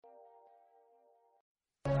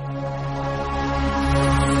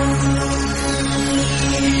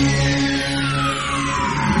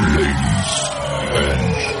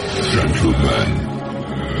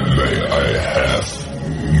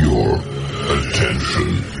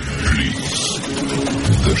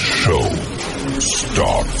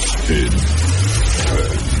starts in 10,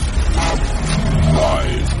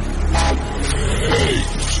 9, 8,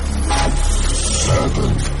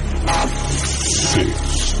 7,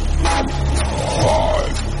 6, 5,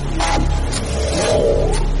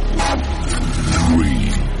 4, 3,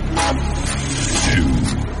 2,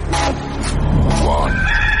 1,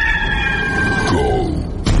 go.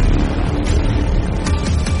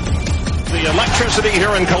 The electricity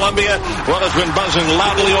here in Columbia, well, has been buzzing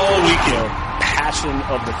loudly all weekend. Passion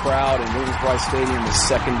of the crowd in Williams-Brice Stadium is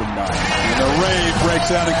second to none. And the rave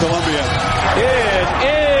breaks out in Columbia. It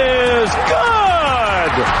is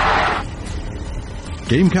good!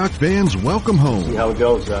 Gamecock fans, welcome home. See how it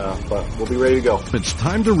goes, but we'll be ready to go. It's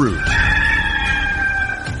time to root.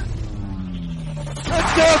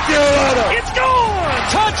 Let's go, Carolina! It's gone!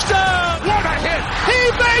 Touchdown! What a hit!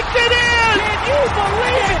 He baked it in! Can you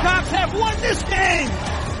believe it? Gamecocks have won this game!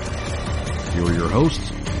 Here are your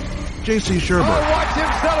hosts, J.C. Sherbert. Watch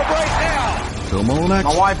him celebrate now! Phil Molinex.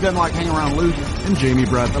 My wife doesn't like hanging around losers. And Jamie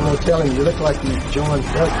Bradford. I'm going to tell him, you look like you joined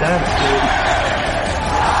Duck Dynasty.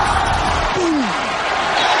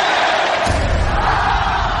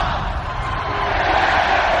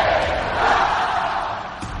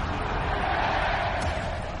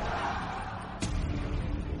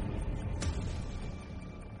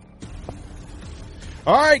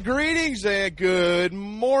 All right, greetings and good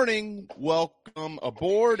morning. Welcome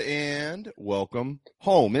aboard and welcome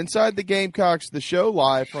home. Inside the Gamecocks, the show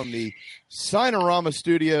live from the Signorama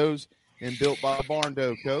Studios and built by Barn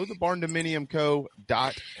Dough Co., the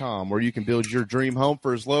barndominiumco.com, where you can build your dream home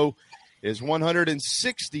for as low as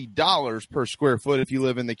 $160 per square foot if you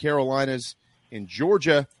live in the Carolinas, in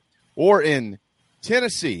Georgia, or in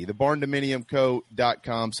Tennessee. The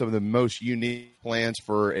barndominiumco.com, some of the most unique plans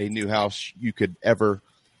for a new house you could ever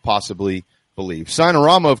possibly believe.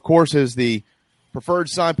 Signorama, of course, is the preferred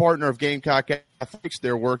sign partner of Gamecock Athletics.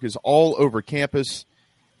 Their work is all over campus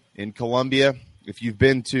in Columbia. If you've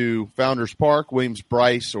been to Founders Park,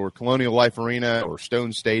 Williams-Brice, or Colonial Life Arena, or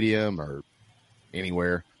Stone Stadium, or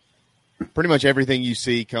anywhere, pretty much everything you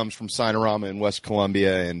see comes from Signorama in West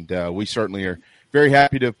Columbia, and we certainly are very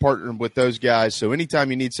happy to partner with those guys. So anytime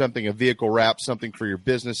you need something, a vehicle wrap, something for your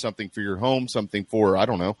business, something for your home, something for, I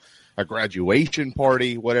don't know, a graduation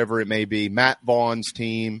party, whatever it may be, Matt Vaughn's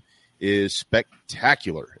team is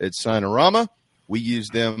spectacular at Signorama. We use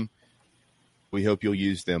them. We hope you'll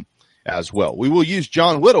use them as well. We will use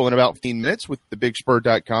John Whittle in about 15 minutes with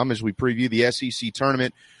thebigspur.com as we preview the SEC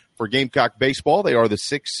tournament for Gamecock baseball. They are the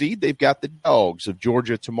 6th seed. They've got the Dogs of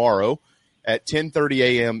Georgia tomorrow at 10:30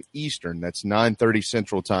 a.m. Eastern. That's 9:30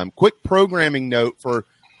 Central Time. Quick programming note for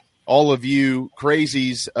all of you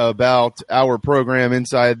crazies about our program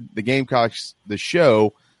inside the Gamecocks, the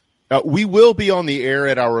show. We will be on the air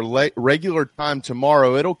at our regular time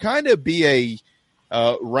tomorrow. It'll kind of be a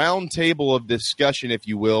round table of discussion, if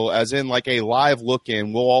you will, as in like a live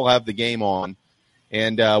look-in. We'll all have the game on,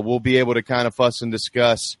 and we'll be able to kind of fuss and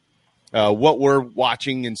discuss what we're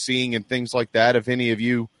watching and seeing and things like that. If any of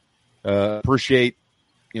you appreciate,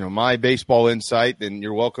 my baseball insight, then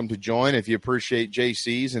you're welcome to join. If you appreciate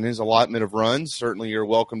JC's and his allotment of runs, certainly you're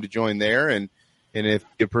welcome to join there. And if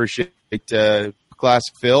you appreciate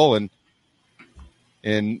Classic Phil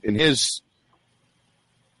and his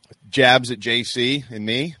jabs at JC and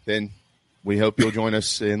me, then we hope you'll join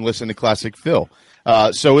us and listen to Classic Phil.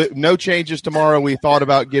 No changes tomorrow. We thought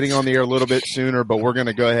about getting on the air a little bit sooner, but we're going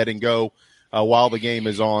to go ahead and go while the game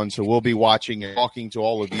is on. So we'll be watching and talking to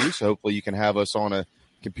all of you. So hopefully you can have us on a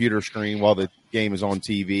computer screen while the game is on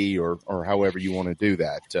TV or however you want to do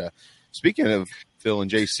that. Speaking of Phil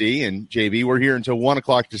and JC and JB, we're here until 1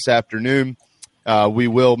 o'clock this afternoon. We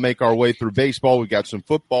will make our way through baseball. We've got some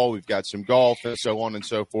football. We've got some golf and so on and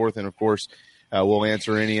so forth. And, of course, we'll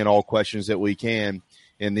answer any and all questions that we can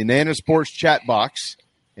in the Nana Sports chat box.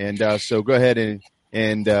 And so go ahead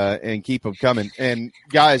and keep them coming. And,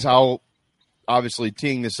 guys, I'll obviously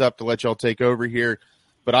teeing this up to let y'all take over here,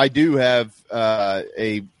 but I do have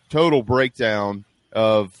a total breakdown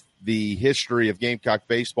of the history of Gamecock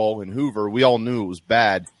baseball in Hoover. We all knew it was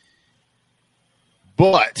bad,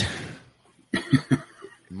 but it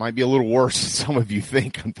might be a little worse than some of you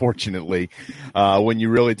think, unfortunately, when you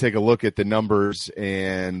really take a look at the numbers.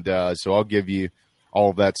 And so I'll give you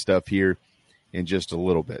all of that stuff here in just a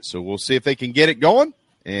little bit. So we'll see if they can get it going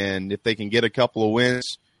and if they can get a couple of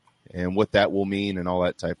wins and what that will mean and all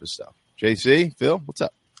that type of stuff. JC, Phil, what's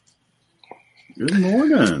up? Good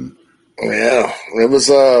morning. Yeah, it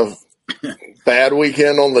was a bad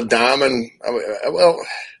weekend on the diamond.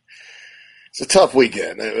 It's a tough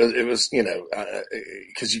weekend. It was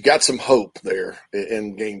because you got some hope there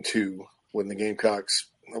in game 2 when the Gamecocks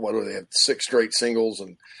what do they have, 6 straight singles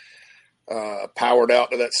and powered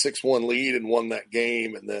out to that 6-1 lead and won that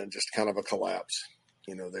game, and then just kind of a collapse,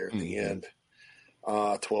 there at the end.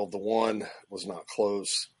 12-1 was not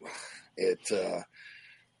close.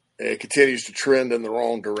 It continues to trend in the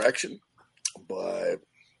wrong direction, but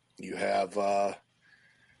you have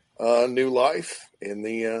new life in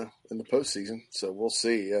the postseason. So we'll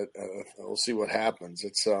see. We'll see what happens.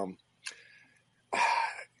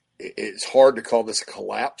 It's hard to call this a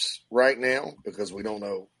collapse right now because we don't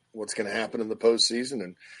know what's going to happen in the postseason.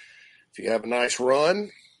 And if you have a nice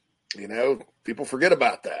run, people forget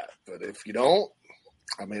about that. But if you don't,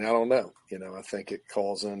 I don't know. I think it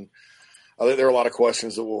calls in. I think there are a lot of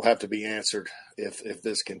questions that will have to be answered if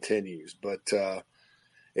this continues. But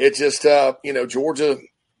it just,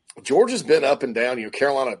 Georgia's been up and down.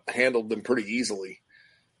 Carolina handled them pretty easily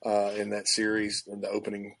in that series, in the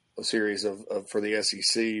opening series for the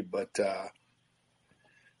SEC. But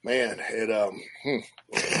man,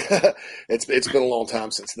 it's been a long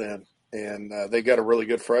time since then. And they got a really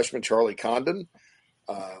good freshman, Charlie Condon,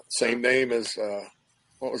 same name as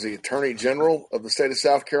what was the Attorney General of the state of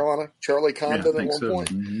South Carolina, Charlie Condon at one point.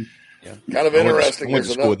 Mm-hmm. Yeah. Kind of interesting. I went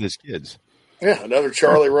to school with his kids. Yeah, another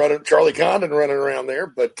Charlie Condon running around there,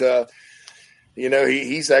 but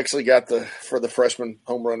he's actually got for the freshman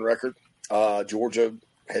home run record. Georgia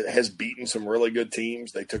has beaten some really good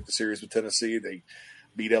teams. They took the series with Tennessee. They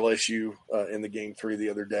beat LSU in the game 3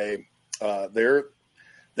 the other day.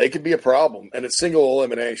 They could be a problem, and it's single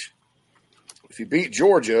elimination. If you beat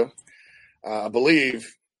Georgia, I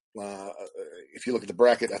believe if you look at the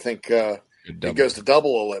bracket, I think it goes to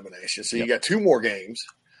double elimination. So you got 2 more games.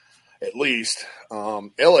 At least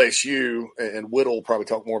LSU, and Whittle will probably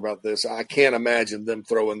talk more about this. I can't imagine them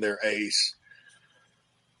throwing their ace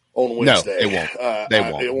on Wednesday. No,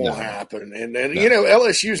 it won't. It won't happen. And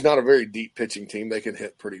LSU's not a very deep pitching team. They can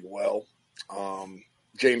hit pretty well.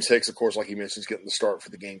 James Hicks, of course, like he mentioned, is getting the start for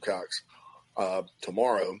the Gamecocks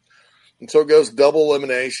tomorrow. And so it goes double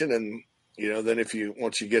elimination. And, then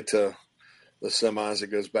once you get to the semis, it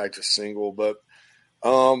goes back to single. But,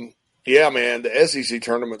 yeah, man, the SEC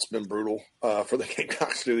tournament's been brutal for the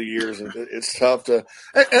Gamecocks through the years, and it's tough to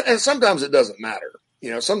 – and sometimes it doesn't matter.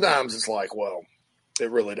 Sometimes it's like, well, it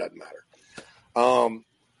really doesn't matter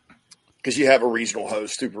because you have a regional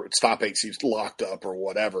host, it's top 8 seeds locked up or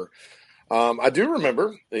whatever. I do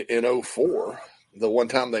remember in 2004, the one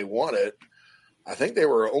time they won it, I think they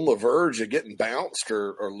were on the verge of getting bounced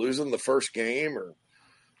or losing the first game or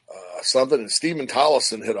something, and Stephen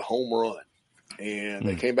Tollison hit a home run. And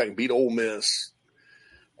they came back and beat Ole Miss.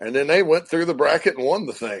 And then they went through the bracket and won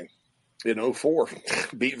the thing in 2004,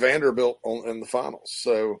 beat Vanderbilt in the finals.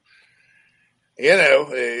 So,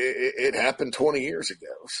 it happened 20 years ago.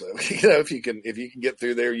 So, if you can get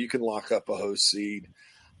through there, you can lock up a host seed.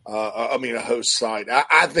 A host site.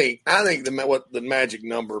 I think the magic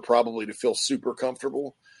number probably to feel super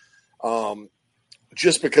comfortable,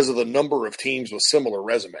 just because of the number of teams with similar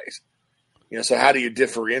resumes. So how do you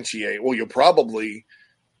differentiate? Well, you'll probably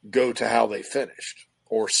go to how they finished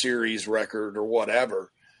or series record or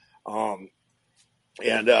whatever. I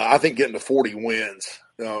think getting to 40 wins,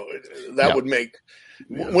 would make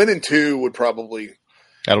winning 2 would probably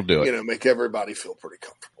that'll do it. Make everybody feel pretty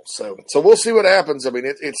comfortable. So we'll see what happens.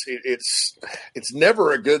 It's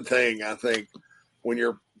never a good thing, I think, when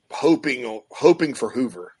you're hoping for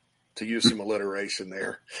Hoover. To use some alliteration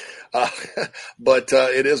there, but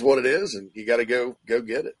it is what it is, and you got to go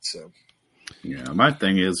get it. So, yeah, my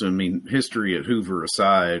thing is, history at Hoover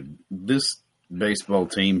aside, this baseball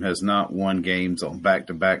team has not won games on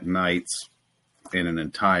back-to-back nights in an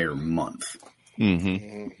entire month.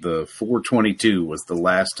 Mm-hmm. The 422 was the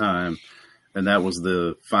last time, and that was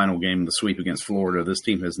the final game of the sweep against Florida. This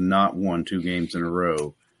team has not won 2 games in a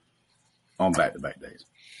row on back-to-back days.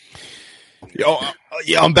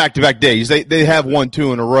 On back-to-back days. They have won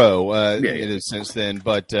 2 in a row since then,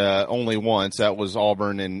 but only once. That was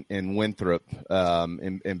Auburn and Winthrop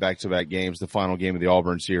in back-to-back games, the final game of the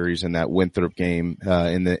Auburn series and that Winthrop game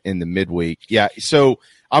in the midweek. Yeah, so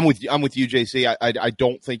I'm with you, JC. I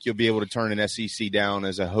don't think you'll be able to turn an SEC down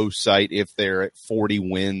as a host site if they're at 40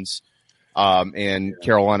 wins. And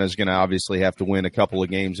Carolina's going to obviously have to win a couple of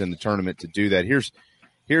games in the tournament to do that. Here's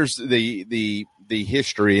the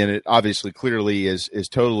history, and it obviously clearly is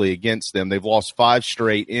totally against them. They've lost 5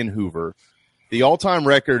 straight in Hoover. The all-time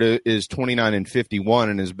record is 29-51,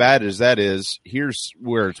 and as bad as that is, here's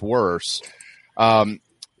where it's worse.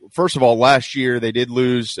 First of all, last year they did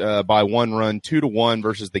lose by 1 run, 2-1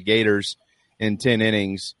 versus the Gators in 10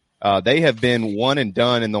 innings. They have been one and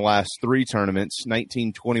done in the last 3 tournaments,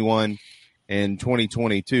 19, 21, in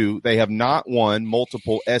 2022. They have not won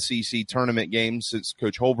multiple SEC tournament games since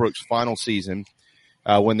Coach Holbrook's final season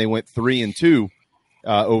when they went 3-2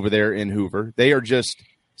 over there in Hoover. They are just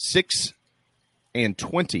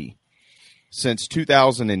 6-20 since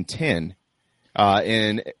 2010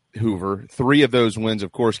 in Hoover. 3 of those wins,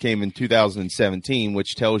 of course, came in 2017,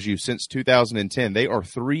 which tells you since 2010 they are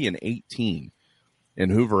 3-18 in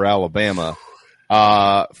Hoover, Alabama.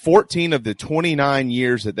 14 of the 29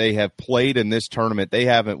 years that they have played in this tournament, they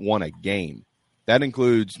haven't won a game. That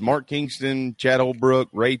includes Mark Kingston, Chad Holbrook,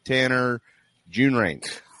 Ray Tanner, June Raines.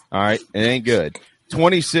 All right, it ain't good.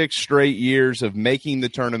 26 straight years of making the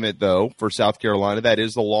tournament, though, for South Carolina. That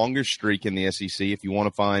is the longest streak in the SEC if you want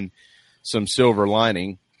to find some silver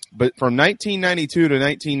lining. But from 1992 to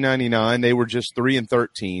 1999, they were just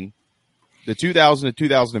 3-13. The 2000 to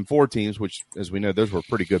 2004 teams, which, as we know, those were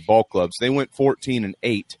pretty good ball clubs, they went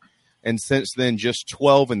 14-8. And since then, just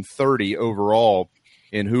 12-30 overall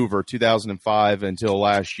in Hoover, 2005 until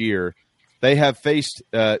last year. They have faced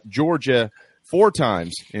Georgia 4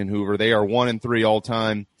 times in Hoover. They are 1-3 all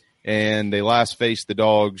time, and they last faced the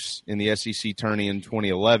Dogs in the SEC tourney in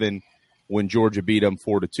 2011 when Georgia beat them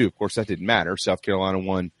 4-2. Of course, that didn't matter. South Carolina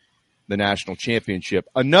won the national championship.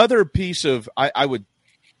 Another piece of, I would,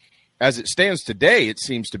 as it stands today, it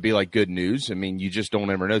seems to be like good news. I mean, you just don't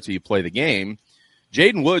ever know till you play the game.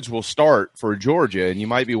 Jaden Woods will start for Georgia, and you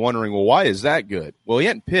might be wondering, well, why is that good? Well, he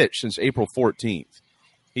hadn't pitched since April 14th.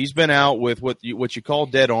 He's been out with what you call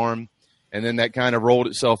dead arm, and then that kind of rolled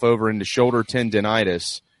itself over into shoulder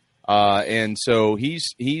tendonitis. And so he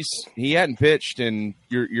hadn't pitched, and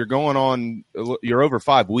you're over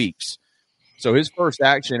 5 weeks. So his first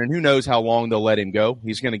action, and who knows how long they'll let him go.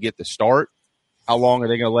 He's going to get the start. How long are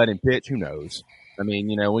they going to let him pitch? Who knows? I mean,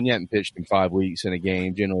 when you haven't pitched in 5 weeks in a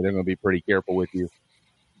game, generally they're going to be pretty careful with you.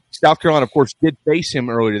 South Carolina, of course, did face him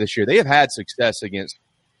earlier this year. They have had success against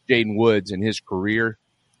Jaden Woods in his career,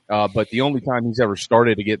 but the only time he's ever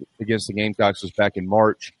started to get against the Gamecocks was back in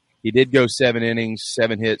March. He did go 7 innings,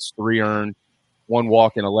 7 hits, 3 earned, 1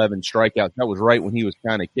 walk, and 11 strikeouts. That was right when he was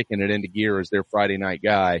kind of kicking it into gear as their Friday night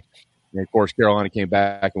guy. And, of course, Carolina came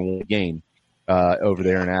back and won the game over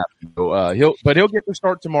there in Athens. So, he'll get the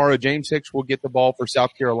start tomorrow. James Hicks will get the ball for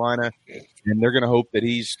South Carolina, and they're going to hope that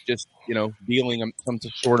he's just, dealing some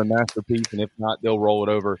sort of masterpiece. And if not, they'll roll it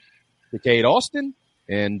over to Cade Austin,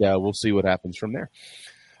 and we'll see what happens from there.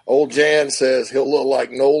 Old Jan says he'll look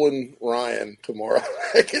like Nolan Ryan tomorrow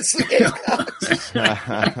against the Gamecocks.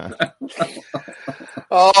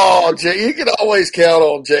 Oh, Jan, you can always count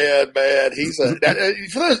on Jan, man. He's for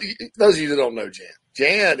those of you that don't know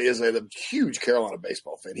Jan is a huge Carolina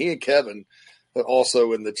baseball fan. He and Kevin are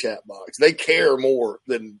also in the chat box. They care more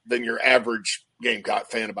than your average Gamecock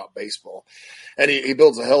fan about baseball. And he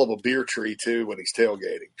builds a hell of a beer tree, too, when he's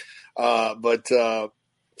tailgating. But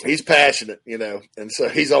he's passionate, and so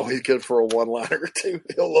he's always good for a one-liner or two.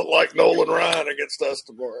 He'll look like Nolan Ryan against us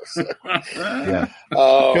tomorrow. So. Yeah,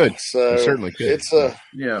 good. So he certainly could. It's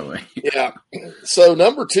yeah. So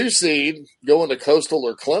number 2 seed going to Coastal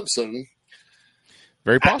or Clemson.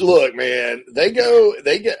 Very possible. Look, man, they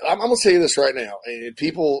get. I'm going to say this right now, and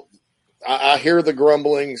people. I hear the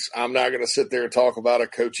grumblings. I'm not going to sit there and talk about a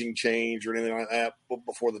coaching change or anything like that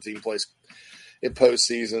before the team plays in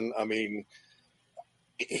postseason. I mean.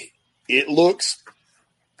 It looks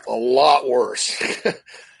a lot worse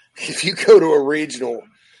if you go to a regional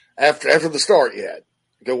after the start yet.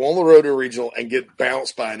 Go on the road to a regional and get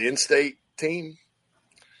bounced by an in-state team.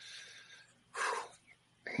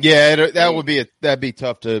 Yeah, that'd be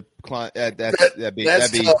tough to climb. That'd be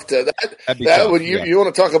tough. You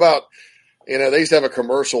want to talk about? They used to have a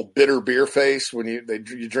commercial, bitter beer face, when you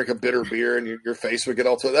drink a bitter beer and your face would get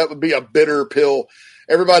all that would be a bitter pill.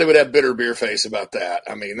 Everybody would have bitter beer face about that.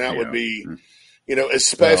 I mean, that would be,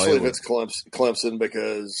 especially if it's Clemson,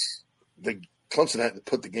 because Clemson hadn't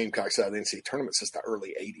put the Gamecocks out of the NCAA tournament since the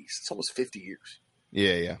early 80s. It's almost 50 years.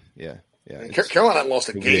 Yeah. Carolina hadn't lost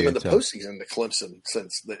a game in the postseason to Clemson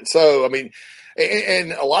since then. So, I mean,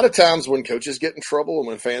 and a lot of times when coaches get in trouble and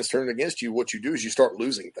when fans turn against you, what you do is you start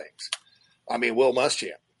losing things. I mean, Will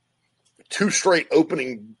Muschamp, 2 straight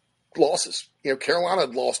opening losses. Carolina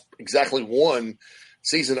had lost exactly 1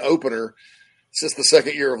 season opener since the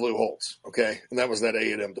second year of Lou Holtz, okay? And that was that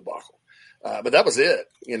A&M debacle. But that was it,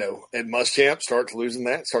 and Muschamp starts losing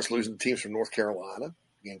teams from North Carolina.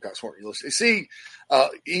 Gamecocks weren't realistic. See,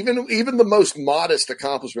 even the most modest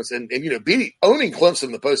accomplishments, and owning Clemson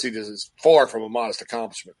in the postseason is far from a modest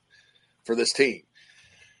accomplishment for this team.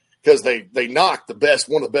 Because they knocked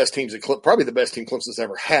one of the best teams probably the best team Clemson's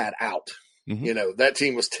ever had out. Mm-hmm. That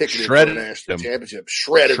team was ticketed for the national championship.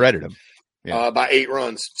 Shredded them. by 8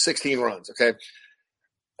 runs, 16 runs. Okay.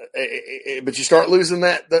 But you start losing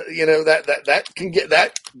that can get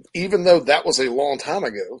that, even though that was a long time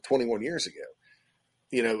ago, 21 years ago,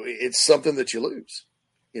 it's something that you lose,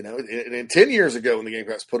 and 10 years ago when the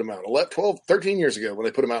Gamecocks put them out, 11, 12, 13 years ago when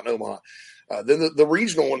they put them out in Omaha, then the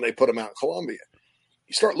regional when they put them out in Columbia,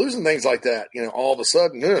 you start losing things like that, all of a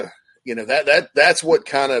sudden, that's what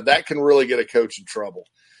that can really get a coach in trouble,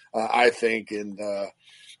 I think. And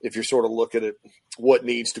if you're sort of looking at what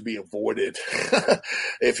needs to be avoided,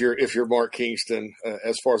 if you're Mark Kingston,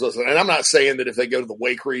 as far as listen, and I'm not saying that if they go to the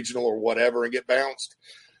Wake Regional or whatever and get bounced,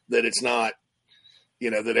 that it's not,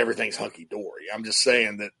 that everything's hunky dory. I'm just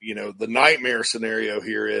saying that, the nightmare scenario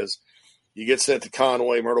here is you get sent to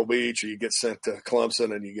Conway, Myrtle Beach, or you get sent to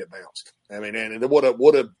Clemson and you get bounced. I mean, and what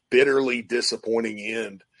a bitterly disappointing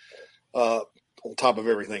end on top of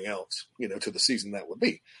everything else, to the season that would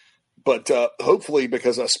be. But hopefully,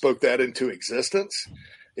 because I spoke that into existence,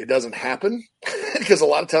 it doesn't happen. Because a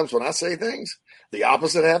lot of times when I say things, the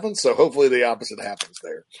opposite happens. So hopefully the opposite happens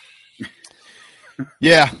there.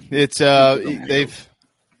 Yeah, it's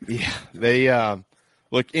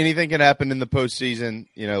look, anything can happen in the postseason.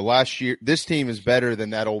 Last year, this team is better than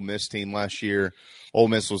that Ole Miss team last year. Ole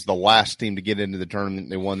Miss was the last team to get into the tournament.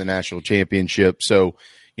 They won the national championship. So,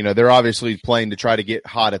 they're obviously playing to try to get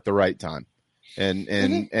hot at the right time. And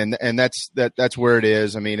that's where it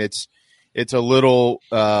is. I mean, it's a little,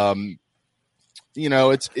 it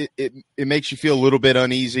makes you feel a little bit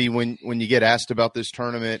uneasy when you get asked about this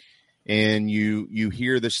tournament and you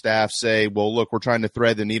hear the staff say, well, look, we're trying to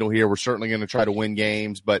thread the needle here. We're certainly going to try to win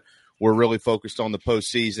games, but we're really focused on the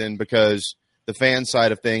postseason, because the fan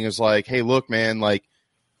side of thing is like, hey, look, man, like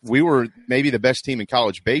we were maybe the best team in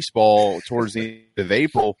college baseball towards the end of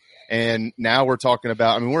April. And now we're talking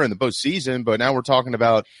about, I mean, we're in the postseason, but now we're talking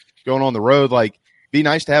about going on the road. Like, be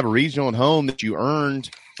nice to have a regional at home that you earned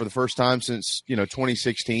for the first time since,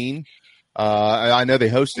 2016. I know they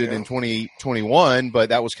hosted in 2021, but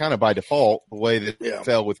that was kind of by default the way that it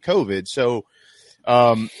fell with COVID. So,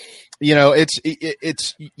 I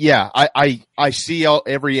see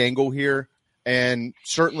every angle here, and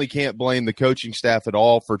certainly can't blame the coaching staff at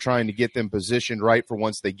all for trying to get them positioned right for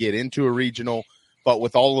once they get into a regional. But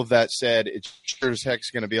with all of that said, it's sure as heck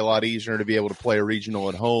going to be a lot easier to be able to play a regional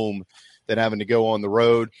at home than having to go on the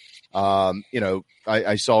road.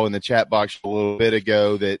 I saw in the chat box a little bit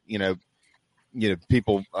ago that,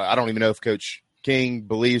 people, I don't even know if Coach King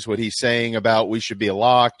believes what he's saying about we should be a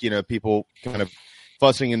lock. People kind of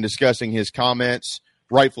fussing and discussing his comments.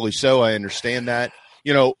 Rightfully so. I understand that.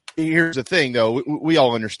 Here's the thing, though. We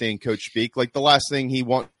all understand Coach speak. Like, the last thing he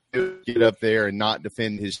wants to get up there and not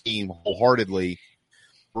defend his team wholeheartedly,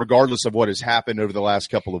 regardless of what has happened over the last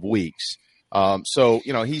couple of weeks.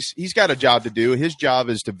 He's got a job to do. His job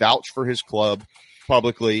is to vouch for his club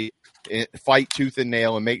publicly, fight tooth and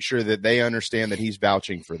nail, and make sure that they understand that he's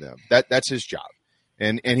vouching for them. That's his job.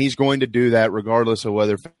 And he's going to do that regardless of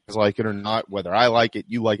whether fans like it or not, whether I like it,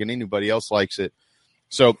 you like it, anybody else likes it.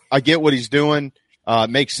 So I get what he's doing.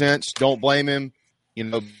 Makes sense. Don't blame him.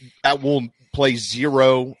 That will play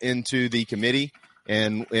zero into the committee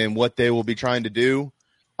and what they will be trying to do.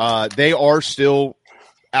 They are still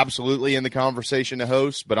absolutely in the conversation to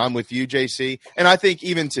host, but I'm with you, JC. And I think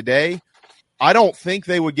even today, I don't think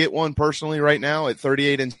they would get one personally right now at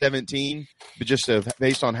 38-17, but just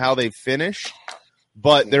based on how they've finished.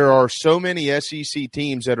 But there are so many SEC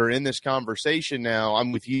teams that are in this conversation now.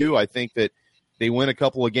 I'm with you. I think that they win a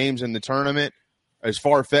couple of games in the tournament. As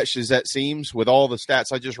far-fetched as that seems, with all the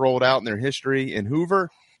stats I just rolled out in their history in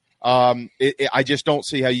Hoover, I just don't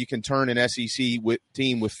see how you can turn an SEC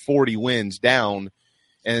team with 40 wins down.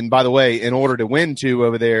 And by the way, in order to win 2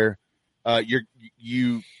 over there,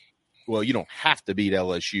 you don't have to beat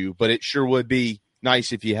LSU, but it sure would be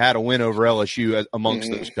nice if you had a win over LSU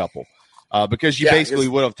amongst those couple, because you basically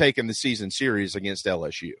would have taken the season series against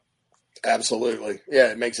LSU. Absolutely.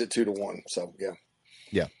 Yeah, it makes it 2-1. So, yeah.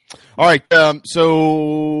 Yeah. All right.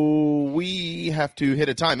 So we have to hit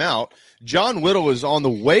a timeout. John Whittle is on the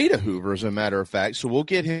way to Hoover, as a matter of fact. So we'll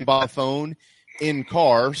get him by phone in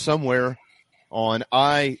car somewhere on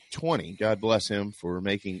I-20. God bless him for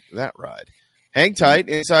making that ride. Hang tight.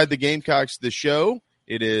 Inside the Gamecocks, the show.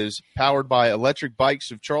 It is powered by Electric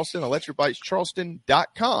Bikes of Charleston,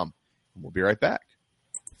 electricbikescharleston.com. We'll be right back.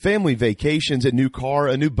 Family vacations, a new car,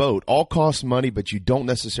 a new boat, all cost money, but you don't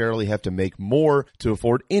necessarily have to make more to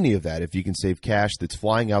afford any of that if you can save cash that's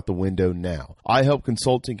flying out the window now. iHelp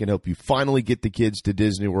Consulting can help you finally get the kids to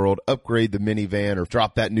Disney World, upgrade the minivan, or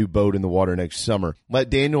drop that new boat in the water next summer. Let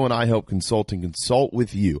Daniel and iHelp Consulting consult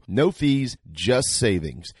with you. No fees, just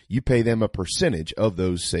savings. You pay them a percentage of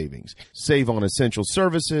those savings. Save on essential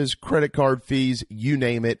services, credit card fees, you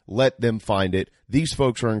name it. Let them find it. These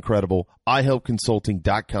folks are incredible.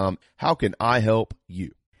 iHelpConsulting.com. How can I help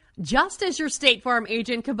you? Just as your State Farm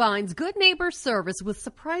agent combines good neighbor service with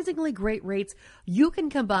surprisingly great rates, you can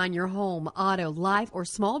combine your home, auto, life, or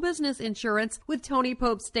small business insurance with Tony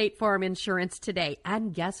Pope State Farm Insurance today.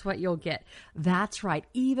 And guess what you'll get? That's right,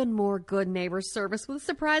 even more good neighbor service with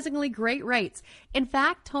surprisingly great rates. In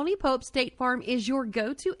fact, Tony Pope State Farm is your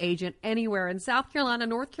go-to agent anywhere in South Carolina,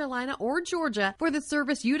 North Carolina, or Georgia for the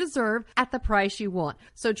service you deserve at the price you want.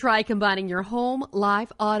 So try combining your home,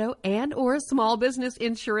 life, auto, and or small business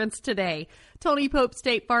insurance today. Tony Pope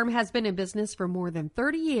State Farm has been in business for more than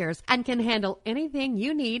 30 years and can handle anything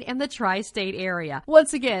you need in the tri-state area.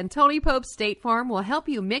 Once again, Tony Pope State Farm will help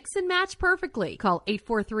you mix and match perfectly. Call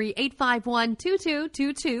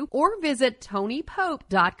 843-851-2222 or visit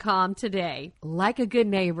TonyPope.com today. Like a good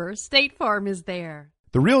neighbor, State Farm is there.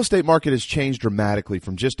 The real estate market has changed dramatically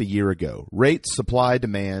from just a year ago. Rates, supply,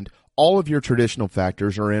 demand, all of your traditional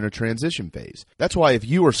factors are in a transition phase. That's why if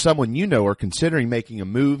you or someone you know are considering making a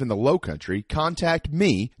move in the Lowcountry, contact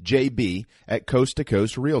me, JB, at Coast to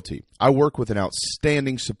Coast Realty. I work with an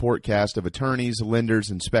outstanding support cast of attorneys, lenders,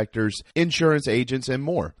 inspectors, insurance agents, and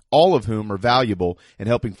more, all of whom are valuable in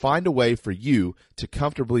helping find a way for you to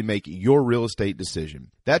comfortably make your real estate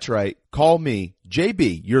decision. That's right. Call me,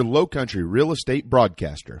 JB, your Lowcountry real estate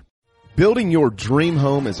broadcaster. Building your dream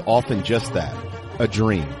home is often just that, a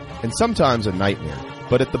dream, and sometimes a nightmare.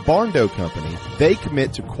 But at the Barn Dough Company, they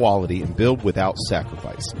commit to quality and build without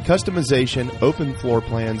sacrifice. Customization, open floor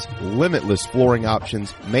plans, limitless flooring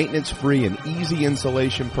options, maintenance-free and easy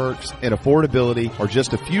installation perks, and affordability are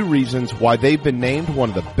just a few reasons why they've been named one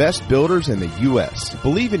of the best builders in the U.S.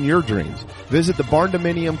 Believe in your dreams. Visit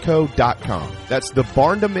thebarndominiumco.com. That's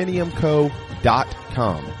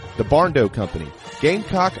thebarndominiumco.com. The Barn Dough Company.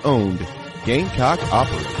 Gamecock owned, Gamecock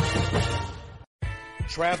operated.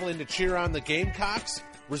 Traveling to cheer on the Gamecocks?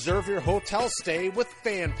 Reserve your hotel stay with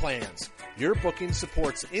Fan Plans. Your booking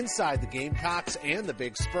supports Inside the Gamecocks and the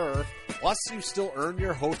Big Spur, plus you still earn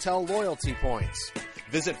your hotel loyalty points.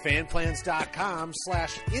 Visit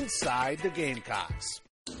fanplans.com/Inside the Gamecocks.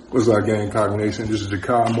 What's up, Gamecock Nation? This is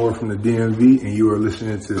Jakar Moore from the DMV, and you are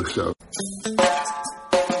listening to the show.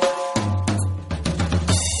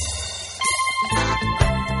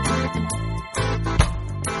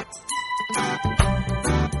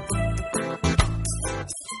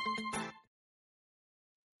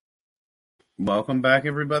 Welcome back,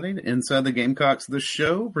 everybody, to Inside the Gamecocks, the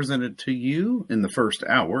show presented to you in the first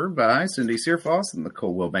hour by Cindy Searfoss and the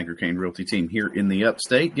Coldwell Banker Kane Realty team here in the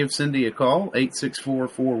Upstate. Give Cindy a call,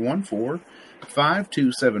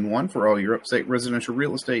 864-414-5271 for all your Upstate residential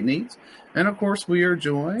real estate needs. And, of course, we are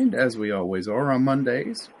joined, as we always are on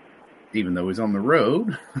Mondays, even though he's on the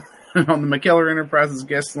road, on the McKellar Enterprises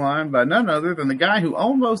guest line by none other than the guy who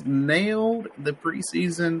almost nailed the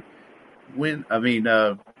preseason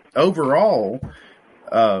overall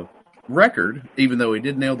record, even though he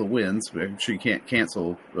did nail the wins. I'm sure you can't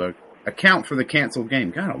account for the canceled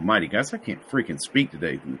game. God almighty, guys, I can't freaking speak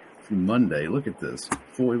today from Monday. Look at this.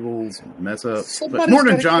 Foibles, mess ups. But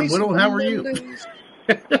morning, John Whittle. How are you?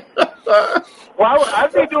 Well,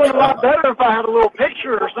 I'd be doing a lot better if I had a little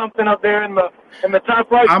picture or something up there in the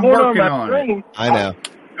top right corner on my screen. I know.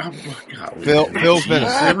 Oh, my God. Phil's been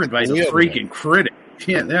everybody's a freaking critic.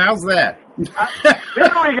 Yeah, how's that? There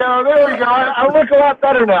we go. I look a lot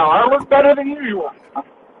better now. I look better than usual.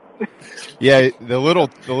 Yeah, the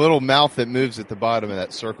little mouth that moves at the bottom of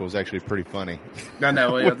that circle is actually pretty funny. I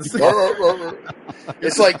know. Yeah,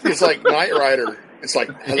 it's like Knight Rider. It's like,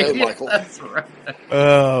 hello, Michael. That's right.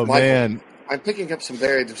 Oh, Michael, man. I'm picking up some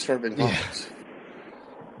very disturbing thoughts.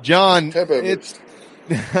 John,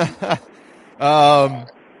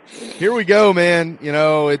 here we go, man. You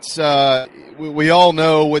know, it's we all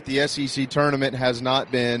know what the SEC tournament has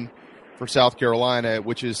not been for South Carolina,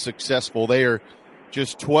 which is successful. They are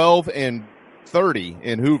just 12-30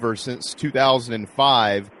 in Hoover since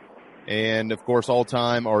 2005, and of course, all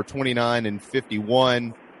time are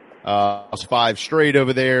 29-51. Lost 5 straight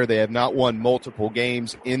over there. They have not won multiple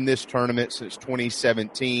games in this tournament since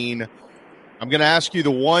 2017. I'm going to ask you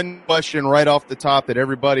the one question right off the top that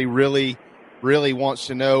everybody really wants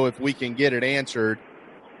to know if we can get it answered.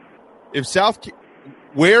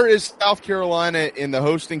 where is South Carolina in the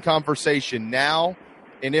hosting conversation now?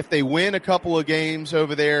 And if they win a couple of games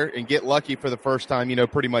over there and get lucky for the first time,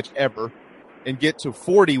 pretty much ever, and get to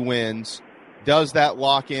 40 wins, does that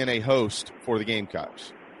lock in a host for the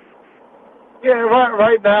Gamecocks? Yeah,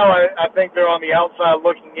 right now I think they're on the outside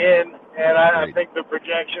looking in, and I think the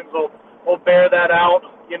projections will bear that out,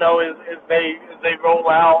 as they roll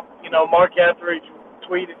out. Mark Etheridge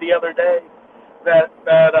tweeted the other day that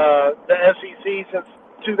the SEC since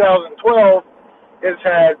 2012 has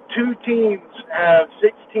had 2 teams have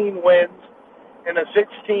 16 wins and a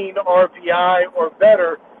 16 RPI or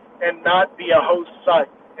better and not be a host site.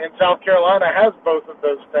 And South Carolina has both of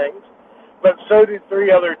those things, but so do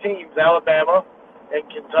 3 other teams, Alabama and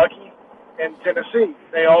Kentucky and Tennessee.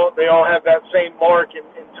 They all have that same mark. And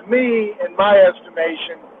to me, in my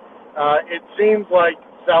estimation, it seems like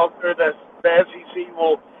the SEC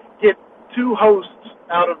will get 2 hosts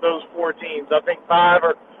out of those 4 teams. I think 5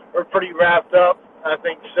 are pretty wrapped up. I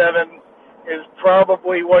think 7 is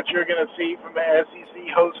probably what you're going to see from an SEC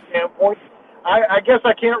host standpoint. I guess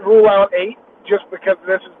I can't rule out 8 just because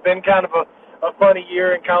this has been kind of a funny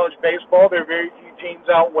year in college baseball. There are very few teams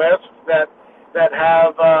out west that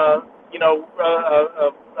have a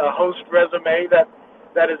host resume that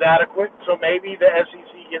is adequate. So maybe the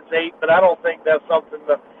SEC gets 8, but I don't think that's something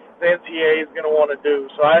the NCAA is going to want to do.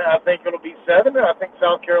 So I think it'll be 7, and I think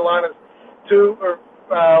South Carolina's 1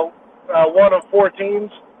 of 4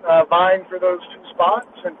 teams vying for those 2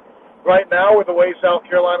 spots. And right now, with the way South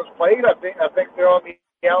Carolina's played, I think they're on the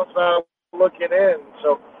outside looking in.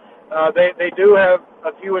 So they do have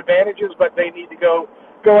a few advantages, but they need to go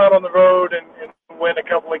out on the road and win a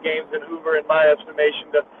couple of games in Hoover, in my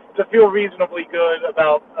estimation, to feel reasonably good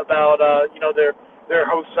about their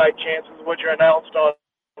host site chances, which are announced on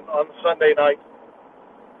Sunday night.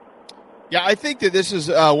 Yeah, I think that this is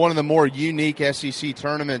one of the more unique SEC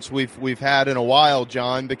tournaments we've had in a while,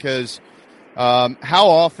 John, because how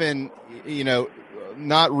often,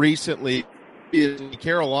 not recently,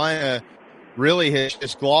 Carolina really has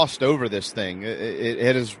just glossed over this thing.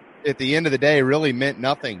 It has, at the end of the day, really meant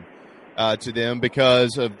nothing to them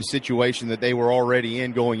because of the situation that they were already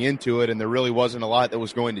in going into it, and there really wasn't a lot that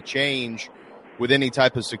was going to change with any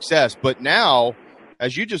type of success. But now,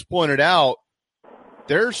 as you just pointed out,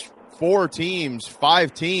 there's 5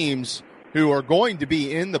 teams who are going to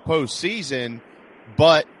be in the postseason,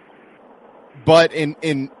 but in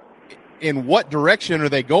what direction are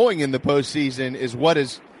they going in the postseason is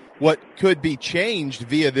what could be changed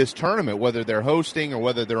via this tournament, whether they're hosting or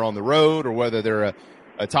whether they're on the road or whether they're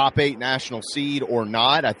a top 8 national seed or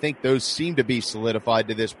not. I think those seem to be solidified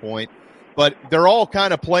to this point, but they're all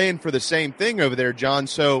kind of playing for the same thing over there, John.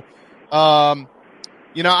 So, I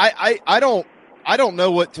don't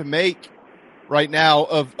know what to make right now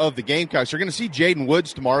of the Gamecocks. You're going to see Jaden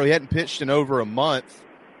Woods tomorrow. He hadn't pitched in over a month.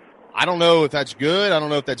 I don't know if that's good. I don't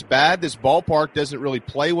know if that's bad. This ballpark doesn't really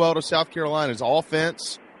play well to South Carolina's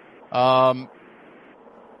offense.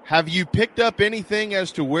 Have you picked up anything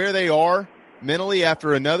as to where they are mentally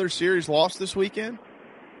after another series loss this weekend?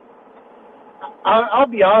 I'll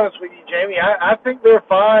be honest with you, Jamie. I think they're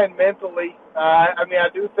fine mentally. I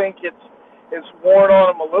do think it's worn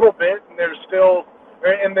on them a little bit, and they're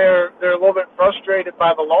a little bit frustrated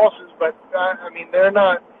by the losses. But they're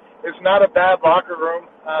not. It's not a bad locker room.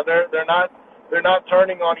 They're not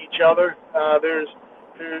turning on each other. There's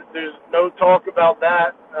no talk about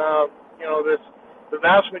that. The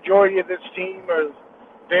vast majority of this team is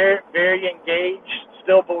very, very engaged.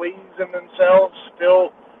 Still believes in themselves.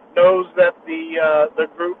 Still knows that the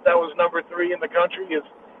group that was number 3 in the country is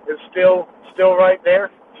still right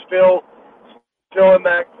there. Still in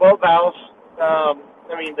that clubhouse. I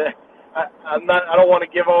don't want to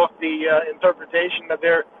give off the interpretation that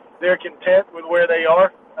they're content with where they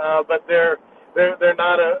are, but they're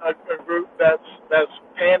not a group that's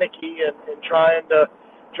panicky and trying to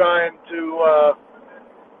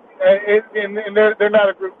and they're not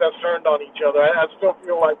a group that's turned on each other. I still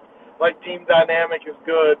feel like team dynamic is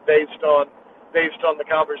good based on the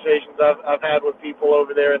conversations I've had with people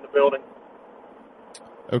over there in the building.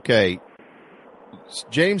 Okay.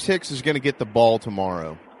 James Hicks is going to get the ball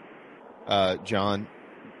tomorrow. John,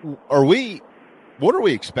 what are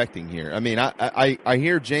we expecting here? I mean, I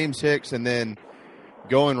hear James Hicks and then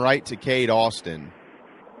going right to Cade Austin.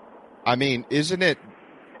 I mean,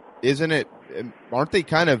 aren't they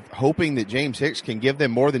kind of hoping that James Hicks can give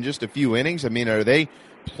them more than just a few innings? I mean, are they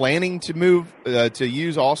planning to move to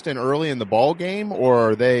use Austin early in the ball game,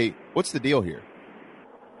 or what's the deal here?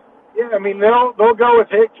 Yeah, they'll go with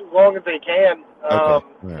Hicks as long as they can. Okay.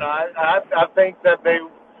 Yeah. I think that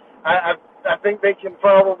I think they can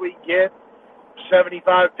probably get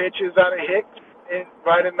 75 pitches out of Hicks,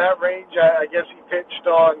 right in that range. I guess he pitched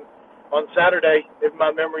on Saturday, if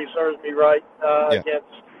my memory serves me right,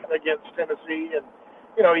 against Tennessee, and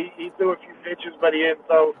he threw a few pitches, but he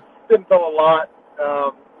didn't throw a lot.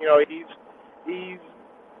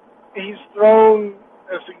 He's thrown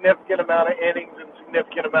a significant amount of innings and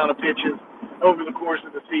significant amount of pitches over the course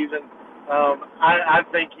of the season. I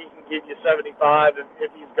think he can give you 75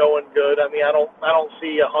 if he's going good. I mean, I don't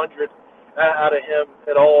see 100 out of him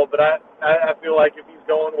at all, but I feel like if he's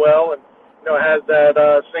going well and has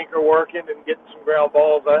that sinker working and getting some ground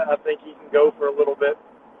balls, I think he can go for a little bit.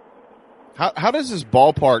 How does this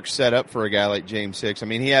ballpark set up for a guy like James Hicks? I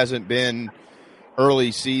mean, he hasn't been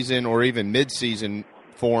early season or even mid-season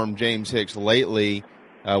form James Hicks lately.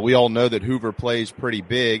 We all know that Hoover plays pretty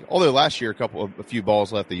big, although last year a few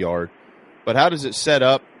balls left the yard. But how does it set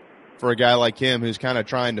up for a guy like him who's kind of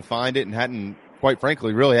trying to find it and hadn't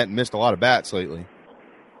missed a lot of bats lately?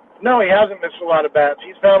 No, he hasn't missed a lot of bats.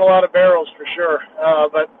 He's found a lot of barrels for sure. I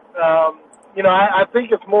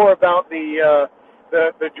think it's more about the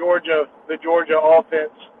Georgia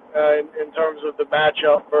offense in terms of the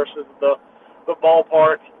matchup versus the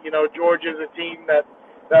ballpark. Georgia's a team that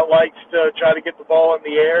likes to try to get the ball in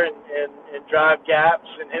the air and drive gaps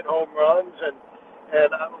and hit home runs, and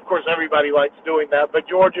of course everybody likes doing that. But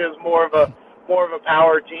Georgia is more of a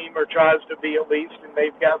power team, or tries to be at least, and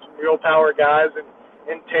they've got some real power guys in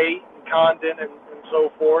Tate and Condon and so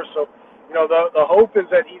forth. So the hope is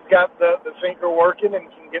that he's got the sinker working and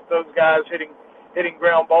can get those guys hitting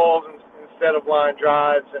ground balls instead of line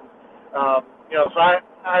drives, and so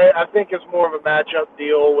I think it's more of a matchup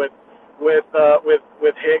deal with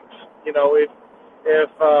Hicks. If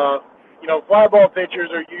fly ball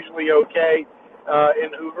pitchers are usually okay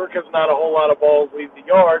in Hoover because not a whole lot of balls leave the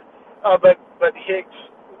yard, but Hicks,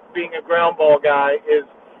 being a ground ball guy, is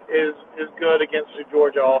good against the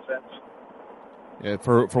Georgia offense. Yeah,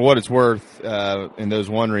 for what it's worth, and those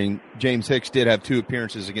wondering, James Hicks did have 2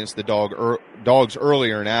 appearances against the Dogs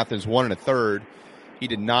earlier in Athens, 1 1/3. He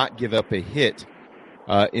did not give up a hit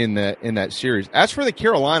in that series. As for the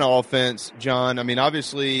Carolina offense, John, I mean,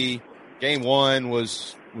 obviously game 1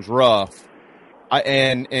 was rough,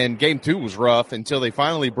 and game 2 was rough until they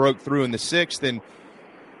finally broke through in the 6th. And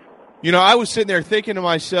I was sitting there thinking to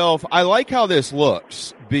myself, I like how this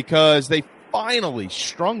looks, because they finally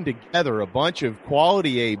strung together a bunch of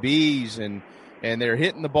quality ABs, and they're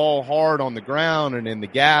hitting the ball hard on the ground and in the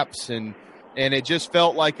gaps, and it just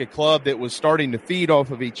felt like a club that was starting to feed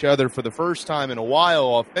off of each other for the first time in a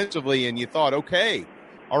while offensively. And you thought, okay,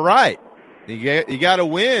 all right, you got to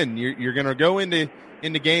win. You're going to go into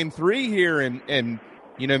game 3 here, and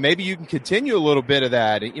maybe you can continue a little bit of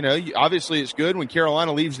that. Obviously it's good when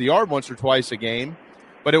Carolina leaves the yard once or twice a game,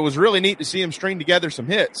 but it was really neat to see them string together some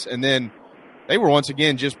hits. And then they were once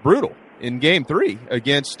again just brutal in game 3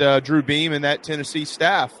 against Drew Beam and that Tennessee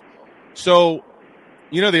staff. So,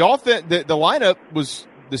 the offense, the lineup was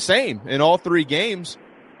the same in all 3 games.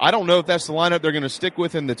 I don't know if that's the lineup they're going to stick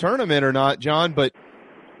with in the tournament or not, John, but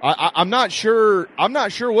I'm not sure. I'm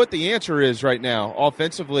not sure what the answer is right now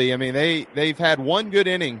offensively. I mean, they've had 1 good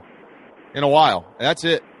inning in a while. That's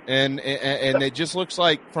it. And it just looks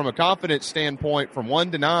like, from a confidence standpoint, from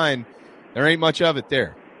 1 to 9, there ain't much of it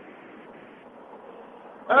there.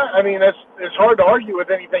 I mean, it's hard to argue with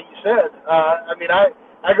anything you said.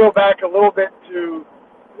 I go back a little bit to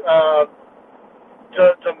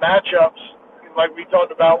matchups, like we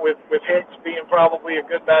talked about with Hicks being probably a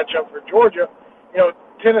good matchup for Georgia.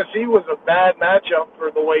 Tennessee was a bad matchup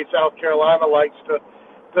for the way South Carolina likes to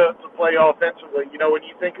play offensively. When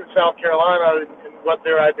you think of South Carolina and what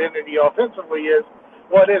their identity offensively is,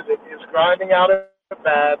 what is it? It's grinding out at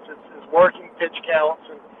bats. It's working pitch counts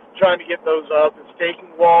and trying to get those up. It's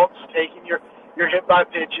taking walks, taking your hit by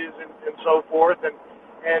pitches and so forth, and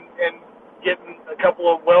getting a couple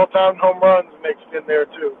of well-timed home runs mixed in there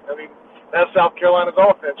too. I mean, that's South Carolina's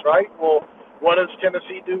offense, right? Well, what does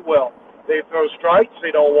Tennessee do well? They throw strikes.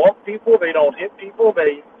 They don't walk people. They don't hit people.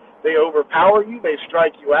 They overpower you. They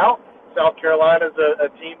strike you out. South Carolina's a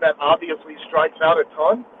team that obviously strikes out a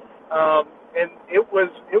ton, and it was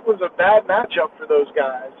a bad matchup for those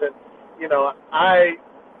guys. And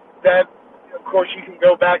of course you can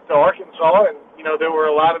go back to Arkansas, and there were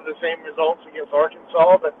a lot of the same results against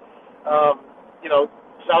Arkansas, but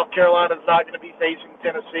South Carolina's not going to be facing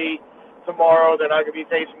Tennessee tomorrow. They're not going to be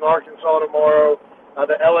facing Arkansas tomorrow.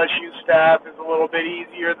 The LSU staff is a little bit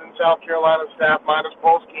easier than South Carolina's staff, minus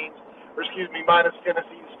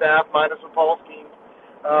Tennessee's staff, minus the Paul Skeens.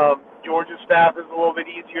 Georgia's staff is a little bit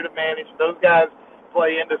easier to manage. Those guys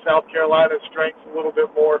play into South Carolina's strengths a little bit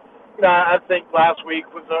more. I think last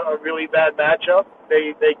week was a really bad matchup.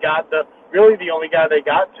 They got the only guy they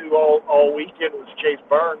got to all weekend was Chase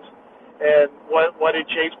Burns. And what did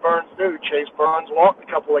Chase Burns do? Chase Burns walked a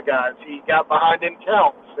couple of guys. He got behind in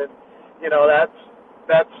counts, and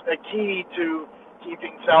that's a key to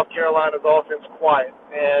keeping South Carolina's offense quiet.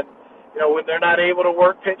 And when they're not able to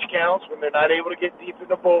work pitch counts, when they're not able to get deep in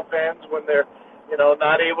the bullpens, when they're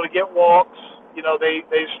not able to get walks,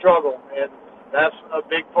 they struggle. And that's a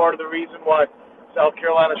big part of the reason why South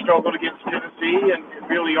Carolina struggled against Tennessee and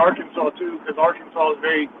really Arkansas too, because Arkansas is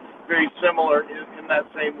very, very similar in that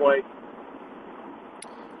same way.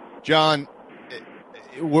 John,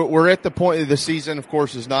 we're at the point of the season, of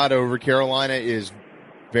course, is not over. Carolina is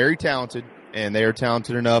very talented, and they are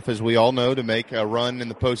talented enough, as we all know, to make a run in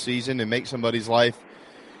the postseason and make somebody's life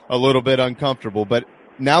a little bit uncomfortable. But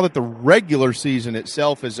now that the regular season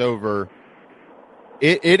itself is over,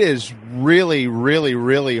 it is really, really,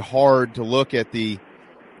 really hard to look at the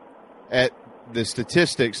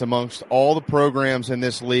statistics amongst all the programs in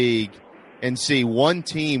this league and see one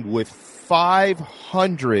team with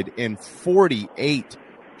 548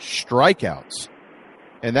 strikeouts,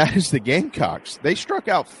 and that is the Gamecocks. They struck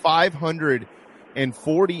out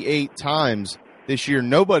 548 times this year.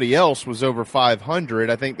 Nobody else was over 500.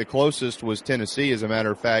 I think the closest was Tennessee, as a matter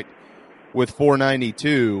of fact, with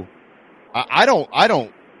 492. I don't.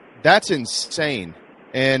 That's insane.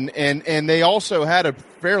 And they also had a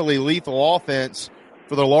fairly lethal offense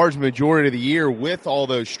for the large majority of the year with all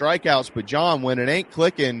those strikeouts. But John, when it ain't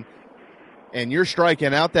clicking and you're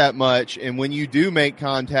striking out that much, and when you do make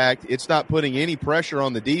contact, it's not putting any pressure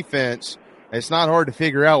on the defense, it's not hard to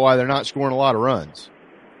figure out why they're not scoring a lot of runs.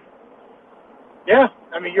 Yeah,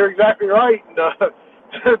 I mean, you're exactly right.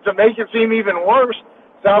 To make it seem even worse,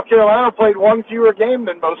 South Carolina played one fewer game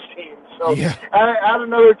than most teams. So add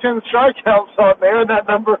another 10 strikeouts on there, and that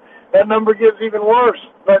number gets even worse.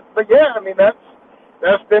 But yeah, I mean, that's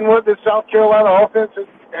been what the South Carolina offense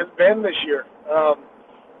has been this year.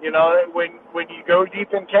 When you go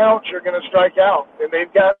deep in counts, you're going to strike out, and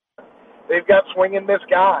they've got swing and miss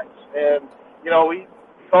guys. And we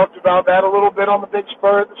talked about that a little bit on the Big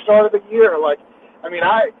Spur at the start of the year. I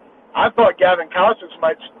thought Gavin Casas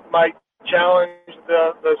might challenge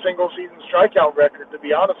the single season strikeout record, to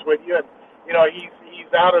be honest with you. And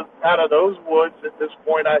he's out of those woods at this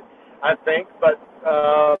point, I think. But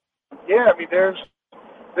yeah, I mean, there's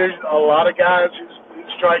a lot of guys who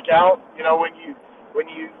strike out. When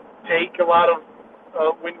you take a lot of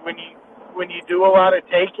when you do a lot of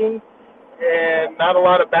taking and not a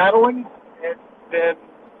lot of battling, then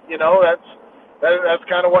that's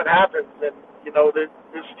kind of what happens. And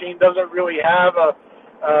this team doesn't really have a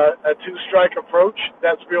two-strike approach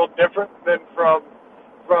that's real different than from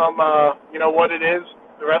what it is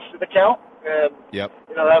the rest of the count. And that's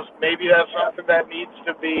something that needs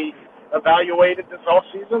to be evaluated this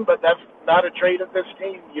offseason, but that's not a trait of this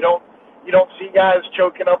team. You don't see guys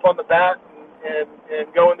choking up on the bat and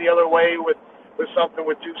going the other way with something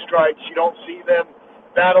with two strikes. You don't see them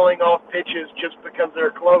battling off pitches just because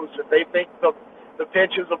they're close. If they think the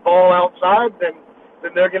pitch is a ball outside, then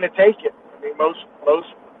they're going to take it. I mean, most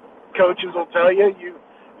coaches will tell you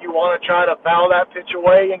want to try to foul that pitch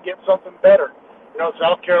away and get something better.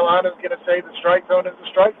 South Carolina's going to say the strike zone is the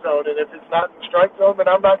strike zone, and if it's not in the strike zone, then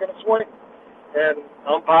I'm not going to swing. And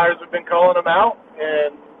umpires have been calling them out,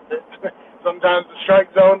 and sometimes the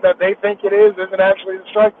strike zone that they think it is isn't actually the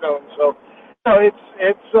strike zone. So, I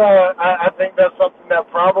think that's something that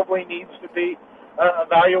probably needs to be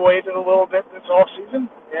evaluated a little bit this offseason,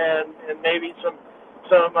 and maybe some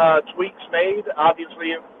tweaks made.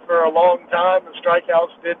 Obviously, for a long time, the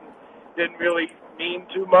strikeouts didn't really mean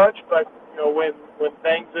too much, but when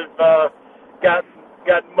things have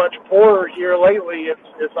gotten much poorer here lately,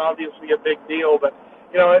 it's obviously a big deal. But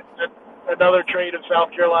another trait of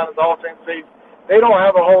South Carolina's offense, they don't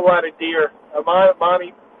have a whole lot of deer.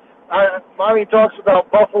 Monty talks about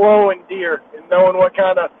buffalo and deer and knowing what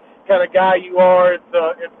kind of guy you are at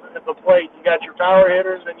the plate. You got your power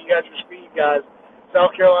hitters and you got your speed guys.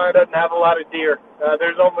 South Carolina doesn't have a lot of deer.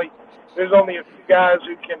 There's only a few guys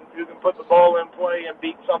who can put the ball in play and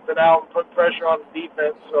beat something out and put pressure on the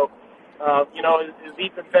defense. So, is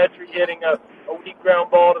Ethan Petrie getting a weak ground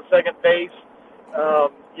ball to second base, a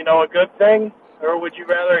good thing, or would you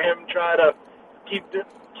rather him try to keep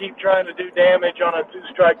trying to do damage on a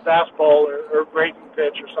two-strike fastball or breaking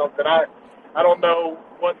pitch or something? I don't know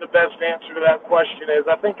what the best answer to that question is.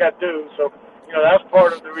 I think I do. So, that's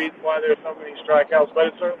part of the reason why there's so many strikeouts, but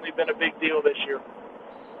it's certainly been a big deal this year.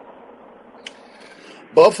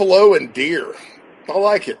 Buffalo and deer. I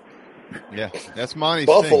like it. Yeah, that's Monty's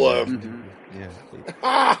Buffalo. thing. Yeah.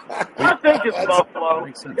 I think it's buffalo.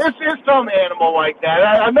 It's some animal like that.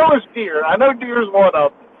 I know it's deer. I know deer is one of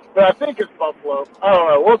them, but I think it's buffalo. I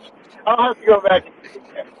don't know. I'll have to go back and see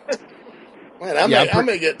that. Man, I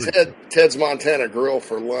may get Ted's Montana Grill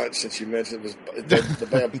for lunch since you mentioned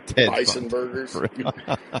the bison burgers.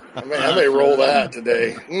 I may roll that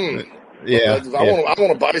today. Yeah, I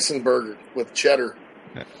want a bison burger with cheddar.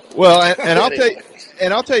 Well,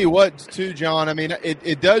 and I'll tell you what, too, John. I mean,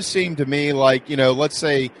 it does seem to me like, let's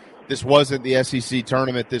say this wasn't the SEC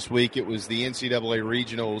tournament this week; it was the NCAA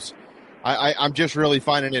regionals. I'm just really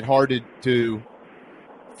finding it hard to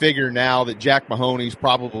figure now that Jack Mahoney's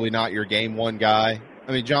probably not your game one guy.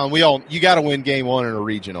 I mean, John, you got to win game one in a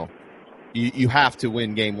regional. You have to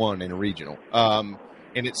win game one in a regional, and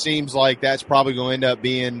it seems like that's probably going to end up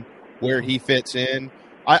being where he fits in.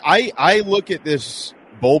 I look at this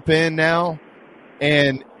bullpen now,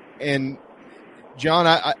 and John,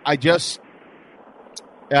 I just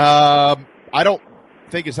I don't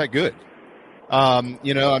think it's that good. I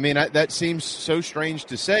mean, that seems so strange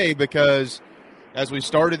to say because as we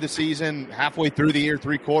started the season, halfway through the year,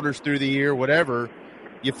 3/4 through the year, whatever,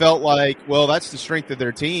 you felt like, well, that's the strength of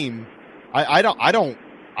their team. I don't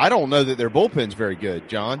know that their bullpen's very good,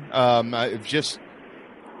 John.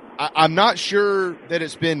 I'm not sure that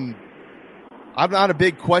it's been. I'm not a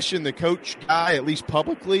big question the coach guy, at least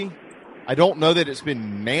publicly. I don't know that it's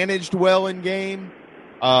been managed well in game.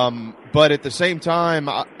 But at the same time,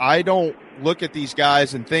 I don't look at these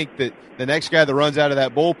guys and think that the next guy that runs out of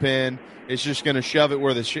that bullpen is just going to shove it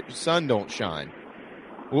where the sun don't shine.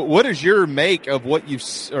 What is your make of what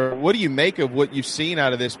what do you make of what you've seen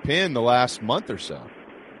out of this pen the last month or so?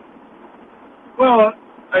 Well,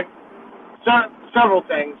 several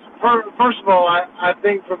things. First of all, I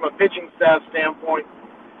think from a pitching staff standpoint,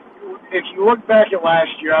 if you look back at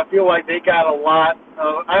last year, I feel like they got a lot.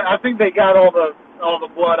 I think they got all the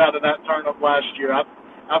blood out of that turnip last year. I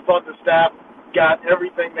thought the staff got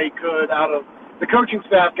everything they could out of the coaching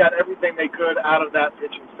staff. Got everything they could out of that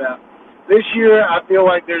pitching staff. This year, I feel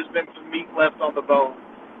like there's been some meat left on the bone.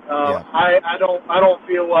 I don't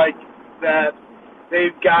feel like that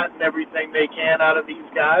they've gotten everything they can out of these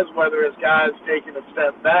guys, whether it's guys taking a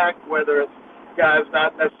step back, whether it's guys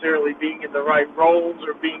not necessarily being in the right roles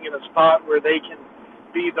or being in a spot where they can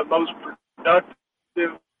be the most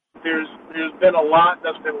productive. There's been a lot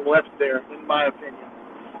that's been left there, in my opinion.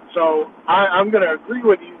 So I'm going to agree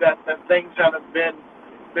with you that things haven't been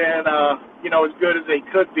as good as they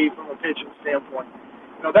could be from a pitching standpoint.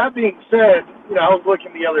 That being said, I was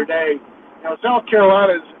looking the other day. South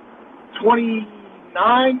Carolina's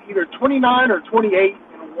either 29 or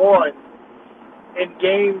 28-1 in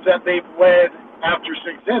games that they've led after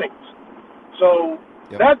 6 innings. So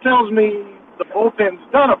that tells me the bullpen's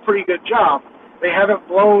done a pretty good job. They haven't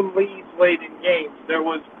blown leads late in games. There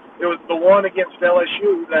was the one against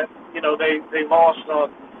LSU that they lost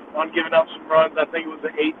on giving up some runs. I think it was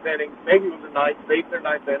the 8th inning, maybe it was the 8th or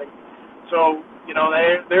 9th inning. So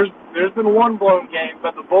there's been one blown game,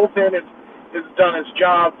 but the bullpen has done its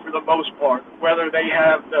job for the most part. Whether they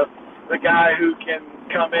have the guy who can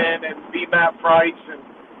come in and be Matt Price, and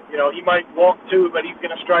he might walk 2, but he's going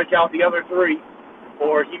to strike out the other 3,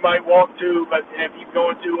 or he might walk 2, but if he's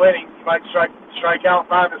going 2 innings, he might strike out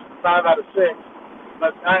 5 out of 6.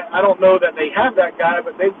 But I don't know that they have that guy,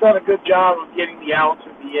 but they've done a good job of getting the outs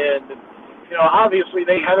at the end. And obviously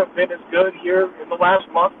they haven't been as good here in the last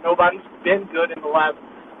month. Nobody's been good in the last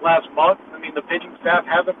month. I mean, the pitching staff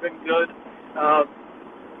hasn't been good.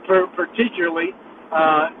 Particularly,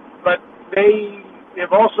 but they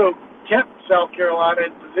have also kept South Carolina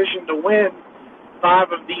in position to win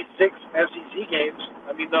 5 of these 6 SEC games.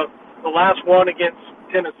 I mean, the last one against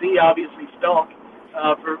Tennessee obviously stunk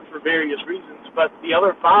for various reasons, but the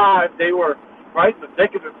other 5 they were right in the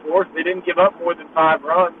thick of it for. They didn't give up more than 5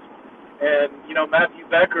 runs, and Matthew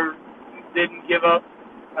Becker didn't give up.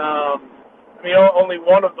 Only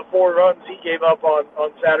one of the 4 runs he gave up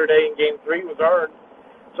on Saturday in Game 3 was earned.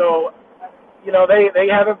 So, they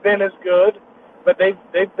haven't been as good, but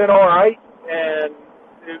they've been all right. And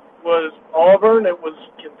it was Auburn, it was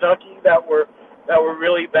Kentucky that were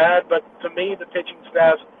really bad. But to me, the pitching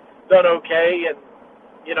staff's done okay. And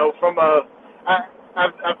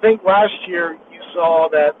I think last year you saw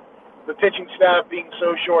that the pitching staff being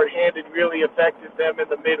so shorthanded really affected them in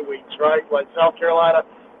the midweeks, right? Like South Carolina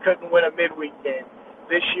couldn't win a midweek game.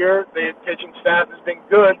 This year, the pitching staff has been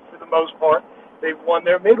good for the most part. They've won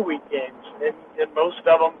their midweek games, and most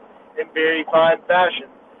of them in very fine fashion.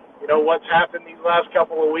 What's happened these last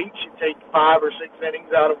couple of weeks, you take 5 or 6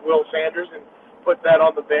 innings out of Will Sanders and put that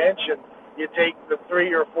on the bench, and you take the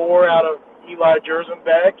 3 or 4 out of Eli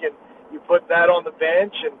Jerzenbeck, and You put that on the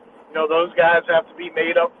bench, and those guys have to be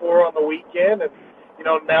made up for on the weekend. And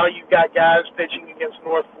now you've got guys pitching against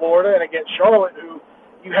North Florida and against Charlotte who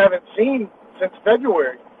you haven't seen since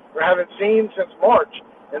February or haven't seen since March.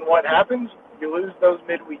 And what happens? You lose those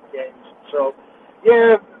midweek games. So,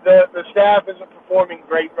 yeah, the staff isn't performing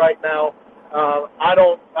great right now. I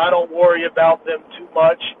don't worry about them too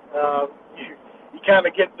much. You kind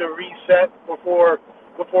of get the reset before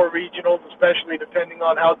regionals, especially depending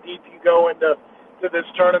on how deep you go into this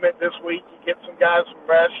tournament this week. You get some guys some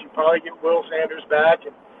rest. You probably get Will Sanders back,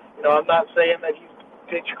 and I'm not saying that he's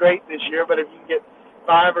pitched great this year, but if you can get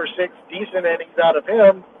 5 or 6 decent innings out of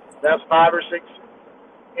him, that's 5 or 6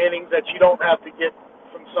 innings that you don't have to get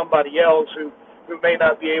from somebody else who may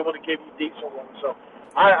not be able to give you decent ones. So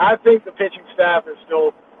I think the pitching staff is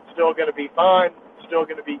still going to be fine, still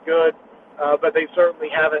going to be good, but they certainly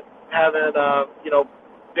haven't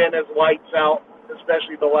been as lights out,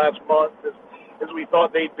 especially the last month as we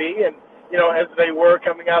thought they'd be, and as they were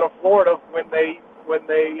coming out of Florida when they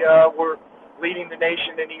were leading the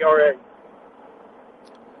nation in ERA.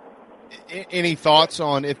 Any thoughts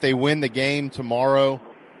on if they win the game tomorrow,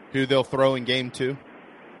 who they'll throw in game 2?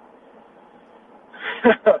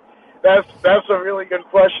 That's a really good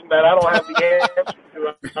question that I don't have the answer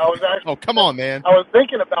to. I was actually come on, man. I was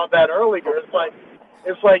thinking about that earlier.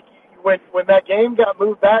 It's like when that game got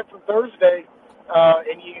moved back from Thursday,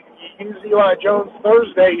 and you use Eli Jones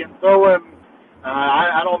Thursday and throw him.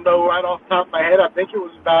 I don't know right off the top of my head. I think it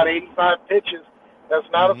was about 85 pitches. That's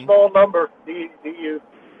not a small number.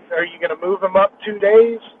 Are you going to move him up 2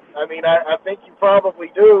 days? I mean, I think you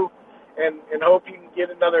probably do, and hope you can get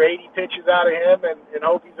another 80 pitches out of him, and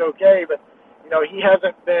hope he's okay. But he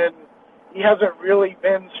hasn't really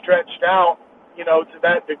been stretched out, to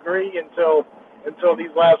that degree until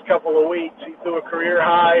these last couple of weeks. He threw a career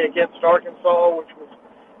high against Arkansas, which was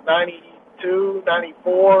 92,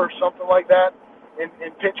 94, something like that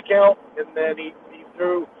in pitch count, and then he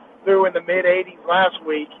threw in the mid 80s last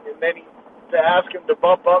week, and then to ask him to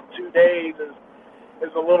bump up 2 days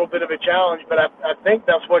is a little bit of a challenge, but I think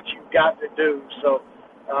that's what you've got to do. So,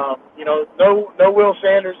 no Will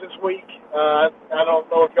Sanders this week. I don't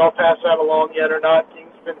know if y'all passed that along yet or not.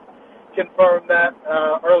 Kingston confirmed that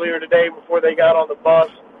earlier today before they got on the bus.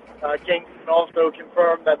 Kingston also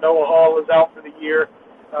confirmed that Noah Hall is out for the year.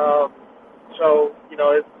 So,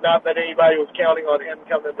 it's not that anybody was counting on him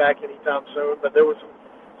coming back anytime soon, but there was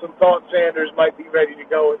some thought Sanders might be ready to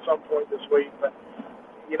go at some point this week. But,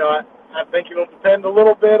 I think it'll depend a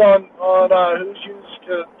little bit on who's used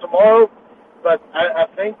tomorrow. But I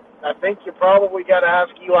think you probably got to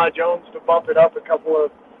ask Eli Jones to bump it up a couple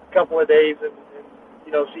of days and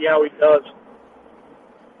see how he does.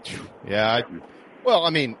 Yeah. Well, I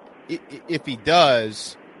mean, if he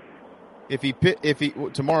does, if he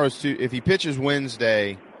pitches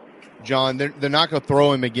Wednesday, John, they're not going to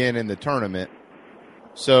throw him again in the tournament.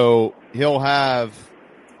 So he'll have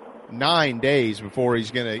 9 days before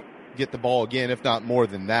he's going to get the ball again, if not more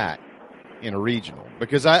than that, in a regional.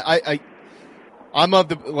 Because I'm of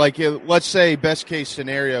the, like, let's say best case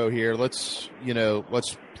scenario here. Let's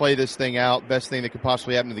play this thing out. Best thing that could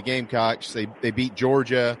possibly happen to the Gamecocks. They beat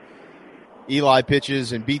Georgia. Eli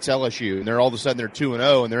pitches and beats LSU, and they're all of a sudden they're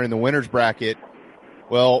 2-0 and they're in the winners bracket.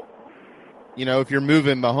 Well, if you're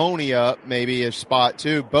moving Mahoney up, maybe a spot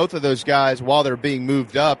too, both of those guys, while they're being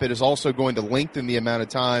moved up, it is also going to lengthen the amount of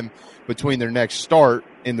time between their next start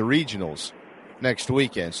in the regionals next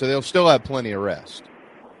weekend. So they'll still have plenty of rest.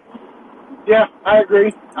 Yeah, I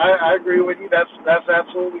agree. I agree with you. That's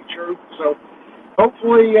absolutely true. So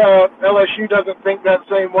hopefully LSU doesn't think that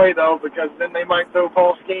same way, though, because then they might throw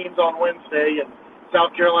Paul Skeens on Wednesday, and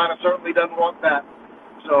South Carolina certainly doesn't want that.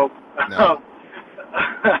 So no.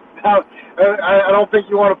 I don't think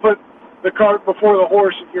you want to put the cart before the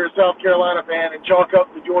horse if you're a South Carolina fan and chalk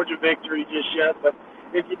up the Georgia victory just yet. But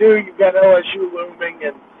if you do, you've got LSU looming,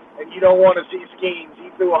 and you don't want to see Skeens. He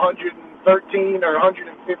threw 113 or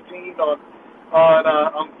 115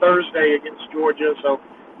 on Thursday against Georgia, so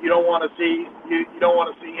you don't want to see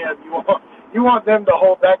him. You want them to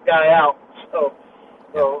hold that guy out.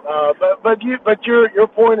 But your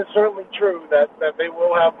point is certainly true that they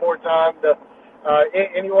will have more time to.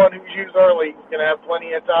 Anyone who's used early is going to have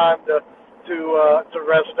plenty of time to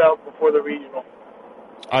rest up before the regional.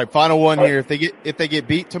 All right, final one here. If they get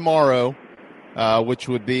beat tomorrow, which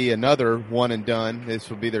would be another one and done. This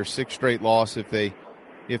will be their 6th straight loss if they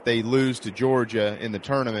lose to Georgia in the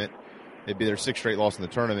tournament. It'd be their 6th straight loss in the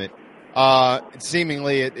tournament.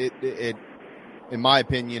 Seemingly, it in my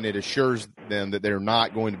opinion, it assures them that they're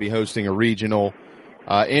not going to be hosting a regional.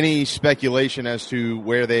 Any speculation as to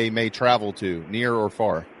where they may travel to, near or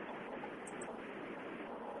far?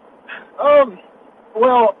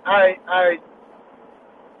 Well, I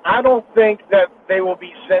don't think that they will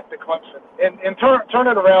be sent to Clemson. And turn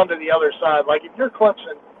it around to the other side. Like, if you're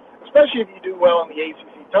Clemson, especially if you do well in the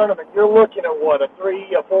ACC tournament, you're looking at what, a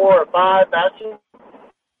 3, a 4, a 5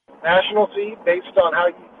 national seed based on how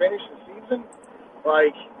you finish the season.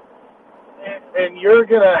 Like, and you're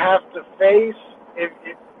going to have to face a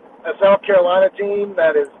South Carolina team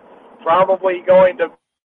that is probably going to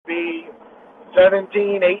be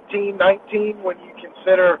 17, 18, 19 when you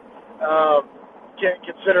consider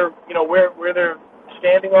where they're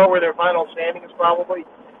standing or where their final standing is probably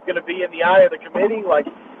going to be in the eye of the committee. Like,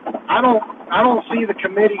 I don't see the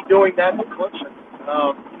committee doing that to Clemson.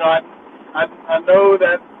 I know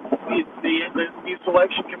that these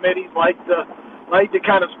selection committees like to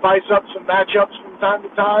kind of spice up some matchups from time to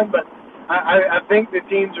time, but I think the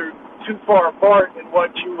teams are too far apart in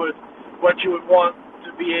what you would want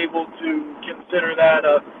to be able to consider that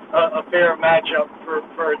a fair matchup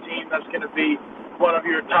for a team that's going to be one of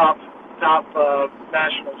your top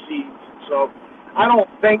national seeds. So I don't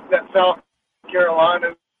think that South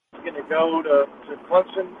Carolina is going to go to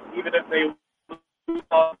Clemson, even if they lose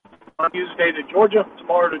on Tuesday to Georgia,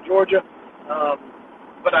 tomorrow to Georgia.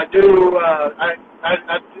 But I do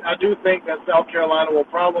think that South Carolina will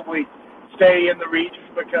probably stay in the region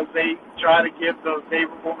because they try to give the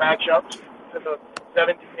favorable matchups to the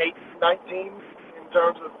 17, 18, 19 in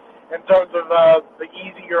terms of the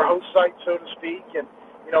easier host site, so to speak. And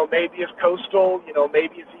maybe it's Coastal,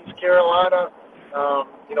 maybe it's East Carolina,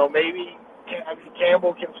 maybe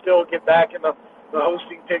Campbell can still get back in the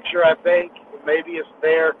hosting picture. I think maybe it's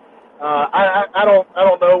there. I don't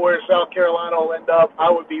know where South Carolina will end up. I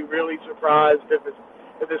would be really surprised if it's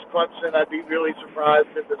Clemson. I'd be really surprised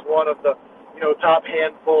if it's one of the top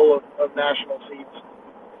handful of national seeds.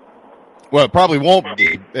 Well, it probably won't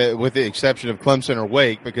be, with the exception of Clemson or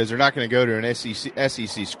Wake, because they're not going to go to an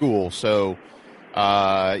SEC school. So,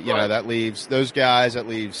 that leaves those guys. That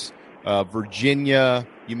leaves Virginia.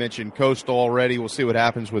 You mentioned Coastal already. We'll see what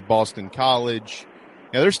happens with Boston College.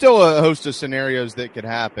 There's still a host of scenarios that could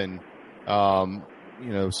happen. So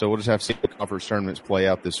we'll just have to see the conference tournaments play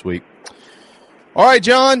out this week. All right,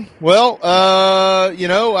 John. Well,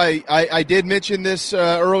 I did mention this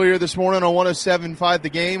earlier this morning on 107.5 The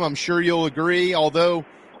Game. I'm sure you'll agree. Although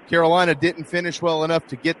Carolina didn't finish well enough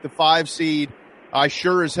to get the 5 seed, I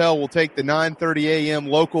sure as hell will take the 9:30 a.m.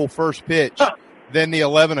 local first pitch than the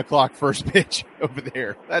 11 o'clock first pitch over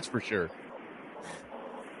there. That's for sure.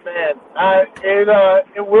 Man,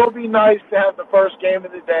 it will be nice to have the first game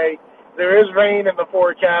of the day. There is rain in the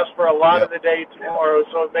forecast for a lot of the day tomorrow,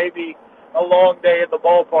 so it may be a long day at the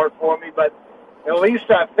ballpark for me, but at least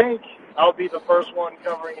I think I'll be the first one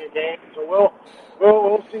covering a game. So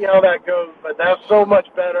we'll see how that goes. But that's so much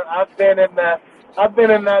better. I've been in that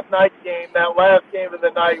night game, that last game of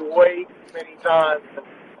the night, way too many times.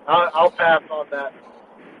 I'll pass on that.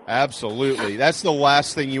 Absolutely. That's the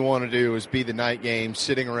last thing you want to do is be the night game,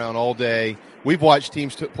 sitting around all day. We've watched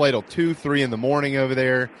teams play till 2, 3 in the morning over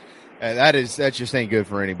there. That just ain't good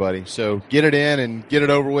for anybody. So get it in and get it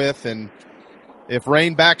over with. And if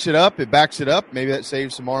rain backs it up, it backs it up. Maybe that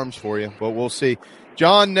saves some arms for you, but we'll see.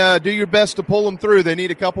 John, do your best to pull them through. They need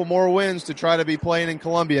a couple more wins to try to be playing in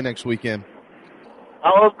Columbia next weekend.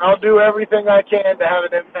 I'll do everything I can to have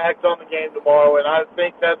an impact on the game tomorrow, and I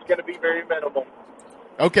think that's going to be very minimal.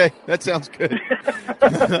 Okay, that sounds good.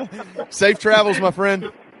 Safe travels, my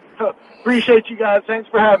friend. Appreciate you guys. Thanks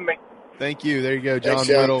for having me. Thank you. There you go, John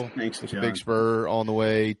Whittle. Thanks, Big Spur on the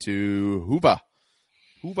way to Hoover,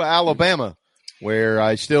 Alabama, where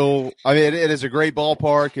it is a great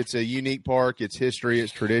ballpark. It's a unique park. It's history.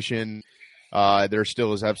 It's tradition. There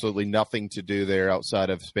still is absolutely nothing to do there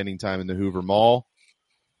outside of spending time in the Hoover Mall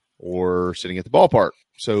or sitting at the ballpark.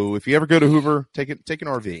 So if you ever go to Hoover, take an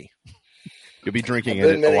RV. You'll be drinking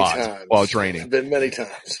it a lot while it's raining. I've been many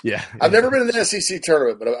times. Yeah. I've never been in the SEC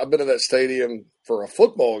tournament, but I've been to that stadium for a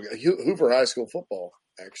football, Hoover High School football,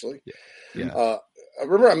 actually. Yeah. I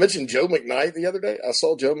remember I mentioned Joe McKnight the other day. I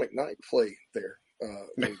saw Joe McKnight play there.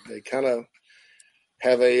 They kind of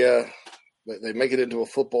have they make it into a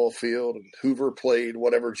football field, and Hoover played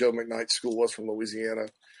whatever Joe McKnight's school was from Louisiana.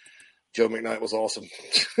 Joe McKnight was awesome.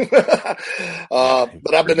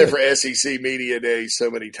 But I've been there for SEC Media Day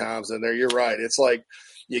so many times in there. You're right. It's like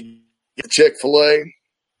you get Chick-fil-A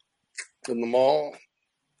in the mall,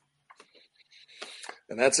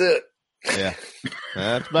 and that's it. Yeah,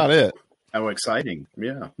 that's about it. How exciting.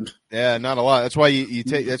 Yeah. Yeah, not a lot. That's why you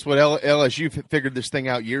take – that's what LSU figured this thing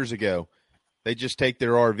out years ago. They just take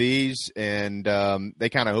their RVs and they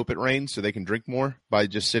kind of hope it rains so they can drink more by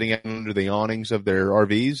just sitting under the awnings of their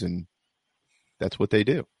RVs, and that's what they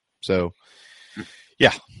do. So,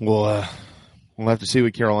 yeah, we'll have to see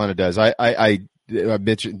what Carolina does. I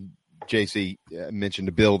mentioned JC mentioned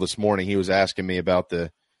to Bill this morning. He was asking me about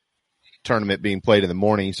the tournament being played in the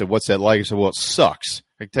morning. He said, "What's that like?" I said, "Well, it sucks.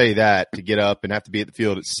 I can tell you that, to get up and have to be at the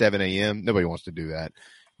field at 7 a.m. Nobody wants to do that.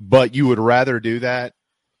 But you would rather do that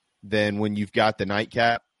than when you've got the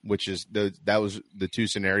nightcap, which is that was the two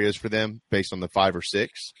scenarios for them based on the 5 or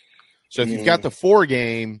 6. So if you've got the 4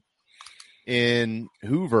 game in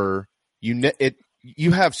Hoover,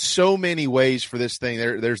 you have so many ways for this thing.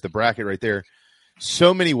 There's the bracket right there.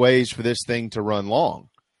 So many ways for this thing to run long.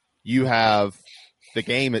 You have the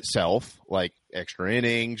game itself, like extra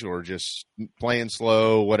innings or just playing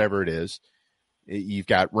slow, whatever it is. You've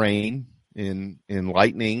got rain and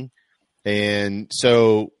lightning. And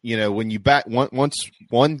so, when you once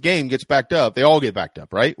one game gets backed up, they all get backed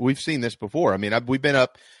up, right? We've seen this before. I mean, we've been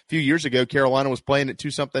up a few years ago. Carolina was playing at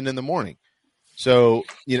 2-something in the morning. So,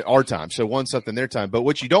 our time. So 1-something their time. But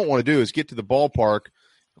what you don't want to do is get to the ballpark.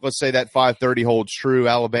 Let's say that 5:30 holds true,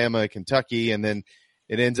 Alabama, Kentucky, and then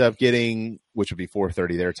it ends up getting, which would be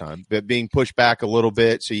 4:30 their time, but being pushed back a little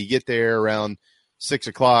bit. So you get there around 6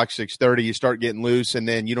 o'clock, 6:30, you start getting loose, and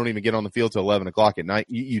then you don't even get on the field till 11 o'clock at night.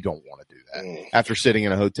 You don't want to do that. After sitting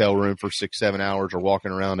in a hotel room for 6-7 hours or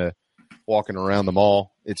walking around the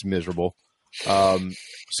mall, it's miserable.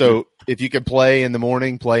 So if you can play in the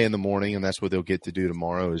morning, and that's what they'll get to do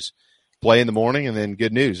tomorrow is play in the morning, and then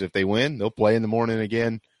good news. If they win, they'll play in the morning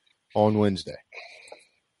again on Wednesday.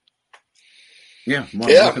 Yeah,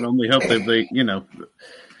 well, I can only hope that they,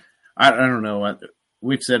 I don't know.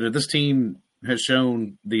 We've said it. This team has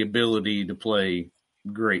shown the ability to play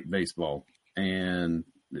great baseball, and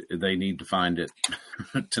they need to find it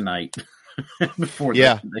tonight before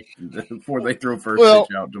they throw first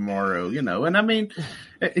pitch out tomorrow. And I mean,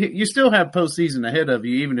 you still have postseason ahead of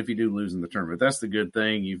you, even if you do lose in the tournament. That's the good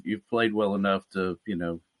thing. You've played well enough to,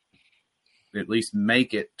 at least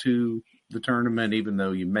make it to the tournament, even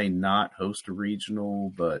though you may not host a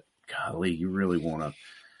regional. But golly, you really want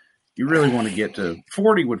to get to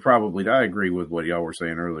 40. Would probably, I agree with what y'all were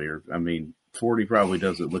saying earlier. I mean, 40 probably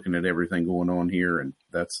does it, looking at everything going on here, and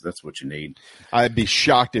that's what you need. I'd be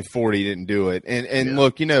shocked if 40 didn't do it. And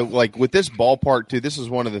look, like with this ballpark too, this is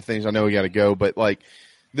one of the things, I know we got to go, but like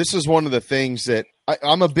this is one of the things that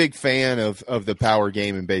I'm a big fan of the power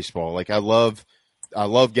game in baseball. Like I love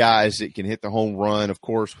guys that can hit the home run. Of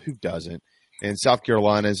course, who doesn't? And South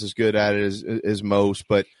Carolina is as good at it as most.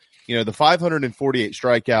 But, the 548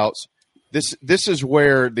 strikeouts, this is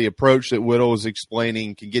where the approach that Whittle is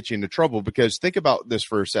explaining can get you into trouble, because think about this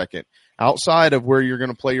for a second. Outside of where you're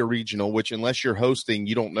going to play your regional, which unless you're hosting,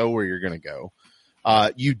 you don't know where you're going to go.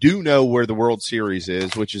 You do know where the World Series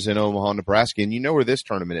is, which is in Omaha, Nebraska, and you know where this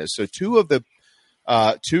tournament is. So two of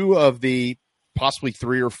the possibly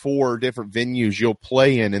 3 or 4 different venues you'll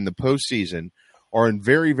play in the postseason are in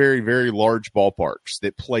very, very, very large ballparks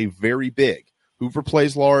that play very big. Hoover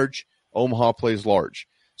plays large. Omaha plays large.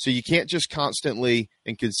 So you can't just constantly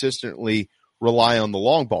and consistently rely on the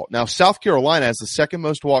long ball. Now, South Carolina has the second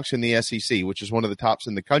most walks in the SEC, which is one of the tops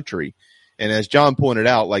in the country. And as John pointed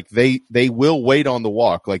out, like they will wait on the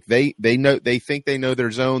walk. Like they think they know their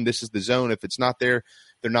zone. This is the zone. If it's not there,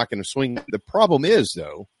 they're not going to swing. The problem is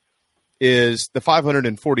the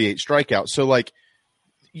 548 strikeouts. So like,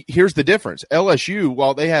 here's the difference. LSU,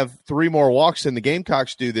 while they have 3 more walks than the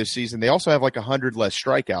Gamecocks do this season, they also have like 100 less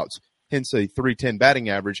strikeouts, hence a 310 batting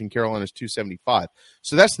average, and Carolina's 275.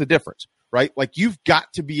 So that's the difference, right? Like you've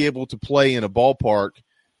got to be able to play in a ballpark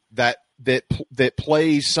that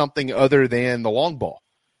plays something other than the long ball.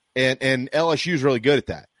 And LSU is really good at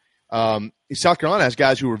that. South Carolina has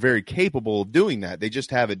guys who are very capable of doing that. They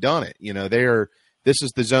just haven't done it. This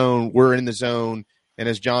is the zone, we're in the zone. And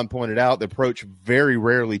as John pointed out, the approach very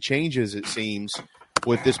rarely changes, it seems,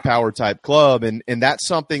 with this power type club. And that's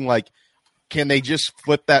something like, can they just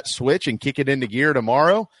flip that switch and kick it into gear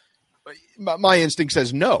tomorrow? My instinct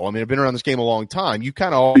says no. I mean, I've been around this game a long time. You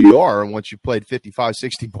kind of already are once you've played 55,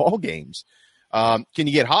 60 ball games. Can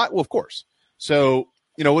you get hot? Well, of course. So,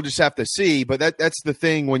 we'll just have to see. But that's the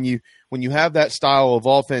thing when you have that style of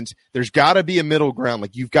offense, there's got to be a middle ground.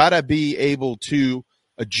 Like you've got to be able to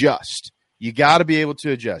adjust. You got to be able to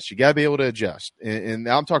adjust. You got to be able to adjust. And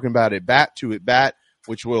I'm talking about at bat to at bat,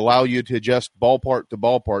 which will allow you to adjust ballpark to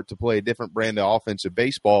ballpark to play a different brand of offensive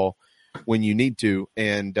baseball when you need to.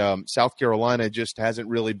 And South Carolina just hasn't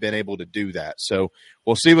really been able to do that. So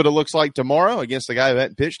we'll see what it looks like tomorrow against the guy who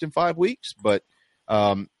hadn't pitched in 5 weeks. But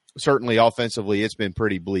certainly offensively, it's been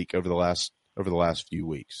pretty bleak over the last few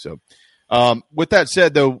weeks. So with that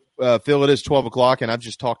said, though, Phil, it is 12 o'clock, and I've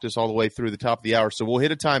just talked us all the way through the top of the hour. So we'll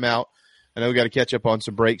hit a timeout. I know we got to catch up on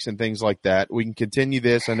some breaks and things like that. We can continue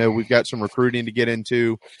this. I know we've got some recruiting to get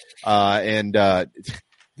into. The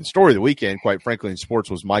story of the weekend, quite frankly, in sports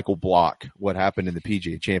was Michael Block, what happened in the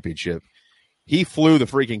PGA Championship. He flew the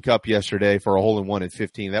freaking cup yesterday for a hole-in-one at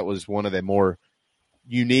 15. That was one of the more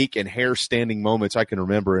unique and hair-standing moments I can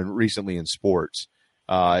remember recently in sports.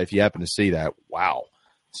 If you happen to see that, wow.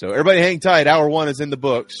 So everybody hang tight. Hour 1 is in the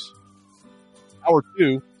books. Hour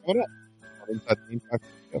 2, coming up.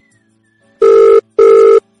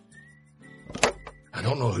 I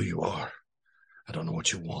don't know who you are. I don't know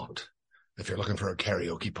what you want. If you're looking for a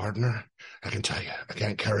karaoke partner, I can tell you, I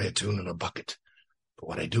can't carry a tune in a bucket. But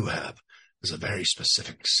what I do have is a very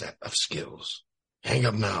specific set of skills. Hang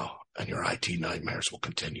up now, and your IT nightmares will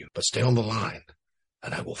continue. But stay on the line,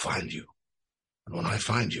 and I will find you. And when I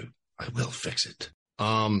find you, I will fix it.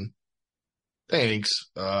 Thanks.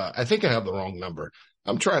 I think I have the wrong number.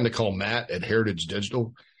 I'm trying to call Matt at Heritage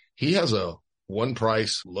Digital. He has a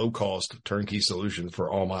one-price, low-cost turnkey solution for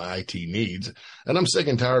all my IT needs, and I'm sick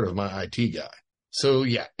and tired of my IT guy. So,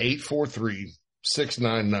 yeah,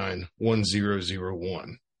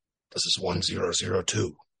 843-699-1001. This is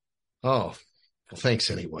 1002. Oh, well, thanks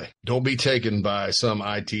anyway. Don't be taken by some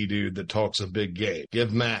IT dude that talks a big game.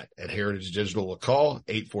 Give Matt at Heritage Digital a call,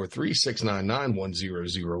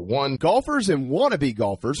 843-699-1001. Golfers and wannabe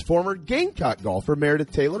golfers, former Gamecock golfer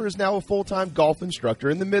Meredith Taylor is now a full-time golf instructor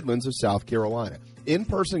in the Midlands of South Carolina.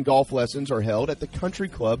 In-person golf lessons are held at the Country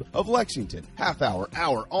Club of Lexington. Half-hour,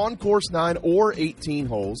 hour, on course 9 or 18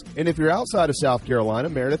 holes. And if you're outside of South Carolina,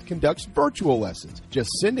 Meredith conducts virtual lessons.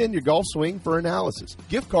 Just send in your golf swing for analysis.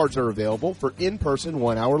 Gift cards are available for in-person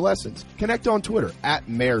 1-hour lessons. Connect on Twitter at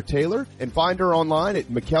Mayor Taylor and find her online at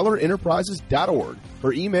McKellarEnterprises.org.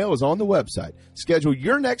 Her email is on the website. Schedule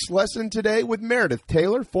your next lesson today with Meredith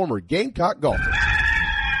Taylor, former Gamecock golfer.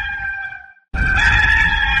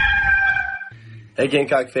 Hey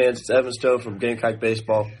Gamecock fans, it's Evan Stone from Gamecock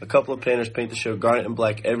Baseball. A couple of painters paint the show garnet and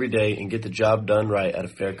black every day and get the job done right at a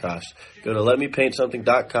fair cost. Go to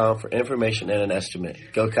LetMePaintSomething.com for information and an estimate.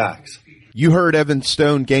 Go Cox. You heard Evan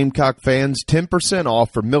Stone, Gamecock fans. 10%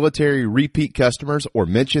 off for military repeat customers or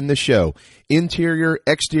mention the show. Interior,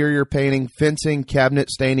 exterior painting, fencing,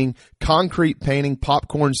 cabinet staining, concrete painting,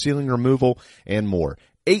 popcorn ceiling removal, and more.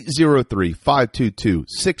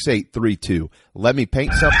 803-522-6832.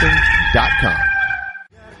 LetMePaintSomething.com.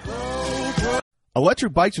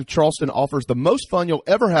 Electric Bikes of Charleston offers the most fun you'll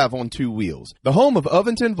ever have on two wheels. The home of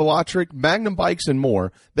Ovington, Velotric, Magnum Bikes, and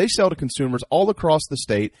more, they sell to consumers all across the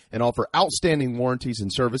state and offer outstanding warranties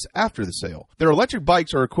and service after the sale. Their electric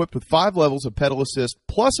bikes are equipped with 5 levels of pedal assist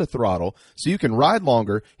plus a throttle, so you can ride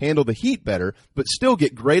longer, handle the heat better, but still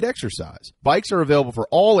get great exercise. Bikes are available for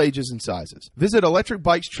all ages and sizes. Visit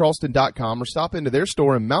electricbikescharleston.com or stop into their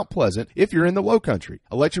store in Mount Pleasant if you're in the Low Country.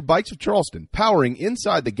 Electric Bikes of Charleston, powering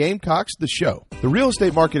inside the Gamecocks, the show. The real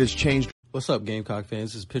estate market has changed. What's up, Gamecock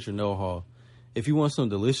fans? This is Pitcher Noah Hall. If you want some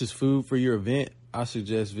delicious food for your event, I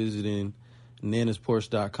suggest visiting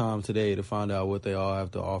nanasporch.com today to find out what they all have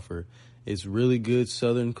to offer. It's really good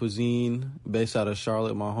Southern cuisine based out of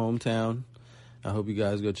Charlotte, my hometown. I hope you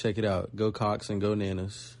guys go check it out. Go Cox and go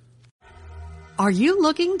Nanas. Are you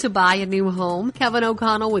looking to buy a new home? Kevin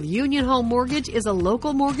O'Connell with Union Home Mortgage is a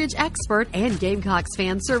local mortgage expert and Gamecocks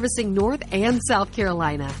fan servicing North and South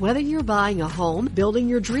Carolina. Whether you're buying a home, building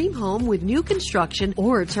your dream home with new construction,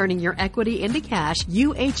 or turning your equity into cash,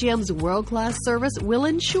 UHM's world-class service will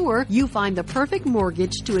ensure you find the perfect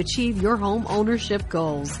mortgage to achieve your home ownership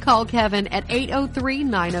goals. Call Kevin at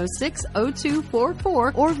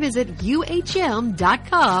 803-906-0244 or visit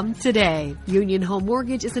UHM.com today. Union Home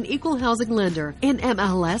Mortgage is an equal housing lender.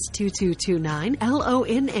 NMLS 2229,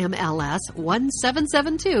 LONMLS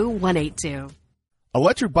 1772182.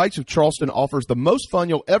 Electric Bikes of Charleston offers the most fun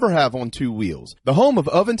you'll ever have on two wheels. The home of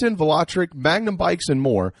Ovington, Velotric, Magnum Bikes, and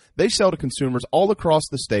more, they sell to consumers all across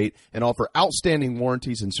the state and offer outstanding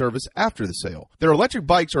warranties and service after the sale. Their electric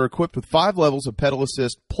bikes are equipped with 5 levels of pedal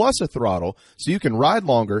assist plus a throttle, so you can ride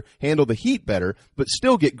longer, handle the heat better, but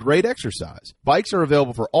still get great exercise. Bikes are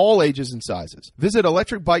available for all ages and sizes. Visit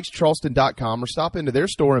electricbikescharleston.com or stop into their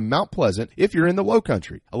store in Mount Pleasant if you're in the Low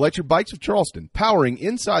Country. Electric Bikes of Charleston, powering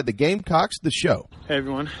inside the Gamecocks, the show. Hey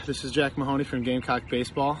everyone, this is Jack Mahoney from Gamecock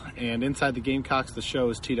Baseball, and Inside the Gamecocks, the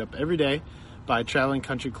show is teed up every day by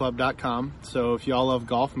TravelingCountryClub.com. So if y'all love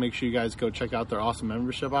golf, make sure you guys go check out their awesome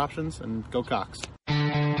membership options and go Cox.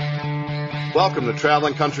 Welcome to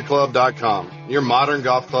TravelingCountryClub.com, your modern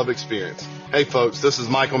golf club experience. Hey folks, this is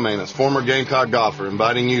Michael Manus, former Gamecock golfer,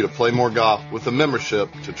 inviting you to play more golf with a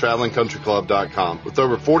membership to TravelingCountryClub.com. With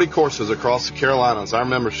over 40 courses across the Carolinas, our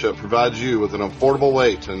membership provides you with an affordable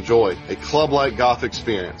way to enjoy a club-like golf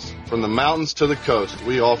experience. From the mountains to the coast,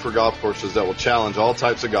 we offer golf courses that will challenge all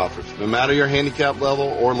types of golfers, no matter your handicap level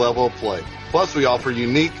or level of play. Plus, we offer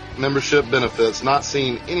unique membership benefits not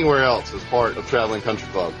seen anywhere else as part of Traveling Country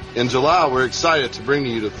Club. In July, we're excited to bring to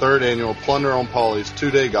you the 3rd annual Plunder on Pawleys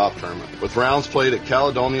 2-day golf tournament, with rounds played at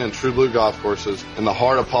Caledonia and True Blue golf courses in the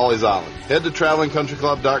heart of Pawleys Island. Head to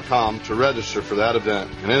TravelingCountryClub.com to register for that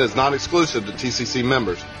event, and it is not exclusive to TCC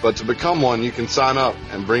members, but to become one, you can sign up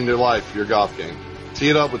and bring to life your golf game. Tee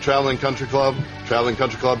it up with Traveling Country Club,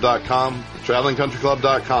 TravelingCountryClub.com,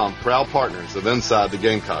 TravelingCountryClub.com, proud partners of Inside the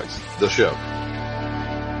Gamecocks, the show.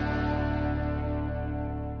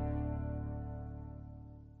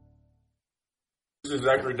 This is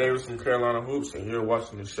Zachary Davis from Carolina Hoops, and you're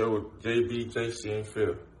watching the show with JB, JC, and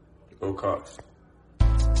Phil. Go Cox.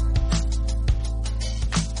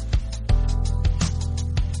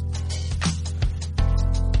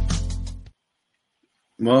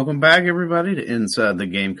 Welcome back, everybody, to Inside the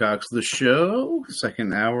Gamecocks, the show.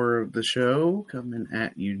 Second hour of the show coming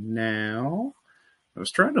at you now. I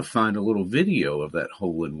was trying to find a little video of that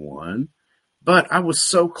hole-in-one, but I was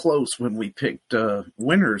so close when we picked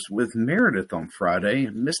winners with Meredith on Friday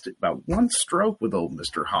and missed it by one stroke with old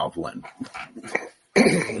Mr. Hovland.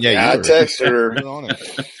 Yeah, I texted her.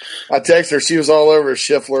 I texted her. She was all over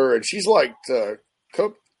Schiffler, and she's like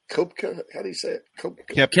Kopka. How do you say it?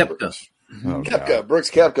 Koepka. Oh, Koepka, Brooks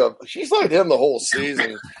Koepka. She's like him the whole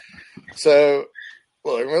season. So,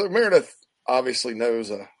 look, Meredith obviously knows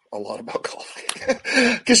a lot about golf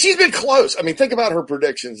because she's been close. I mean, think about her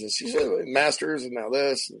predictions, and she's Masters and now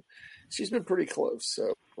this. And she's been pretty close.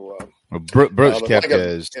 So, Brooks Koepka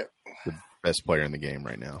is the best player in the game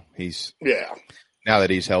right now. He's now that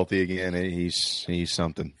he's healthy again, he's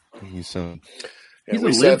something. He's a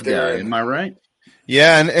live guy. Am I right?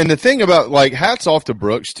 Yeah, and the thing about, like, hats off to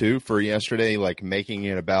Brooks, too, for yesterday, like, making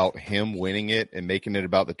it about him winning it and making it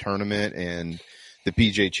about the tournament and the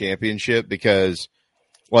PGA Championship because,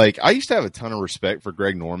 like, I used to have a ton of respect for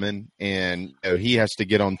Greg Norman, and he has to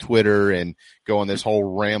get on Twitter and go on this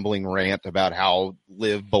whole rambling rant about how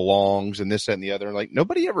LIV belongs and this, that, and the other. Like,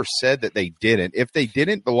 nobody ever said that they didn't. If they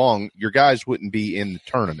didn't belong, your guys wouldn't be in the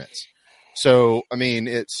tournaments. So, I mean,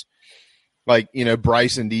 it's like,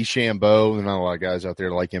 Bryson DeChambeau, and not a lot of guys out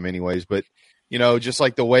there like him anyways, but, just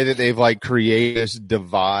like the way that they've, like, created this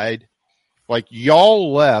divide. Like,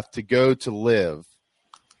 y'all left to go to LIV,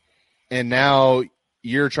 and now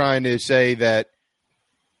you're trying to say that,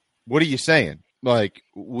 what are you saying? Like,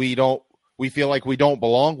 we feel like we don't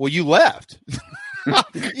belong? Well, you left.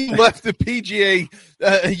 You left the PGA.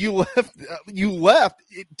 You left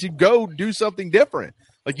to go do something different.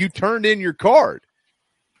 Like, you turned in your card.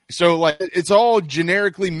 So, like, it's all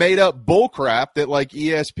generically made up bullcrap that, like,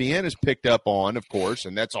 ESPN has picked up on, of course,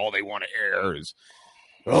 and that's all they want to air is,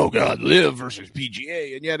 oh, God, LIV versus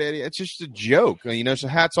PGA. And yet, it's just a joke. So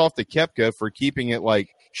hats off to Koepka for keeping it, like,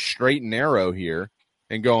 straight and narrow here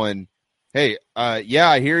and going, hey, yeah,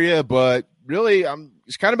 I hear you, but really,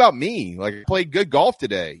 it's kind of about me. Like, I played good golf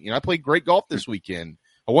today. I played great golf this weekend.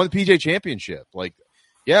 I won the PGA Championship. Like,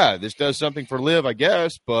 yeah, this does something for LIV, I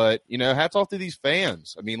guess, but, hats off to these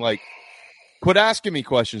fans. I mean, like, quit asking me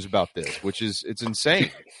questions about this, it's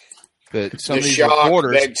insane. That some of these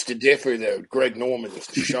reporters begs to differ, though. Greg Norman is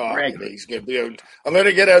the shock. He's going to be I'm going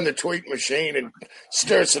to get on the tweet machine and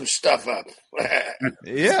stir some stuff up.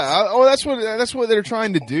 Yeah, that's what they're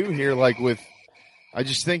trying to do here. Like I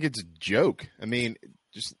just think it's a joke. I mean,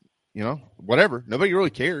 just whatever. Nobody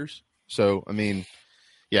really cares. So I mean,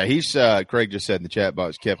 yeah, he's Craig just said in the chat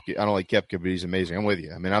box, Koepka. I don't like Koepka, but he's amazing. I'm with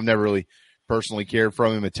you. I mean, I've never really personally cared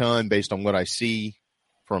from him a ton based on what I see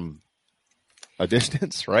from a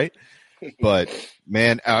distance, right? But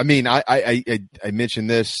man, I mean, I mentioned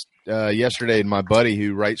this yesterday to my buddy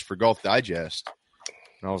who writes for Golf Digest,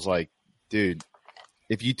 and I was like, dude,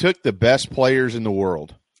 if you took the best players in the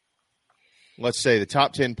world, let's say the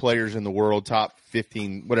top 10 players in the world, top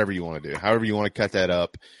 15, whatever you want to do, however you want to cut that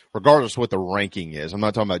up, regardless of what the ranking is. I'm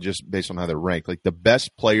not talking about just based on how they're ranked, like the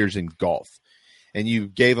best players in golf, and you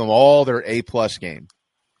gave them all their A-plus game,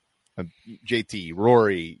 JT,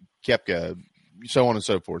 Rory, Koepka, so on and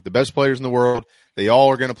so forth. The best players in the world, they all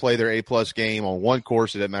are going to play their A-plus game on one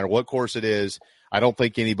course. It doesn't matter what course it is. I don't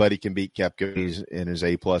think anybody can beat Koepka in his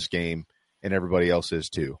A-plus game, and everybody else is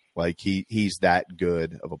too. Like, he's that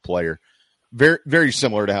good of a player. Very, very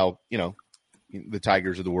similar to how, the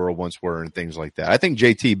Tigers of the world once were and things like that. I think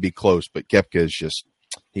JT would be close, but Koepka is just,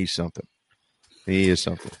 he's something. He is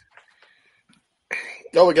something.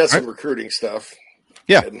 Oh, we got some recruiting stuff.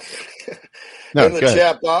 Yeah. In the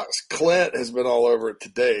chat box, Clint has been all over it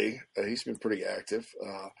today. He's been pretty active.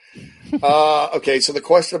 Okay, so the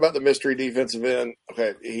question about the mystery defensive end,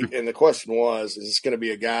 and the question was, is this going to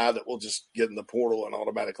be a guy that will just get in the portal and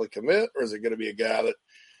automatically commit, or is it going to be a guy that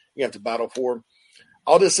you have to battle for?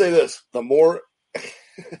 I'll just say this. The more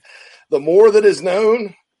that is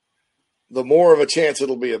known, the more of a chance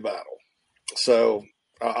it'll be a battle. So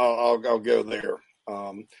I'll go there.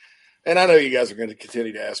 And I know you guys are going to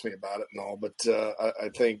continue to ask me about it and all, but I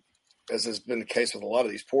think, as has been the case with a lot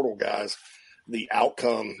of these portal guys, the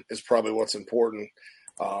outcome is probably what's important.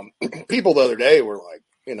 People the other day were like,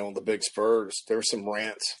 on the Big Spurs, there were some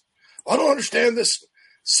rants. I don't understand this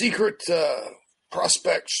secret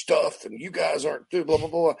prospect stuff, and you guys aren't doing blah, blah,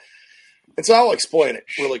 blah. And so I'll explain it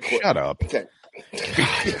really quick. Shut up. Okay.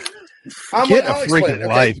 I'll freaking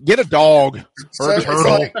life. Okay. Get a dog or a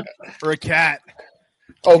turtle or a cat.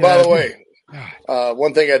 Oh, by the way,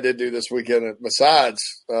 one thing I did do this weekend,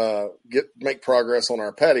 besides make progress on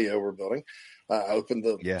our patio we're building, I opened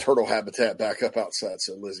the turtle habitat back up outside.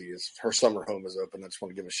 So Lizzie, her summer home is open. I just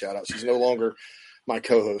want to give a shout out. She's no longer my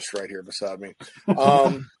co-host right here beside me.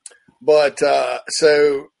 But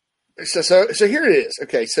so here it is.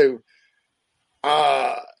 Okay, so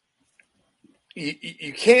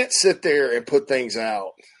you can't sit there and put things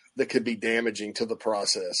out that could be damaging to the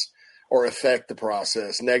process or affect the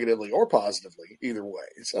process negatively or positively. Either way,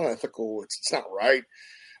 it's unethical. It's not right.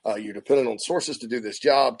 You're dependent on sources to do this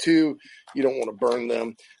job too. You don't want to burn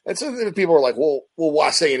them. And so people are like, well, why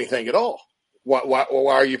say anything at all? Why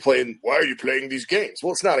are you playing? Why are you playing these games?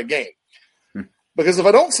 Well, it's not a game. Because if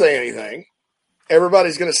I don't say anything,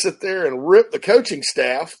 everybody's going to sit there and rip the coaching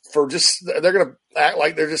staff for they're going to act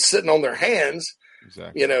like they're just sitting on their hands,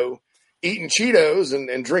 exactly. Eating Cheetos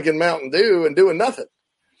and drinking Mountain Dew and doing nothing.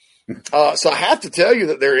 So I have to tell you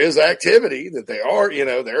that there is activity, that they are,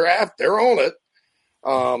 they're on it.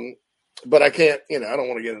 But I can't, I don't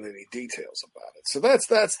want to get into any details about it. So that's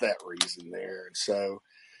that reason there. And so,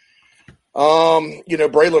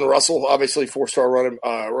 Braylon Russell, obviously 4-star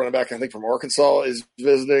running back, I think from Arkansas, is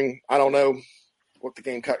visiting. I don't know what the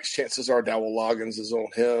Gamecocks' chances are. Dowell Loggins is on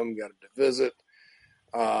him. Got him to visit.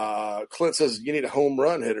 Clint says you need a home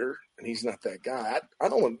run hitter, and he's not that guy. I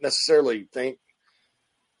don't necessarily think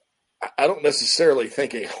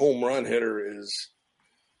a home run hitter is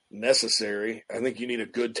necessary. I think you need a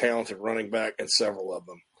good, talented running back and several of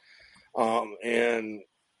them.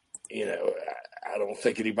 I don't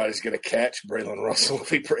think anybody's going to catch Braylon Russell if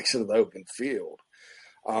he breaks into the open field.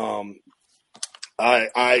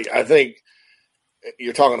 I think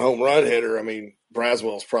you're talking home run hitter. I mean,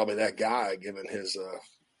 Braswell's probably that guy, given his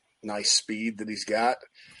nice speed that he's got.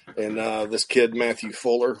 And this kid, Matthew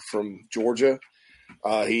Fuller from Georgia,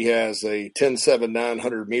 he has a 10.7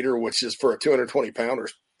 900 meter, which is for a 220-pounder,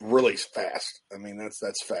 really fast. I mean,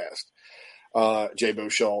 that's fast. Jay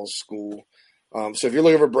Beauchall's school. So if you're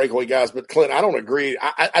looking for breakaway guys, but Clint, I don't agree.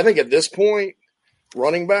 I think at this point,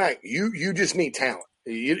 running back, you just need talent.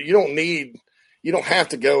 You don't have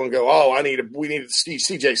to go and go, we need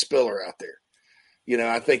CJ Spiller out there.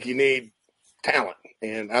 I think you need talent.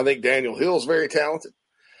 And I think Daniel Hill's very talented.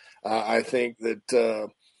 I think that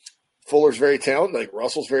Fuller's very talented. I think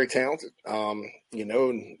Russell's very talented. I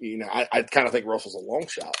kind of think Russell's a long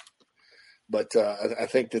shot. But I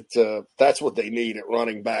think that that's what they need at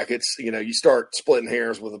running back. It's, you start splitting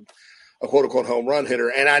hairs with a quote-unquote home run hitter.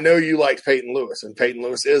 And I know you liked Peyton Lewis, and Peyton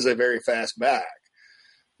Lewis is a very fast back.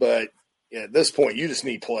 But at this point, you just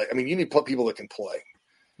need play. I mean, you need people that can play.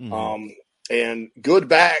 Mm-hmm. And good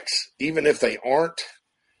backs, even if they aren't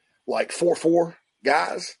like 4.4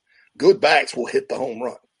 guys, good backs will hit the home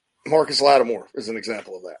run. Marcus Lattimore is an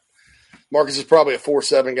example of that. Marcus is probably a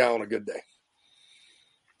 4.7 guy on a good day.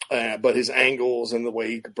 But his angles and the way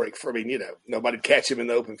he could break free, nobody'd catch him in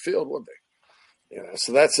the open field, would they?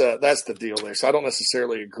 So that's the deal there. So I don't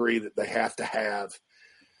necessarily agree that they have to have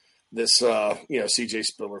this, CJ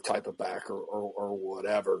Spiller type of back or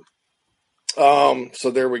whatever.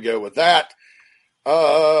 So there we go with that.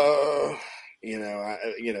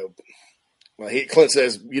 Clint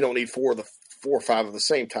says you don't need 4 or 5 of the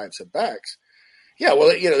same types of backs. Yeah,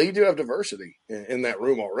 well, you do have diversity in that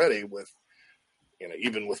room already with.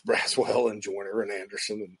 Even with Braswell and Joyner and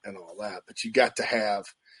Anderson and all that, but you got to have,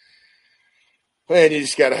 you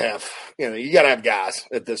just got to have, you got to have guys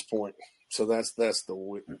at this point. So that's the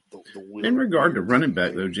wheel. In regard to running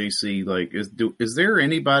back though, JC, is there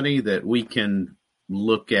anybody that we can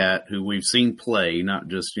look at who we've seen play, not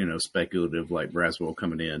just, speculative like Braswell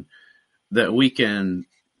coming in, that we can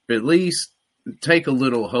at least take a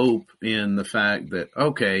little hope in the fact that,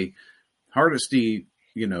 okay, Hardesty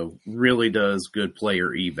really does good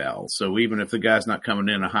player eval. So even if the guy's not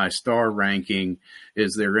coming in a high star ranking,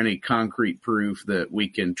 is there any concrete proof that we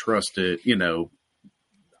can trust it,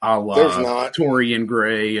 a la Torian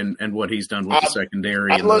Gray and what he's done with the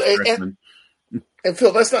secondary and those freshmen? And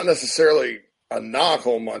Phil, that's not necessarily a knock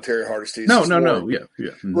on Monterey Hardesty. No. Yeah.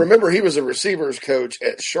 Mm-hmm. Remember, he was a receivers coach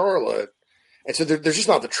at Charlotte, and so there's just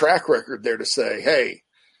not the track record there to say, hey,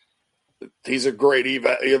 he's a great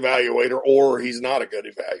evaluator or he's not a good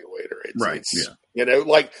evaluator.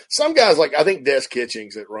 Like some guys, like I think Des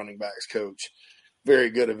Kitchings at running backs coach,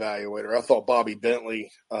 very good evaluator. I thought Bobby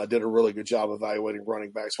Bentley did a really good job evaluating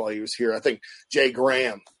running backs while he was here. I think Jay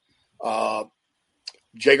Graham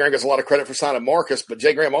gets a lot of credit for signing Marcus, but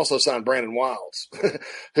Jay Graham also signed Brandon Wilds,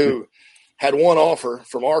 who had one offer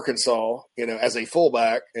from Arkansas, as a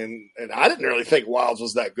fullback. And I didn't really think Wilds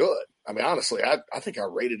was that good. I mean, honestly, I think I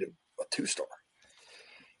rated him a 2-star.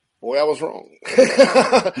 Boy, I was wrong.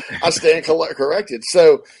 I stand corrected.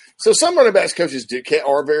 So some running backs coaches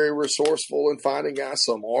are very resourceful in finding guys.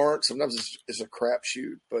 Some aren't. Sometimes it's a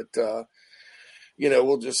crapshoot. But,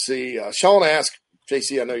 we'll just see. Sean asked,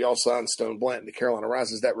 JC, I know y'all signed Stone Blanton to Carolina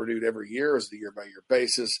Rise. Is that renewed every year? Is it a year-by-year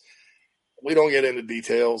basis? We don't get into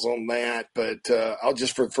details on that, but I'll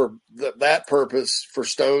just for that purpose, for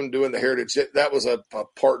Stone doing the Heritage, that was a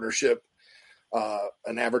partnership,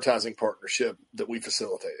 an advertising partnership that we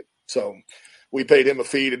facilitated. So we paid him a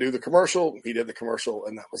fee to do the commercial. He did the commercial,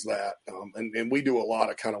 and that was that. And we do a lot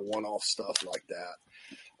of kind of one-off stuff like that.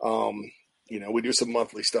 We do some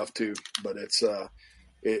monthly stuff too, but it's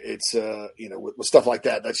with stuff like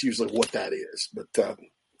that, that's usually what that is. But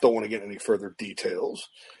don't want to get any further details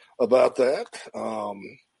about that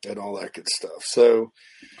and all that good stuff. So,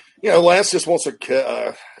 Lance just wants a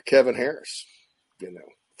Kevin Harris,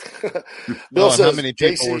 Bill says, how many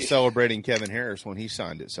people were celebrating Kevin Harris when he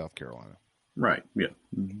signed at South Carolina? Right. Yeah.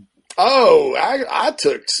 Mm-hmm. Oh, I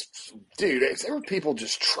took, dude, there were people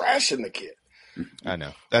just trashing the kid. I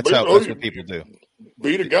know. That's what people do.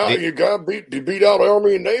 Beat a guy, you beat out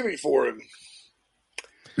Army and Navy for him.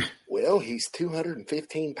 Well, he's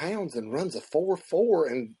 215 pounds and runs a 4.4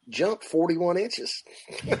 and jumped 41 inches.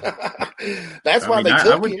 That's why they took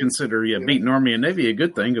him. I would consider beating Army and Navy a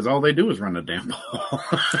good thing because all they do is run a damn ball.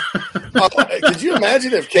 Could you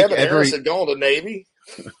imagine if Kevin Harris had gone to Navy?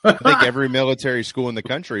 I think every military school in the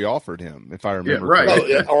country offered him, if I remember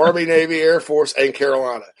correctly. Army, Navy, Air Force, and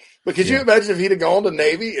Carolina. But could you imagine if he'd have gone to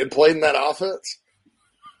Navy and played in that offense?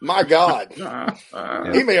 My God.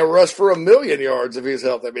 He may have rushed for 1,000,000 yards if he was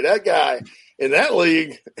healthy. I mean, that guy in that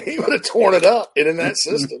league, he would have torn it up and in that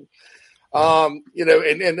system.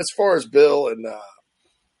 And as far as Bill and,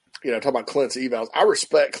 talking about Clint's evals, I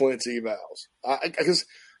respect Clint's evals. Because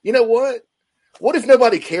you know what? What if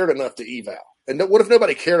nobody cared enough to eval? And what if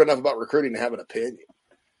nobody cared enough about recruiting to have an opinion?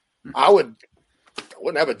 I wouldn't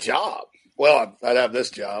have a job. Well, I'd have this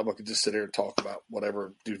job. I could just sit here and talk about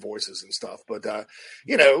whatever, do voices and stuff. But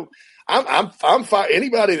I'm fine.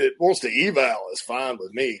 Anybody that wants to eval is fine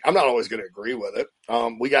with me. I'm not always going to agree with it.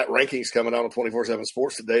 We got rankings coming out on 24/7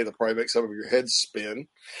 Sports today that probably make some of your heads spin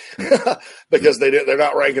because they're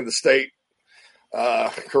not ranking the state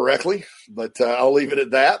correctly. But I'll leave it at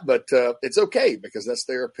that. But it's okay because that's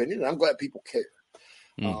their opinion. And I'm glad people care.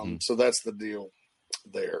 Mm-hmm. So that's the deal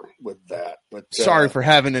there with that. But sorry for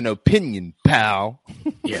having an opinion, pal.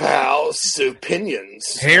 Pal's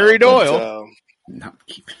opinions. Harry Doyle.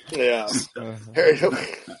 Yeah. Harry Doyle.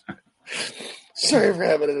 Sorry for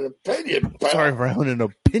having an opinion, pal. Sorry for having an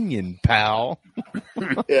opinion, pal.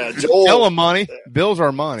 Yeah, Joel. Tell him, money. Bill's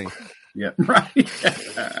our money. Yeah, right.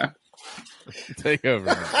 Take over.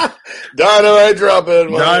 Dynamite drop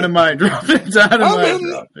in. Dynamite drop in. Dynamite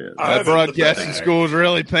drop in. That broadcasting school is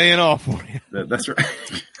really paying off for you. That's right.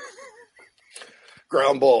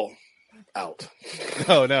 Ground ball out.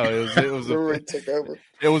 Oh no! It was a take over.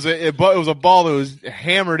 It was a ball that was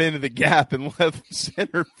hammered into the gap in left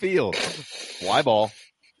center field. Fly ball.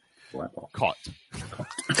 Caught.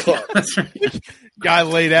 That's right. Guy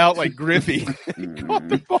laid out like Griffey. Caught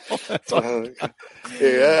the ball.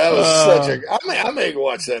 That was such a. I may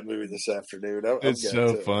watch that movie this afternoon. It's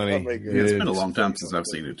so funny. It's been a long time since I've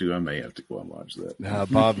seen it too. I may have to go and watch that.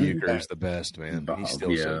 Bob Uecker is the best, man. He's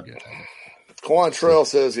still so good. Quantrell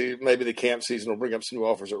says maybe the camp season will bring up some new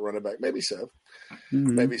offers at running back. Maybe so.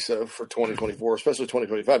 Mm-hmm. Maybe so for 2024, especially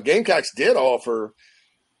 2025. Gamecocks did offer.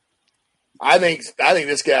 I think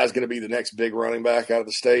this guy's going to be the next big running back out of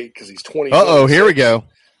the state because he's 20. Uh-oh, here we go.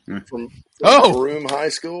 From Broome High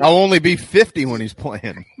School. I'll only be 50 when he's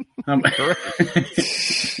playing. I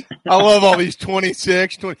love all these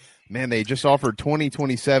 26, 20. Man, they just offered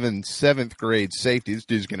 2027 7th grade safety. This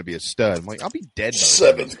dude's going to be a stud. I'm like, I'll be dead by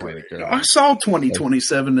 7th grade. I saw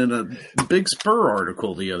 2027 in a Big Spur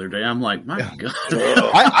article the other day. I'm like, my God.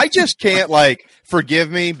 I just can't, forgive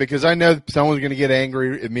me, because I know someone's going to get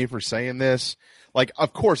angry at me for saying this. Like,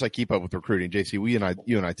 of course I keep up with recruiting. JC,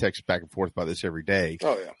 you and I text back and forth about this every day.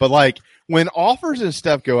 Oh, yeah. But, when offers and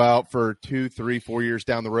stuff go out for 2, 3, 4 years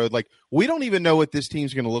down the road, we don't even know what this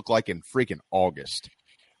team's going to look like in freaking August.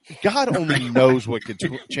 God only knows what could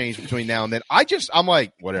change between now and then. I'm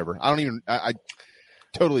like, whatever. I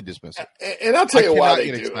totally dismiss it. And I'll tell you why they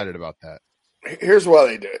get do excited about that. Here's why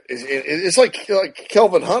they do it. It's like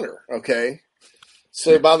Kelvin Hunter, okay?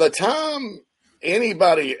 So by the time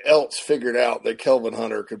anybody else figured out that Kelvin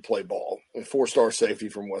Hunter could play ball, a 4-star safety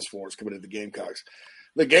from West Florence committed to the Gamecocks,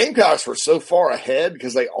 the Gamecocks were so far ahead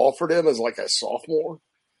because they offered him as a sophomore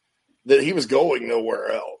that he was going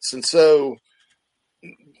nowhere else. And so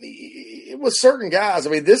it was certain guys. I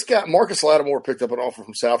mean, this guy, Marcus Lattimore, picked up an offer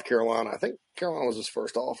from South Carolina. I think Carolina was his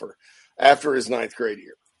first offer after his 9th grade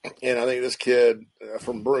year. And I think this kid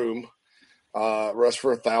from Broome rushed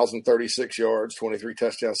for 1,036 yards, 23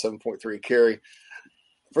 touchdowns, 7.3 carry.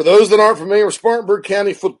 For those that aren't familiar with Spartanburg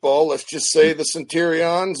County football, let's just say the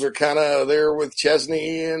Centurions are kind of there with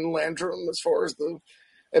Chesney and Landrum as far as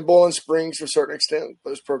and Bowling Springs to a certain extent.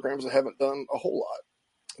 Those programs that haven't done a whole lot.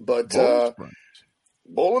 But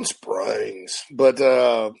Bowling Springs. But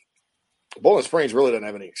Bowling Springs really doesn't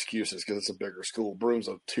have any excuses because it's a bigger school. Broome's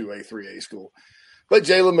a 2A, 3A school. But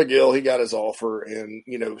Jalen McGill, he got his offer. And,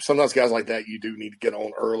 sometimes guys like that, you do need to get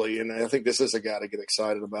on early. And I think this is a guy to get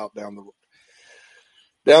excited about down the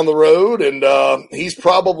road. And he's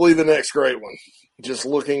probably the next great one. Just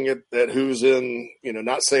looking at who's in,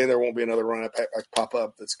 not saying there won't be another run pop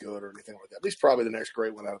up that's good or anything like that. But he's probably the next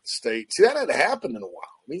great one out of the state. See, that hadn't happened in a while.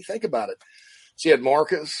 I mean, think about it. So you had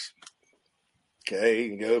Marcus. Okay,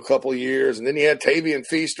 you can go a couple of years. And then you had Tavian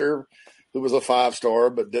Feaster, who was a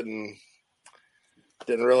 5-star, but didn't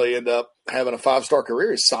really end up having a 5-star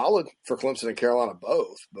career. He's solid for Clemson and Carolina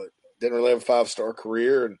both, but didn't really have a 5-star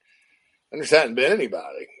career. And there just hadn't been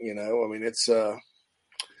anybody, I mean, it's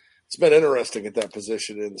been interesting at that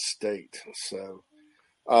position in the state. So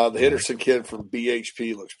the Henderson kid from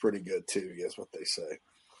BHP looks pretty good too, I guess what they say.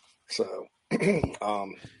 So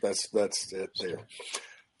that's it there.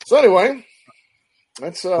 So anyway,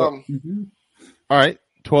 that's all right.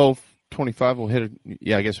 12:25. We'll hit it.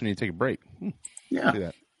 Yeah, I guess we need to take a break. Yeah. Do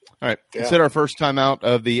that. All right. Yeah. Let's hit our first time out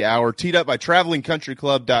of the hour. Teed up by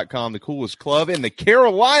TravelingCountryClub.com, the coolest club in the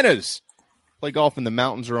Carolinas. Play golf in the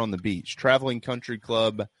mountains or on the beach.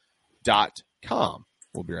 TravelingCountryClub.com.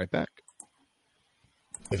 We'll be right back.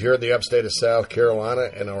 If you're in the upstate of South Carolina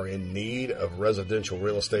and are in need of residential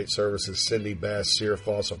real estate services, Cindy Bass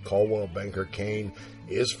Searfoss of Caldwell Banker Kane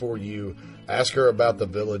is for you. Ask her about the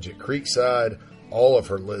village at Creekside, all of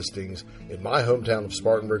her listings in my hometown of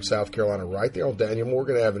Spartanburg, South Carolina, right there on Daniel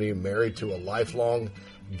Morgan Avenue, married to a lifelong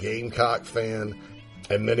Gamecock fan.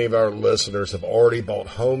 And many of our listeners have already bought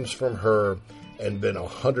homes from her and been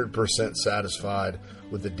 100% satisfied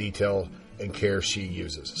with the detail and care she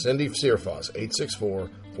uses. Cindy Searfoss,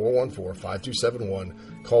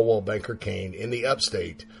 864-414-5271, Caldwell Banker Kane in the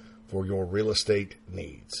upstate for your real estate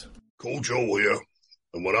needs. Coach O here,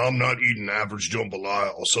 and when I'm not eating average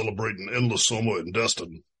jambalaya or celebrating endless summer in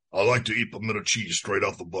Destin, I like to eat pimento cheese straight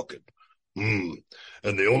off the bucket. And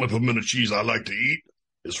the only pimento cheese I like to eat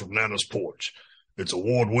is from Nana's Porch. It's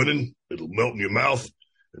award-winning. It'll melt in your mouth.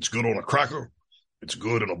 It's good on a cracker. It's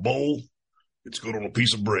good in a bowl. It's good on a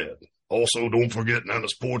piece of bread. Also, don't forget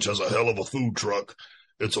Nana's Porch has a hell of a food truck.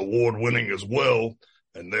 It's award-winning as well,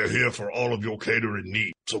 and they're here for all of your catering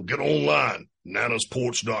needs. So get online,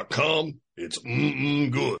 nanasporch.com. It's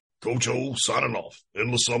good. Coach O signing off.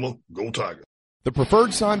 Endless summer. Go Tigers. The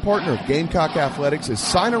preferred sign partner of Gamecock Athletics is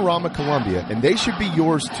Signorama Columbia, and they should be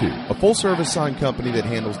yours too. A full-service sign company that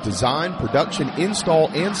handles design, production, install,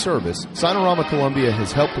 and service, Signorama Columbia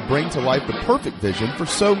has helped to bring to life the perfect vision for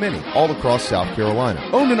so many, all across South Carolina.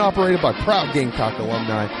 Owned and operated by proud Gamecock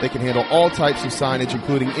alumni, they can handle all types of signage,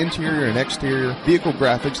 including interior and exterior, vehicle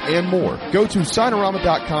graphics, and more. Go to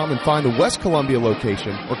Signorama.com and find the West Columbia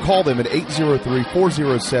location, or call them at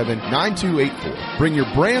 803-407-9284. Bring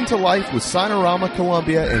your brand to life with Signorama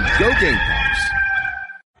Columbia, and go Gamecocks.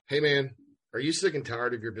 Hey man, are you sick and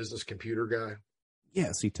tired of your business computer guy?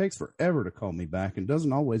 Yes, he takes forever to call me back and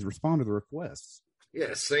doesn't always respond to the requests.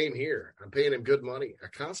 Yeah, same here. I'm paying him good money. I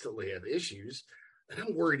constantly have issues, and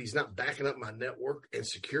I'm worried he's not backing up my network and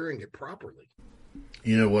securing it properly.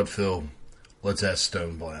 You know what, Phil? Let's ask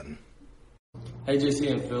Stone Blanton. Hey, JC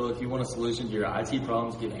and Phil, if you want a solution to your IT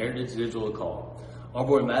problems, give Heritage Digital a call. Our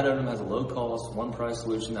boy Matt Odom has a low-cost, one-price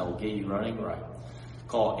solution that will get you running right.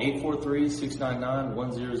 Call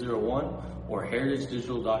 843-699-1001 or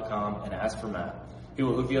heritagedigital.com and ask for Matt. He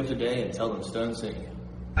will hook you up today and tell them Stone sent you.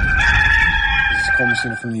 This is Cole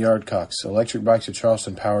Messina from the Yardcocks. Electric Bikes of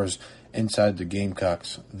Charleston powers Inside the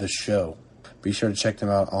Gamecocks, the show. Be sure to check them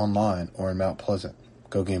out online or in Mount Pleasant.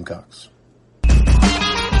 Go Gamecocks.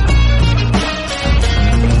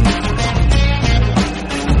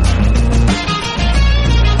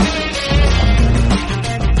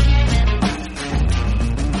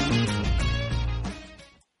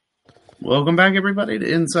 Welcome back, everybody, to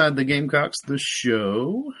Inside the Gamecocks, the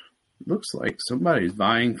show. Looks like somebody's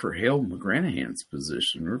vying for Hale McGranahan's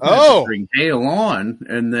position. We're going to bring Hale on,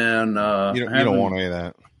 and then you don't want any of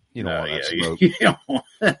that. You don't want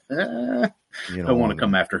that smoke. You don't want to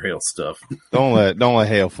come after Hale stuff. Don't let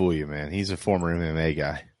Hale fool you, man. He's a former MMA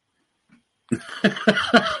guy.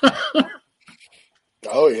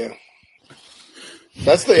 Oh yeah,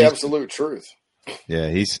 that's the absolute truth.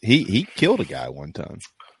 Yeah, he killed a guy one time.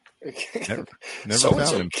 Never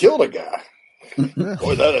found him. Killed a guy.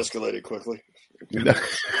 Boy, that escalated quickly.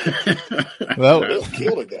 Well, Biff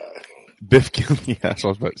killed a guy. Biff killed. Yeah, that's what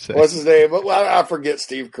I was about to say. What's his name? Well, I forget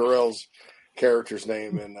Steve Carell's character's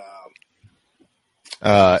name in.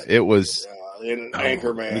 It was in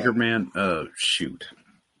Anchorman. Anchorman. Oh shoot!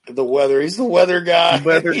 The weather. He's the weather guy. The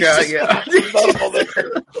weather guy. Yeah.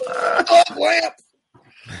 Lamp.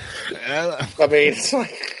 I mean, it's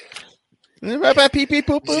like.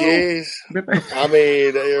 Jeez. I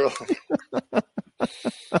mean,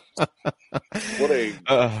 what a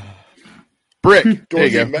Brick. There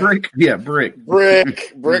you go. Brick. Yeah, Brick.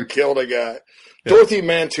 Brick killed a guy. Yeah. Dorothy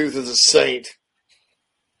Mantooth is a saint.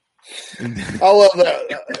 I love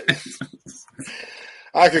that.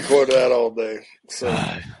 I could quote that all day. So.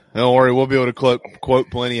 Don't worry, we'll be able to quote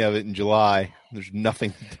plenty of it in July. There's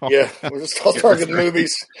nothing to talk about. We're just talking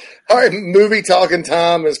movies. All right, movie talking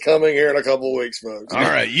time is coming here in a couple of weeks, folks. All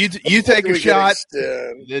right, you take a shot,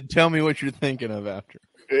 then tell me what you're thinking of after.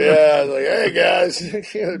 Yeah, like, hey guys,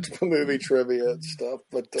 movie trivia and stuff.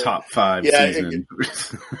 But top 5 season.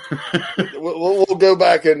 We'll go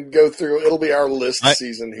back and go through. It'll be our list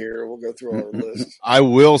season here. We'll go through our list. I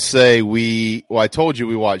will say I told you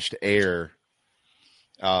we watched Air,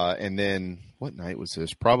 and then what night was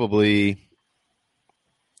this? Probably,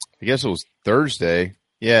 I guess it was Thursday.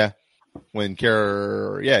 Yeah, when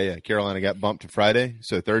Carolina got bumped to Friday,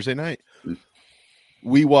 so Thursday night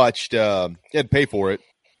we watched. You had to pay for it,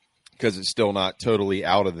 because it's still not totally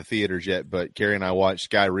out of the theaters yet, but Carrie and I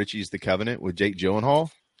watched Guy Ritchie's The Covenant with Jake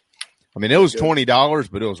Gyllenhaal. I mean, it was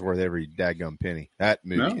 $20, but it was worth every dadgum penny. That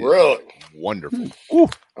movie is wonderful. Ooh.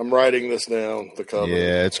 I'm writing this down, The Covenant.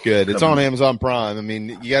 Yeah, it's good. It's on Amazon Prime. I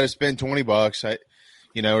mean, you got to spend $20, or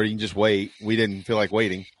you can just wait. We didn't feel like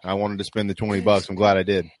waiting. I wanted to spend the $20. I'm glad I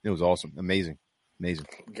did. It was awesome. Amazing.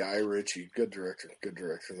 Guy Ritchie, good director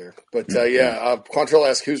there. But Quantrell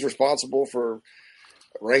asked who's responsible for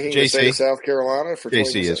ranking the state of South Carolina for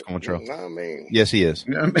JC is Quantrell. I mean, yes, he is.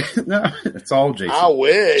 No, it's all JC. I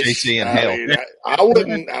wish JC and Hale. I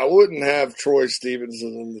wouldn't have Troy Stevenson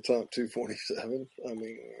in the top 247. I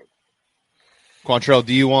mean, Quantrell,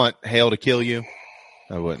 do you want Hale to kill you?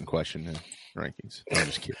 I wouldn't question the rankings. I'm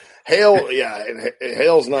just kidding. Hale, and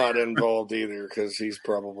Hale's not involved either because he's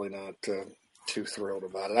probably not too thrilled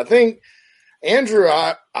about it. I think Andrew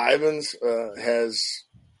Ivins has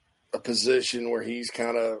a position where he's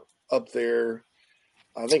kind of up there.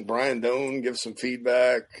 I think Brian Doan gives some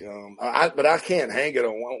feedback, but I can't hang it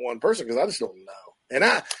on one person because I just don't know. And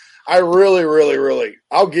I really, really, really,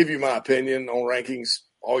 I'll give you my opinion on rankings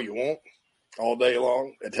all you want, all day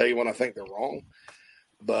long, and tell you when I think they're wrong.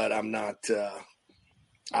 But I'm not.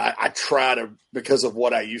 I try to, because of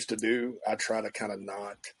what I used to do, I try to kind of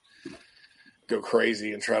not go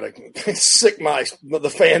crazy and try to sick the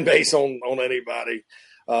fan base on anybody.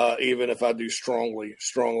 Even if I do strongly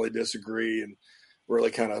disagree and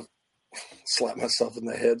really kind of slap myself in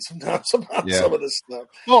the head sometimes about some of this stuff.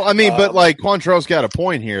 Well, I mean, but like Quantrell's got a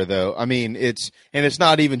point here, though. I mean, it's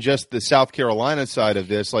not even just the South Carolina side of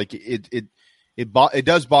this. Like it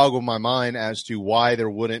does boggle my mind as to why there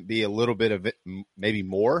wouldn't be a little bit of it, maybe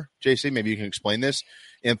more. JC, maybe you can explain this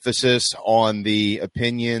emphasis on the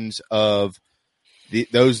opinions of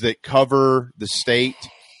those that cover the state.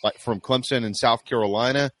 Like from Clemson and South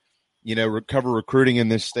Carolina, cover recruiting in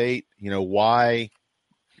this state. Why,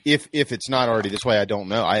 if it's not already this way, I don't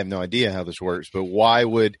know. I have no idea how this works. But why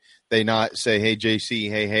would they not say, "Hey JC,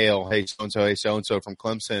 hey Hale, hey so and so from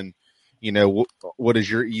Clemson"? What is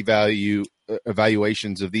your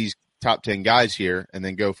evaluations of these top 10 guys here, and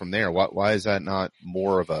then go from there? Why is that not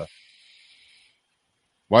more of a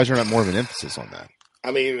Why is there not more of an emphasis on that?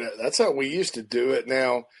 I mean, that's how we used to do it.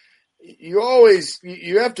 Now,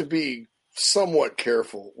 you have to be somewhat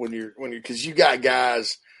careful because you got guys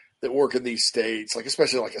that work in these states, like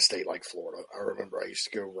especially like a state like Florida. I remember I used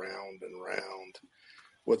to go round and round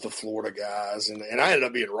with the Florida guys, and I ended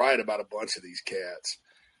up being right about a bunch of these cats.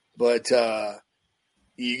 But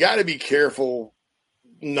you got to be careful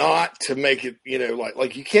not to make it,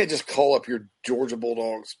 like you can't just call up your Georgia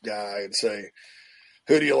Bulldogs guy and say,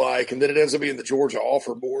 who do you like? And then it ends up being the Georgia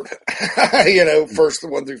offer board, first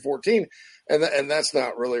 1 through 14. And that's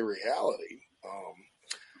not really reality.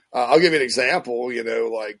 I'll give you an example,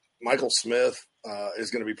 like Michael Smith is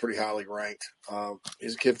going to be pretty highly ranked.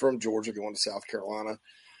 He's a kid from Georgia going to South Carolina,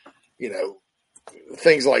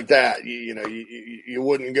 things like that. You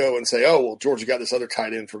wouldn't go and say, oh, well, Georgia got this other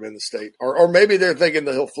tight end from in the state, or maybe they're thinking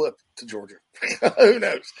that he'll flip to Georgia. Who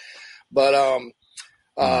knows? But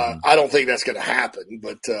I don't think that's going to happen.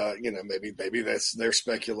 But maybe that's their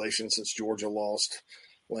speculation since Georgia lost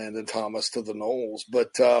Landon Thomas to the Noles. But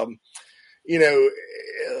you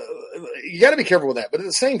got to be careful with that. But at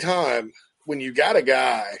the same time, when you got a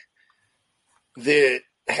guy that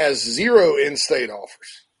has 0 in-state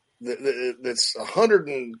offers, that's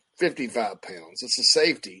 155 pounds, it's a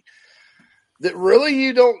safety, that really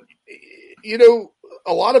you don't,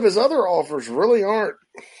 a lot of his other offers really aren't.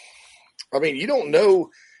 I mean, you don't know.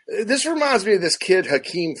 This reminds me of this kid,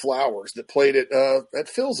 Hakeem Flowers, that played at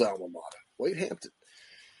Phil's alma mater, Wade Hampton.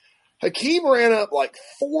 Hakeem ran up like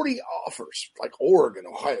 40 offers, like Oregon,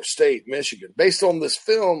 Ohio State, Michigan, based on this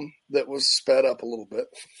film that was sped up a little bit,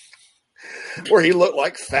 where he looked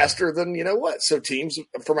like faster than what. So teams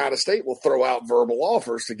from out of state will throw out verbal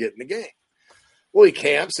offers to get in the game. Well, he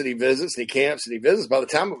camps and he visits and he camps and he visits. By the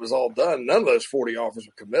time it was all done, none of those 40 offers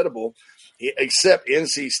were committable, except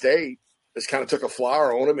NC State just kind of took a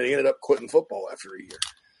flyer on him, and he ended up quitting football after a year.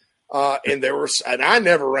 And I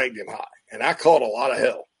never ranked him high, and I caught a lot of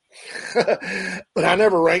hell. But I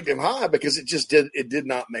never ranked him high because it did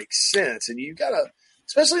not make sense. And you gotta,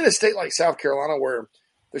 especially in a state like South Carolina where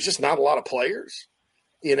there's just not a lot of players,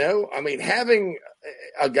 I mean, having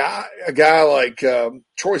a guy like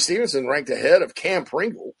Troy Stevenson ranked ahead of Cam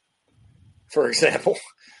Pringle, for example,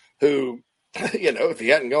 who, if he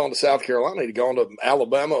hadn't gone to South Carolina, he'd gone to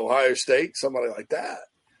Alabama, Ohio State, somebody like that,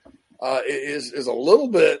 is a little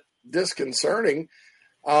bit disconcerting.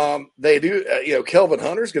 They do, Kelvin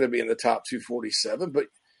Hunter's going to be in the top 247, but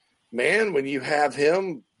man, when you have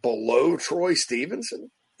him below Troy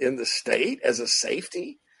Stevenson in the state as a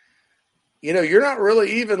safety, you're not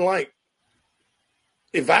really even like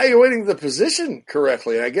evaluating the position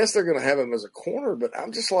correctly. And I guess they're going to have him as a corner, but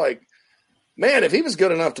I'm just like, man, if he was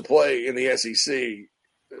good enough to play in the SEC,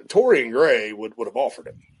 Torian Gray would have offered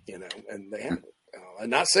him, and they haven't. I'm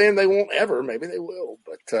not saying they won't ever, maybe they will,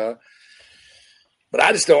 but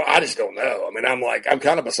I just don't know. I mean, I'm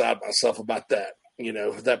kind of beside myself about that,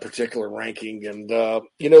 that particular ranking. And,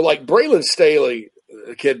 like Braylon Staley,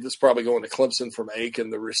 the kid that's probably going to Clemson from Aiken,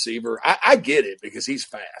 the receiver, I get it because he's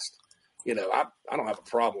fast. I don't have a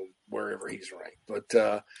problem wherever he's ranked. But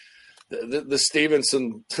the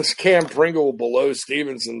Stevenson, this Cam Pringle below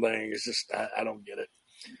Stevenson thing is just, I don't get it.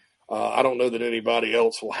 I don't know that anybody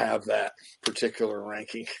else will have that particular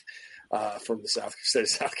ranking from the state of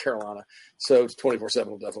South Carolina. So 24/7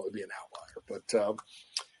 will definitely be an outlier. But,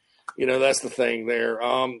 that's the thing there.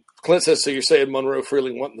 Clint says, so you're saying Monroe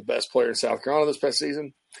Freeling wasn't the best player in South Carolina this past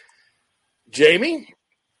season? Jamie?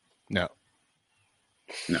 No.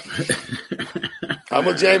 I'm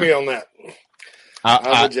with Jamie on that.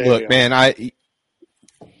 Look, man,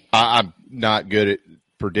 I'm not good at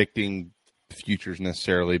predicting futures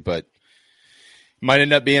necessarily, but might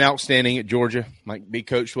end up being outstanding at Georgia. Might be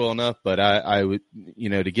coached well enough, but I would,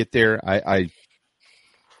 to get there, I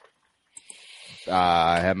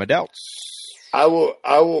have my doubts. I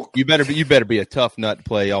will. You better be a tough nut to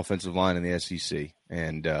play offensive line in the SEC,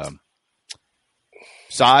 and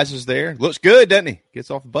size is there. Looks good, doesn't he?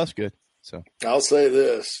 Gets off the bus good. So I'll say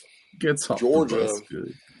this: gets off Georgia. The bus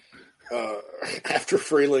good. After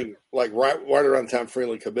Freeling, like right around the time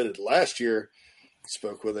Freeling committed last year,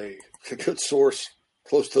 spoke with a good source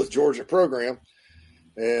close to the Georgia program,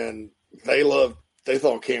 and they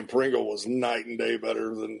thought Cam Pringle was night and day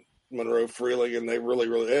better than Monroe Freeling, and they really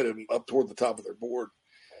had him up toward the top of their board.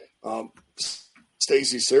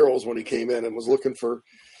 Stacey Searles, when he came in and was looking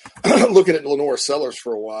at Lenore Sellers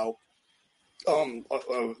for a while,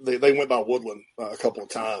 they went by Woodland a couple of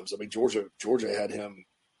times. I mean, Georgia had him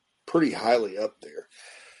pretty highly up there.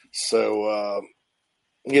 So,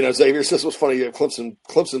 Xavier says what's funny, you have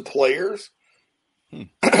Clemson players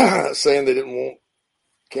saying they didn't want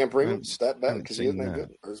Can't bring him that back because he isn't that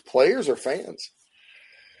good. As players or fans?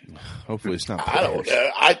 Hopefully it's not. I don't know.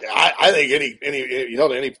 I think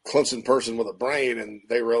any Clemson person with a brain, and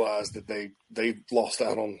they realize that they lost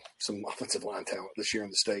out on some offensive line talent this year in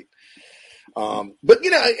the state. But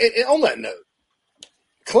on that note,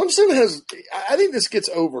 Clemson has. I think this gets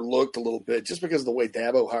overlooked a little bit just because of the way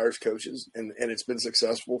Dabo hires coaches, and it's been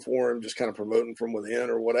successful for him, just kind of promoting from within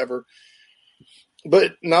or whatever.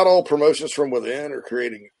 But not all promotions from within are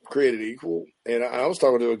created equal. And I was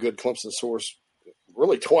talking to a good Clemson source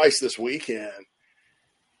really twice this weekend,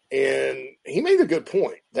 and he made a good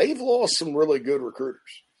point. They've lost some really good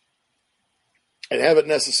recruiters and haven't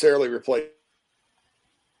necessarily replaced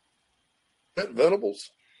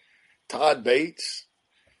Venables, Todd Bates,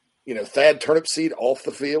 Thad Turnipseed off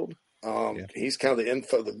the field. He's kind of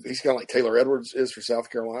he's kind of like Taylor Edwards is for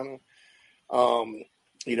South Carolina.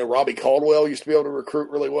 Robbie Caldwell used to be able to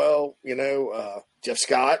recruit really well. Jeff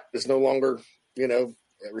Scott is no longer, a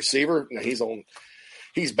receiver. Now he's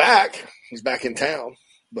back. He's back in town.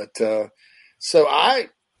 But so I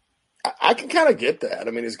can kind of get that.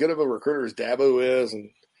 I mean, as good of a recruiter as Dabo is,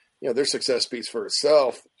 and, their success speaks for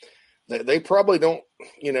itself. They probably don't,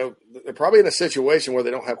 they're probably in a situation where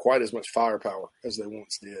they don't have quite as much firepower as they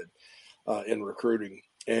once did in recruiting.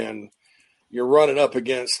 And you're running up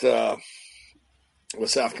against with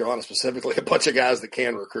South Carolina specifically, a bunch of guys that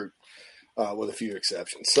can recruit with a few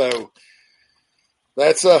exceptions. So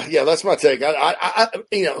that's my take. I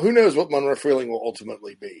who knows what Monroe Freeling will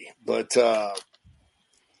ultimately be, but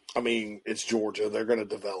it's Georgia. They're going to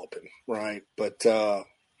develop him, right? But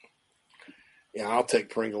I'll take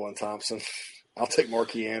Pringle and Thompson. I'll take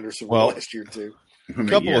Marquis Anderson last year too. A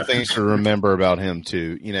couple of things to remember about him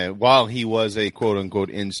too. While he was a quote unquote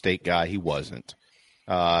in-state guy, he wasn't.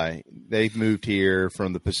 They've moved here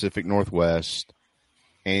from the Pacific Northwest,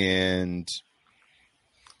 and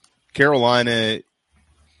Carolina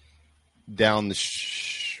down the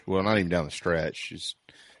not even down the stretch.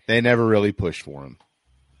 They never really pushed for him.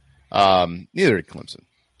 Neither did Clemson.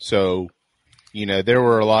 So, there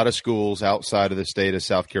were a lot of schools outside of the state of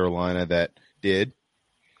South Carolina that did,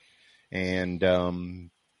 and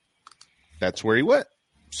that's where he went.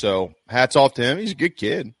 So, hats off to him. He's a good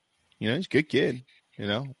kid. He's a good kid.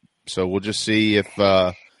 So we'll just see if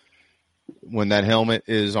when that helmet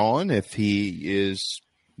is on, if he is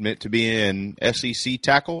meant to be an SEC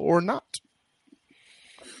tackle or not.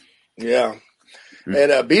 Yeah.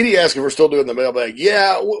 And BD asked if we're still doing the mailbag.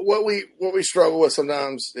 Yeah, what we struggle with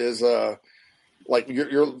sometimes is like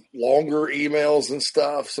your longer emails and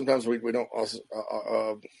stuff. Sometimes we don't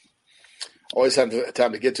always have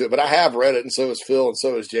time to get to it. But I have read it, and so has Phil, and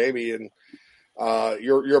so has Jamie. And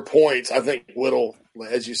your points, I think, Whittle,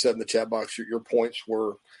 as you said in the chat box, your points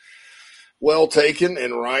were well taken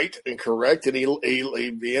and right and correct, and he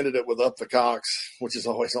ended it with up the Cox, which is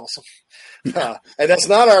always awesome. And that's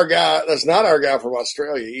not our guy. That's not our guy from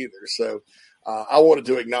Australia either. So I wanted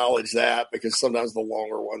to acknowledge that because sometimes the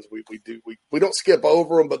longer ones we don't skip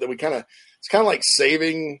over them, but then it's kind of like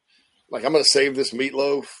saving. Like, I'm going to save this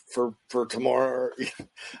meatloaf for tomorrow.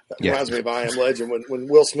 That reminds me of I Am Legend when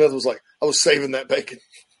Will Smith was like, I was saving that bacon.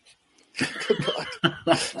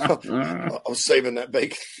 I was saving that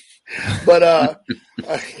bacon. But,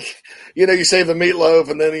 you save the meatloaf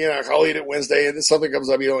and then, I'll eat it Wednesday and then something comes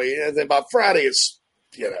up, and then by Friday it's,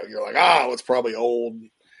 you're like, it's probably old.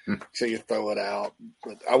 So you throw it out.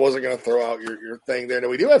 But I wasn't going to throw out your thing there. Now,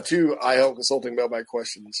 we do have 2 IHL Consulting mailbag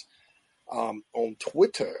questions on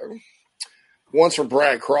Twitter. One's from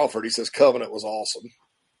Brad Crawford. He says Covenant was awesome.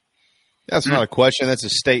 That's not a question. That's a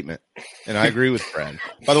statement. And I agree with Brad.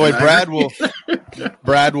 By the way,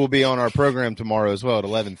 Brad will be on our program tomorrow as well at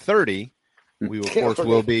 11:30. We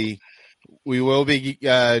will be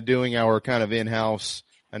doing our kind of in-house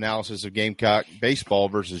analysis of Gamecock baseball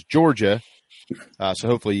versus Georgia. So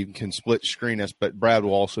hopefully you can split screen us, but Brad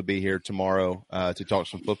will also be here tomorrow to talk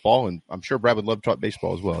some football, and I'm sure Brad would love to talk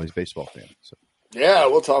baseball as well. He's a baseball fan. So. Yeah,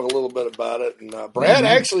 we'll talk a little bit about it. And Brad,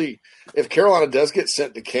 actually, if Carolina does get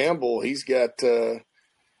sent to Campbell, he's got he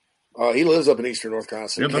lives up in eastern North Carolina.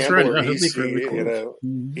 So that's Campbell right. or ECU,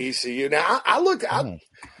 ECU. Now, I looked – and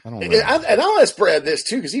I'll ask Brad this,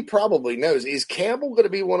 too, because he probably knows. Is Campbell going to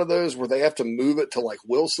be one of those where they have to move it to, like,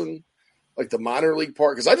 Wilson, like the minor league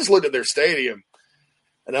park? Because I just looked at their stadium.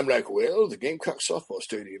 And I'm like, well, the Gamecock softball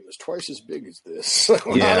stadium is twice as big as this. There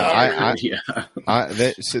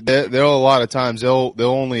are a lot of times they'll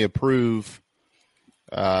only approve,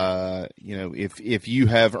 if you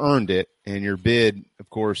have earned it and your bid,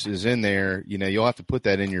 of course, is in there. You'll have to put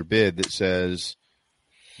that in your bid that says,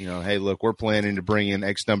 hey, look, we're planning to bring in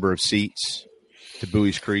X number of seats, to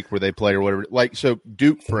Bowie's Creek where they play or whatever. Like, so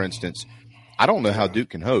Duke, for instance, I don't know how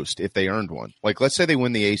Duke can host if they earned one. Like, let's say they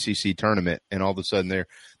win the ACC tournament and all of a sudden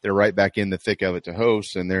they're right back in the thick of it to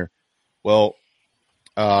host, and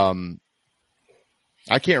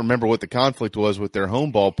I can't remember what the conflict was with their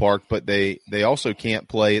home ballpark, but they also can't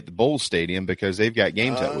play at the Bowles Stadium because they've got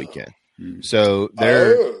games that weekend. So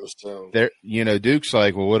they're Duke's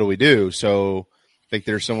like, well, what do we do? So I think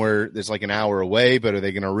they're somewhere that's like an hour away, but are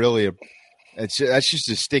they going to really? That's just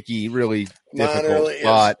a sticky, really difficult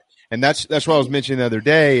spot. And that's what I was mentioning the other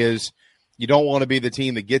day is you don't want to be the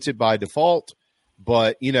team that gets it by default,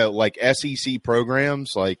 but like SEC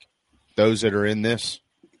programs like those that are in this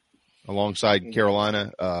alongside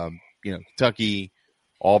Carolina, Kentucky,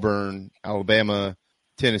 Auburn, Alabama,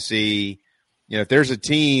 Tennessee, if there's a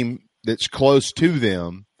team that's close to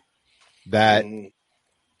them that,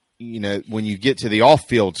 when you get to the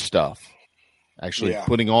off-field stuff, actually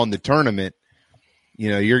putting on the tournament,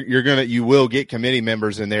 you will get committee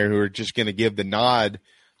members in there who are just going to give the nod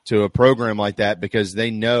to a program like that because they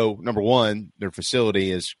know, number one, their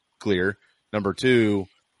facility is clear. Number two,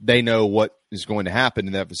 they know what is going to happen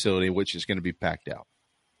in that facility, which is going to be packed out.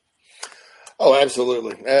 Oh,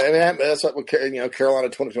 absolutely. And that's what Carolina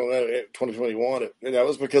 2021. That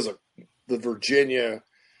was because of the Virginia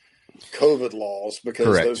COVID laws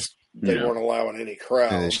because they weren't allowing any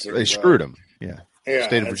crowds. They screwed them. Yeah.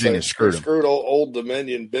 State of Virginia screwed them. Screwed Old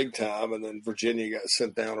Dominion big time, and then Virginia got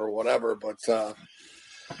sent down or whatever. But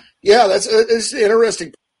it's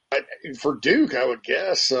interesting for Duke. I would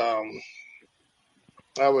guess.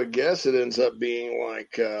 It ends up being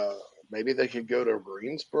like maybe they could go to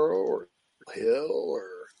Greensboro or Hill or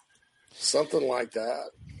something like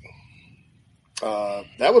that.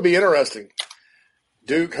 That would be interesting.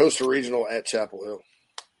 Duke hosts a regional at Chapel Hill.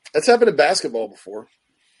 That's happened in basketball before.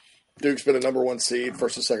 Duke's been a number 1 seed,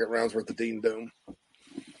 first and second rounds were at the Dean Dome.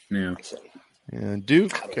 Yeah. So. And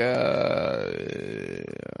Duke, I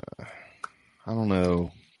don't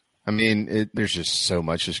know. I mean, there's just so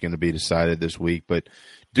much that's going to be decided this week. But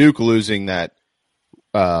Duke losing that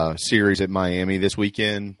series at Miami this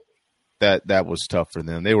weekend, that was tough for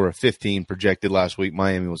them. They were a 15 projected last week.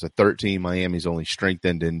 Miami was a 13. Miami's only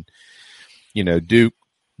strengthened. And,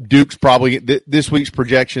 Duke's probably – this week's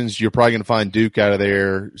projections, you're probably going to find Duke out of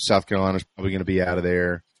there. South Carolina's probably going to be out of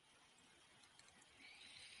there.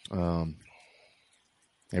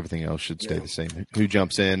 Everything else should stay the same. Who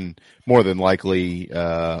jumps in? More than likely,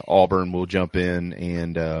 Auburn will jump in,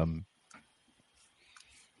 and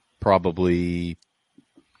probably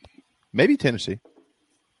maybe Tennessee.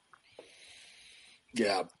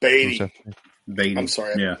 Yeah, Beatty. I'm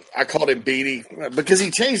sorry. Yeah. I called him Beatty because he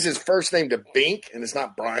changed his first name to Bink, and it's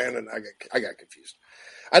not Brian, and I got confused.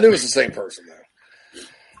 I knew it was the same person, though.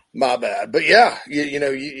 My bad. But, yeah,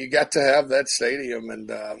 you got to have that stadium, and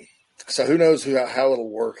so who knows how it'll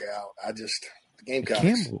work out. The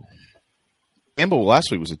Gamecocks. Campbell last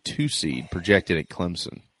week was a 2 seed projected at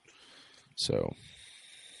Clemson. So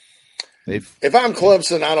if I'm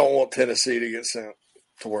Clemson, I don't want Tennessee to get sent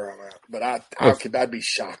to where I'm at. But I'd be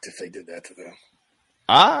shocked if they did that to them.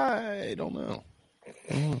 I don't know.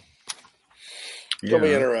 It'll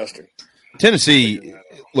be interesting. Tennessee,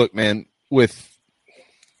 look, man, who's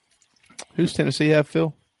Tennessee have,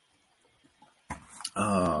 Phil? Here,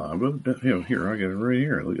 I got it right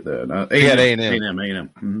here. Look at that. A&M.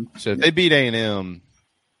 Mm-hmm. So if they beat A&M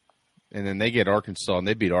and then they get Arkansas and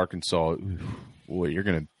they beat Arkansas, boy, it's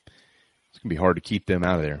going to be hard to keep them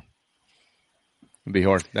out of there. It'd be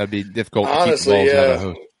hard. That'd be difficult to keep the balls out of the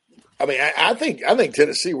host. I mean, I think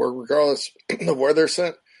Tennessee, regardless of where they're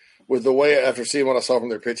sent, with the way after seeing what I saw from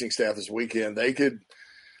their pitching staff this weekend, they could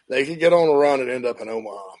get on a run and end up in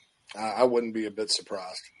Omaha. I wouldn't be a bit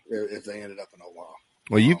surprised if they ended up in Omaha.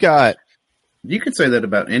 Well, you could say that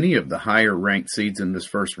about any of the higher ranked seeds in this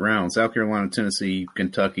first round: South Carolina, Tennessee,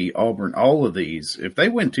 Kentucky, Auburn. All of these, if they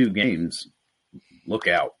win 2 games, look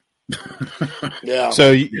out. Yeah.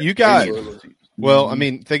 So you got. Well, I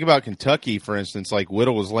mean, think about Kentucky, for instance. Like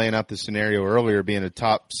Whittle was laying out the scenario earlier, being a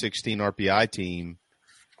top 16 RPI team.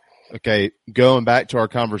 Okay, going back to our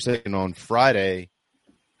conversation on Friday,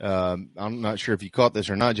 I'm not sure if you caught this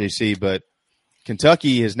or not, JC, but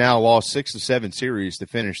Kentucky has now lost 6 of 7 series to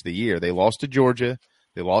finish the year. They lost to Georgia,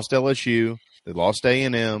 they lost to LSU, they lost to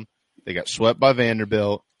A&M, they got swept by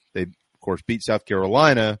Vanderbilt. They, of course, beat South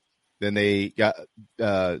Carolina. Then they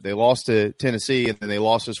lost to Tennessee, and then they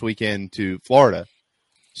lost this weekend to Florida.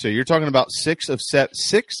 So you're talking about 6 of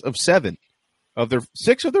 7 of their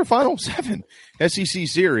final 7 SEC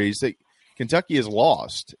series that Kentucky has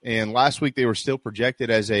lost. And last week they were still projected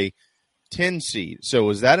as a 10 seed. So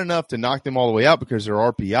was that enough to knock them all the way out because their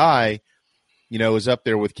RPI is up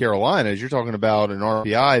there with Carolina's. You're talking about an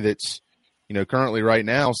RPI that's, currently right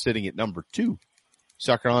now sitting at number 2.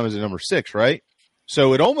 South Carolina's at number 6, right?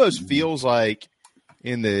 So it almost feels like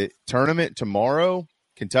in the tournament tomorrow,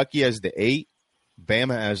 Kentucky has the 8,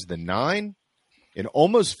 Bama has the 9. It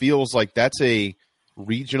almost feels like that's a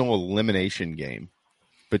regional elimination game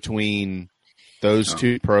between those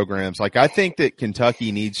two programs. Like, I think that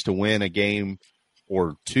Kentucky needs to win a game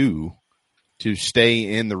or 2 to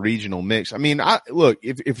stay in the regional mix. I mean, look,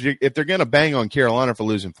 if they're going to bang on Carolina for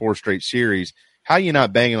losing 4 straight series, how are you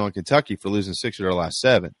not banging on Kentucky for losing 6 of their last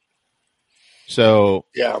 7? So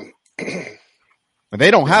yeah, they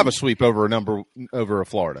don't have a sweep over a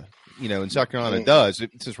Florida, and South Carolina does,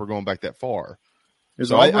 since we're going back that far.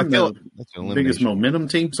 So I feel that's the biggest momentum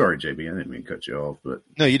team. Sorry, JB, I didn't mean to cut you off, but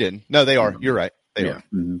no, you didn't. No, they are. You're right. They are.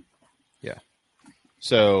 Mm-hmm. Yeah.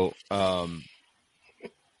 So,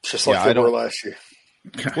 just like they were last year.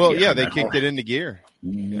 Well, they kicked it into gear.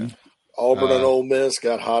 Mm-hmm. Yeah. Auburn and Ole Miss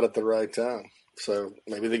got hot at the right time, so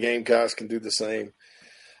maybe the Gamecocks can do the same.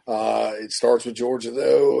 It starts with Georgia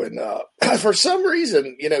though, and for some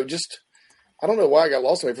reason, I don't know why I got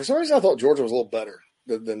lost in it. For some reason, I thought Georgia was a little better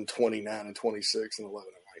than 29 and 26 and 11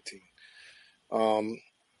 and 19.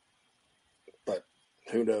 But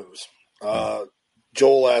who knows?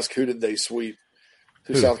 Joel asked, who did they sweep?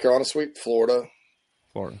 Who South Carolina sweep? Florida.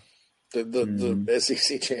 The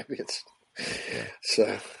SEC champions. Yeah.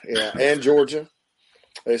 So, yeah. And Georgia.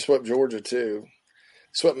 They swept Georgia, too.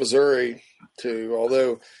 Swept Missouri, too.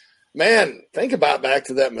 Although, man, think about back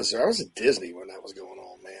to that Missouri. I was at Disney when that was going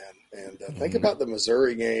on, man. And think about the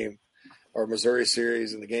Missouri game or Missouri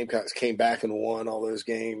series, and the Gamecocks came back and won all those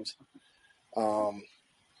games. And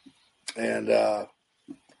I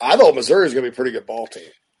thought Missouri was going to be a pretty good ball team,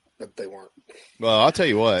 but they weren't. Well, I'll tell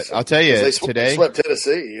you what. I'll tell you today. They swept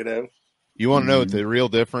Tennessee, You want to know what the real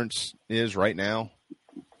difference is right now?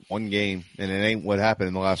 One game, and it ain't what happened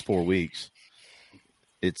in the last 4 weeks.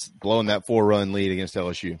 It's blowing that 4-run lead against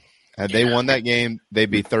LSU. Had they won that game,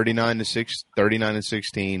 they'd be 39-6,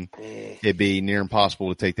 39-16. It'd be near impossible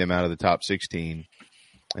to take them out of the top 16,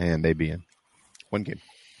 and they'd be in one game.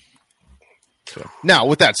 So, now,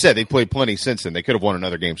 with that said, they played plenty since then. They could have won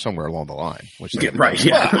another game somewhere along the line.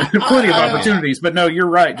 Plenty of opportunities. But no, you're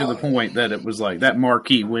right to the point that it was like that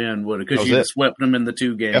marquee win would have, because you swept them in the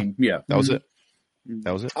 2 game. Yeah, that was it.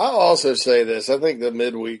 That was it. I'll also say this. I think the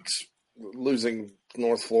midweeks, losing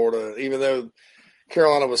North Florida, even though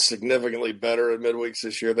Carolina was significantly better at midweeks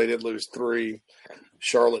this year, they did lose 3,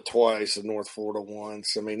 Charlotte twice, and North Florida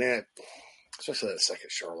once. I mean, especially that second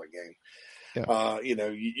Charlotte game. Yeah.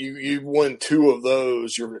 You win 2 of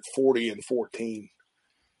those, you're at 40-14,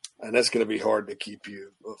 and that's going to be hard to keep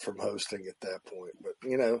you from hosting at that point. But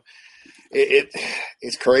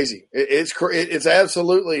it's crazy. It's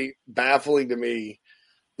absolutely baffling to me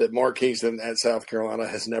that Mark Kingston at South Carolina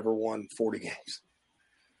has never won 40 games.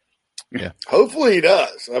 Yeah. Hopefully he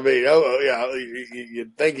does. I mean,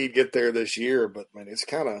 you'd think he'd get there this year, but man, it's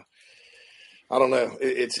kind of, I don't know.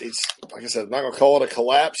 It's like I said, I'm not going to call it a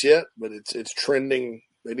collapse yet, but it's trending.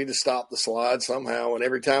 They need to stop the slide somehow. And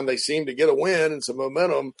every time they seem to get a win and some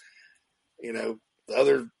momentum, the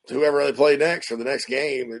whoever they play next or the next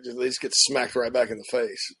game, they just get smacked right back in the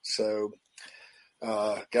face. So,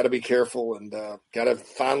 got to be careful and got to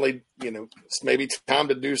finally, maybe it's time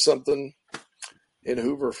to do something in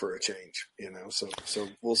Hoover for a change. So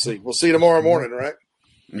we'll see. We'll see tomorrow morning, right?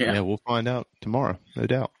 Yeah, we'll find out tomorrow, no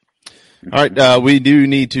doubt. All right, we do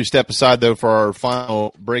need to step aside, though, for our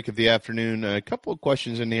final break of the afternoon. A couple of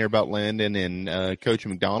questions in here about Landon and Coach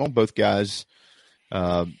McDonald. Both guys,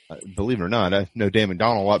 believe it or not, I know Dan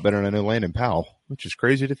McDonald a lot better than I know Landon Powell, which is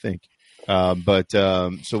crazy to think.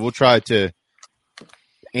 So we'll try to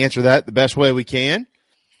answer that the best way we can.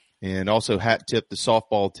 And also hat tip the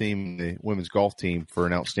softball team, the women's golf team, for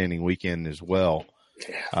an outstanding weekend as well.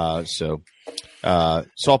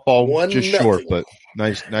 Softball just short, but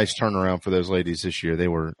nice turnaround for those ladies this year. They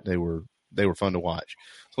were fun to watch.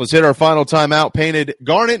 So let's hit our final timeout. Painted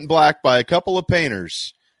garnet and black by a couple of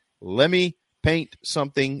painters.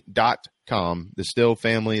 LemmyPaintSomething.com. The Still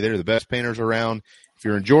family, they're the best painters around. If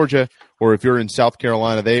you're in Georgia or if you're in South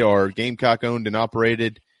Carolina, they are Gamecock owned and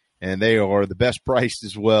operated, and they are the best priced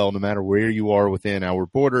as well, no matter where you are within our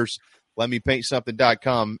borders.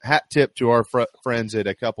 LemmyPaintSomething.com. Hat tip to our friends at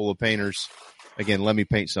a couple of painters. Again,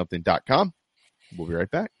 LemmyPaintSomething.com. We'll be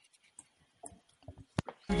right back.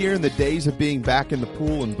 Year and the days of being back in the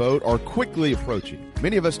pool and boat are quickly approaching.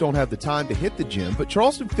 Many of us don't have the time to hit the gym, but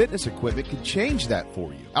Charleston Fitness Equipment can change that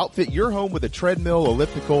for you. Outfit your home with a treadmill,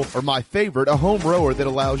 elliptical, or my favorite, a home rower that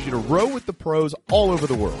allows you to row with the pros all over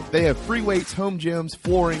the world. They have free weights, home gyms,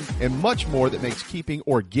 flooring, and much more that makes keeping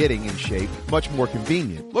or getting in shape much more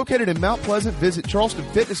convenient. Located in Mount Pleasant, visit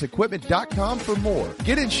charlestonfitnessequipment.com for more.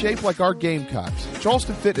 Get in shape like our Gamecocks.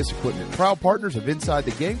 Charleston Fitness Equipment, proud partners of Inside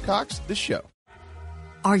the Gamecocks, the show.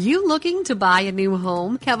 Are you looking to buy a new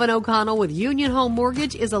home? Kevin O'Connell with Union Home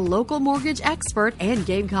Mortgage is a local mortgage expert and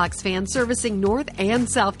Gamecocks fan servicing North and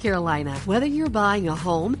South Carolina. Whether you're buying a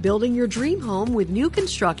home, building your dream home with new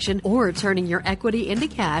construction, or turning your equity into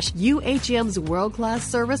cash, UHM's world-class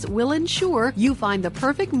service will ensure you find the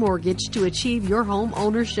perfect mortgage to achieve your home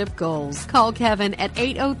ownership goals. Call Kevin at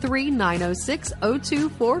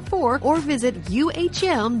 803-906-0244 or visit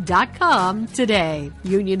UHM.com today.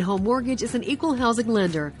 Union Home Mortgage is an equal housing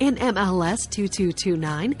lender. NMLS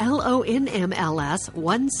 2229, LONMLS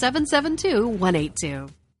 1772182.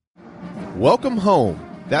 Welcome home.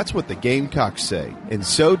 That's what the Gamecocks say, and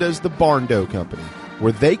so does the Barn Dough Company,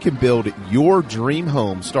 where they can build your dream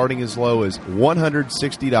home starting as low as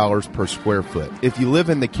 $160 per square foot. If you live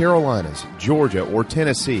in the Carolinas, Georgia, or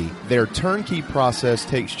Tennessee, their turnkey process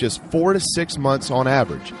takes just 4 to 6 months on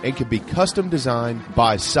average and can be custom designed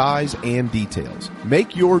by size and details.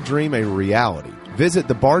 Make your dream a reality. Visit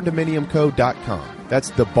thebarndominiumco.com.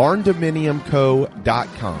 That's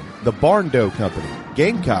thebarndominiumco.com. The Barn Dough Company.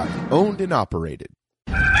 Gamecock, owned and operated.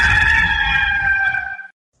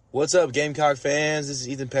 What's up, Gamecock fans? This is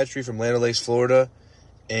Ethan Petrie from Land O'Lakes, Florida,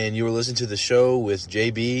 and you were listening to the show with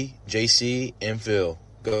JB, JC, and Phil.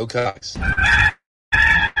 Go Cox. Looks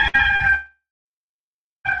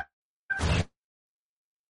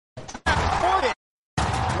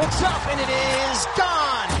up, and it is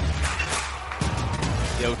gone.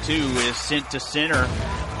 The 0-2 is sent to center,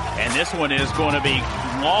 and this one is going to be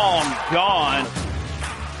long gone.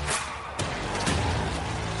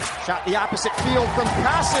 Shot the opposite field from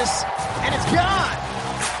Casas, and it's gone.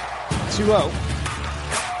 2-0.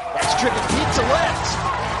 That's driven deep to left.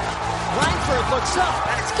 Langford looks up,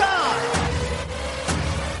 and it's gone.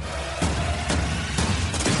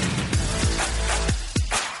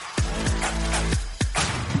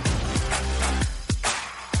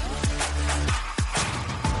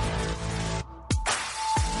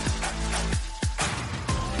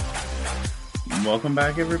 Welcome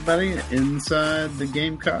back, everybody, inside the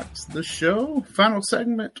Gamecocks, the show. Final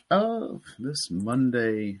segment of this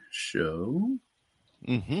Monday show.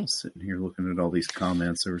 Mm-hmm. Sitting here looking at all these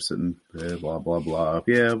comments that were sitting, blah, blah, blah.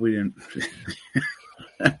 Yeah, we didn't.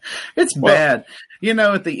 It's bad,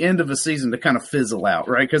 at the end of a season to kind of fizzle out,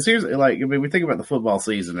 right? Because here's we think about the football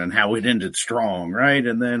season and how it ended strong, right?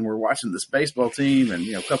 And then we're watching this baseball team, and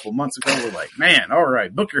a couple of months ago we're like, man, all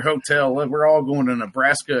right, book your hotel. We're all going to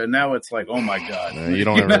Nebraska, and now it's like, oh my god, you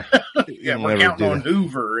don't ever. We're counting on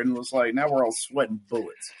Hoover, and it's like now we're all sweating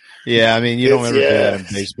bullets. Yeah, I mean, you don't ever do that in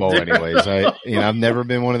baseball, anyways. I've never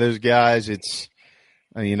been one of those guys. It's.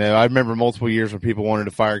 I remember multiple years when people wanted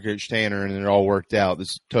to fire Coach Tanner and it all worked out. This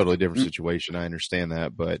is a totally different situation. I understand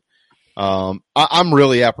that, but I'm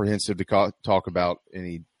really apprehensive to talk about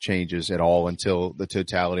any changes at all until the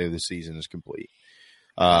totality of the season is complete.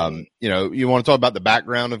 You want to talk about the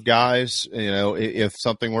background of guys, if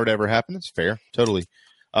something were to ever happen, that's fair. Totally.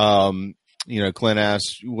 Clint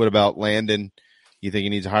asked, what about Landon? You think he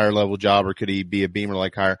needs a higher level job, or could he be a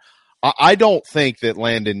Beamer-like hire? I don't think that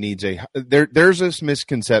Landon needs there's this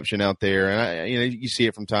misconception out there, and you see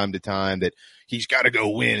it from time to time that he's got to go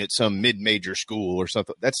win at some mid-major school or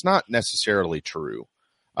something. That's not necessarily true.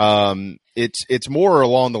 It's more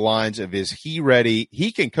along the lines of, is he ready?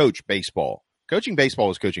 He can coach baseball. Coaching baseball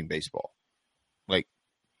is coaching baseball.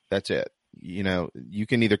 That's it. You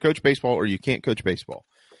can either coach baseball or you can't coach baseball.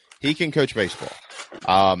 He can coach baseball.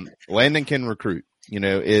 Landon can recruit.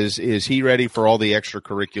 Is he ready for all the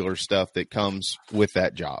extracurricular stuff that comes with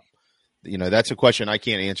that job? That's a question I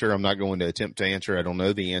can't answer. I'm not going to attempt to answer. I don't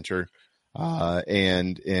know the answer.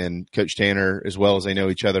 And Coach Tanner, as well as they know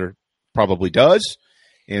each other, probably does,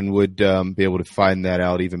 and would be able to find that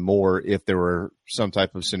out even more if there were some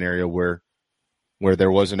type of scenario where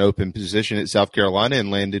there was an open position at South Carolina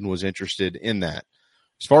and Landon was interested in that.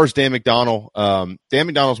 As far as Dan McDonnell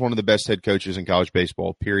is one of the best head coaches in college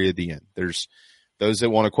baseball, period, the end. There's those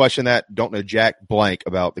that want to question that don't know jack blank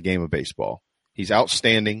about the game of baseball. He's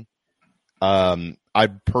outstanding. I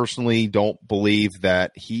personally don't believe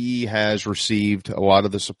that he has received a lot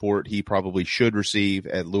of the support he probably should receive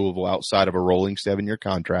at Louisville outside of a rolling 7-year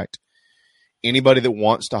contract. anybody that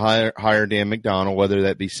wants to hire Dan McDonnell, whether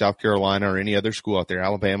that be South Carolina or any other school out there,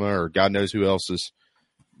 Alabama or God knows who else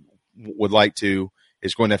would like to,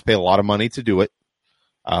 is going to have to pay a lot of money to do it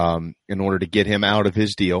in order to get him out of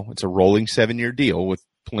his deal. It's a rolling 7-year deal with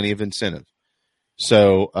plenty of incentive.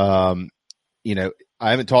 So, I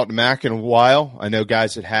haven't talked to Mac in a while. I know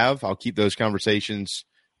guys that have. I'll keep those conversations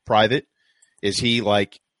private. Is he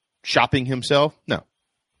like shopping himself? No,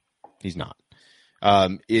 he's not.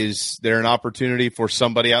 Is there an opportunity for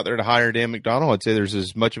somebody out there to hire Dan McDonnell? I'd say there's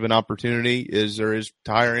as much of an opportunity as there is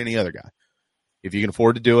to hire any other guy, if you can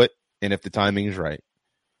afford to do it and if the timing is right.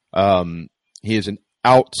 He is an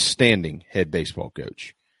outstanding head baseball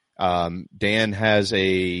coach. Dan has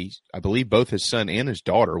I believe both his son and his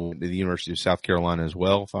daughter went to the University of South Carolina as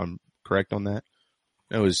well, if I'm correct on that.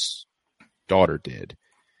 No, his daughter did,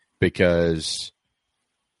 because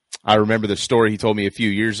I remember the story he told me a few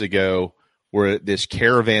years ago where this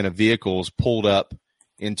caravan of vehicles pulled up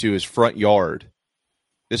into his front yard.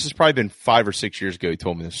 This has probably been 5 or 6 years ago he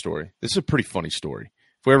told me this story. This is a pretty funny story.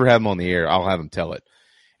 If we ever have him on the air, I'll have him tell it.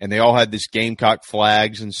 And they all had this Gamecock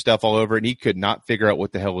flags and stuff all over it, and he could not figure out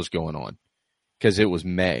what the hell was going on because it was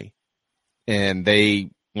May. And they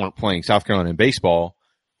weren't playing South Carolina in baseball,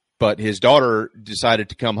 but his daughter decided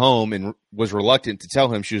to come home and was reluctant to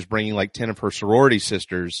tell him she was bringing like 10 of her sorority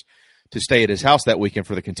sisters to stay at his house that weekend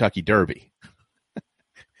for the Kentucky Derby.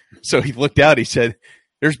 So he looked out, he said,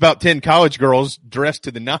 there's about 10 college girls dressed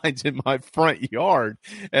to the nines in my front yard.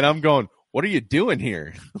 And I'm going, what are you doing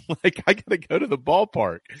here? Like, I got to go to the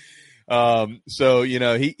ballpark. So,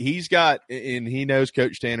 he's got, and he knows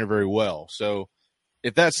Coach Tanner very well. So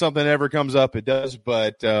if that's something that ever comes up, it does.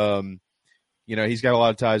 But, he's got a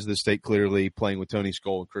lot of ties to the state, clearly, playing with Tony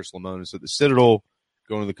Skoll and Chris Lemonis at the Citadel,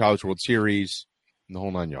 going to the College World Series, and the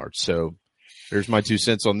whole 9 yards. So there's my 2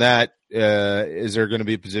 cents on that. Is there going to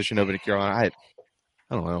be a position open in Carolina?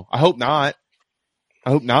 I don't know. I hope not.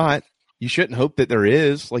 You shouldn't hope that there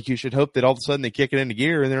is. Like, you should hope that all of a sudden they kick it into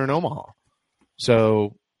gear and they're in Omaha.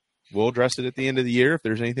 So we'll address it at the end of the year if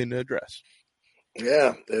there's anything to address.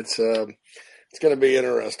 Yeah, it's going to be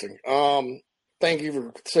interesting. Thank you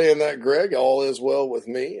for saying that, Greg. All is well with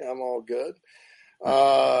me. I'm all good.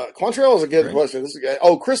 Quantrell is a good question. This is a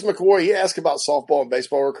guy. Chris McCoy, he asked about softball and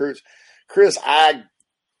baseball recruits. Chris, I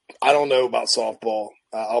don't know about softball.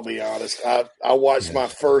 I'll be honest. I watched my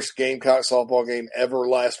first Gamecock softball game ever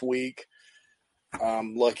last week.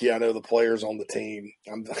 I'm lucky I know the players on the team.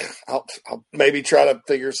 I'll maybe try to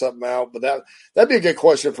figure something out, but that'd be a good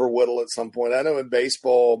question for Whittle at some point. I know in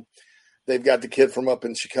baseball they've got the kid from up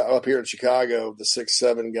here in Chicago, the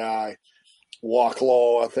 6'7" guy,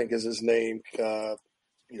 Walklaw, I think is his name.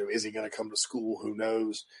 Is he going to come to school? Who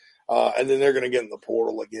knows? And then they're going to get in the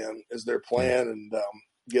portal again is their plan and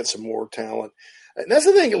get some more talent. And that's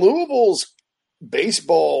the thing. Louisville's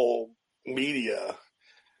baseball media,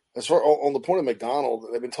 as far on the point of McDonald,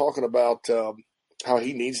 they've been talking about how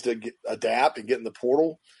he needs to adapt and get in the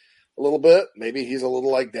portal a little bit. Maybe he's a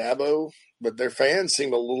little like Dabo, but their fans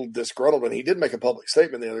seem a little disgruntled. And he did make a public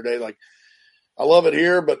statement the other day, like, I love it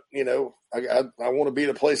here, but, I want to be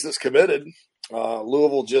the place that's committed.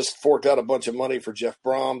 Louisville just forked out a bunch of money for Jeff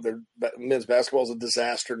Brom. Their men's basketball is a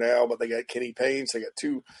disaster now, but they got Kenny Payne. So they got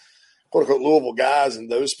 2 quote-unquote Louisville guys in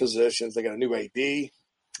those positions. They got a new AD.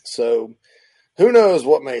 So who knows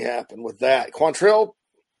what may happen with that. Quantrell,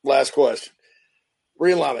 last question.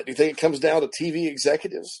 Realignment. Do you think it comes down to TV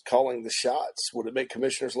executives calling the shots? Would it make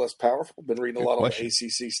commissioners less powerful? Been reading a lot on the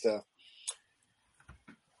ACC stuff.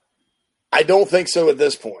 I don't think so at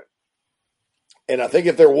this point. And I think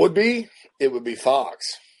if there would be, it would be Fox,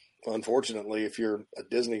 unfortunately, if you're a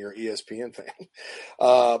Disney or ESPN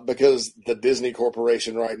fan, because the Disney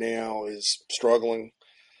Corporation right now is struggling.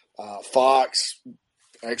 Fox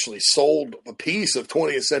actually sold a piece of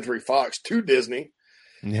 20th Century Fox to Disney,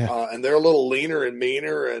 and they're a little leaner and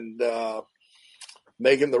meaner and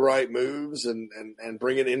making the right moves and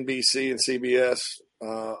bringing NBC and CBS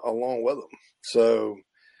along with them. So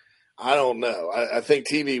I don't know. I think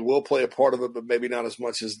TV will play a part of it, but maybe not as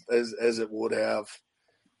much as it would have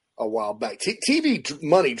a while back. TV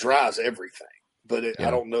money drives everything, but I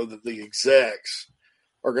don't know that the execs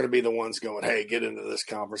are going to be the ones going, hey, get into this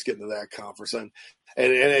conference, get into that conference. And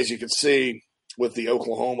as you can see with the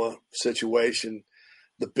Oklahoma situation,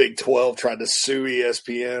 the Big 12 tried to sue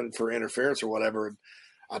ESPN for interference or whatever. And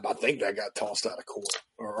I think that got tossed out of court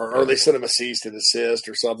or they sent him a cease to desist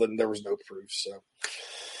or something. There was no proof. So,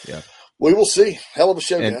 yeah, we will see. Hell of a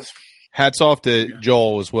show, guys. Hats off to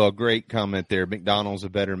Joel as well. Great comment there. McDonald's a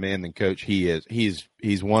better man than coach. He is.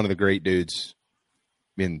 He's one of the great dudes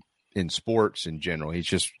in sports in general. He's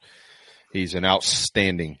just he's an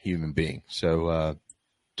outstanding human being. So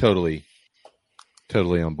totally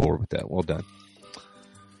on board with that. Well done.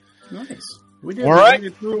 Nice. We did. All right. We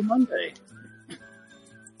did through a Monday.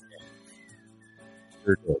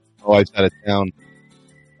 Always out of town.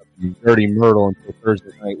 Dirty Myrtle until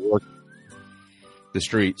Thursday night working the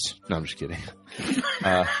streets. No, I'm just kidding.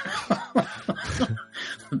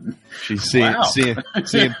 She's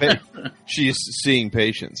seeing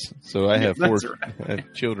patients. So I have I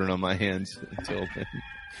have children on my hands until then.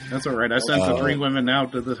 That's all right. I sent the 3 women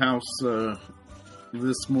out to the house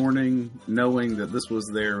this morning, knowing that this was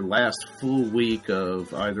their last full week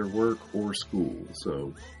of either work or school.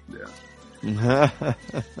 So, yeah.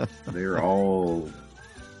 They're all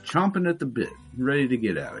chomping at the bit, ready to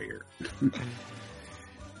get out of here.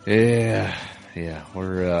 Yeah.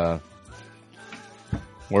 We're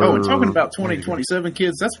talking about 2027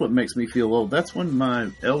 kids, that's what makes me feel old. That's when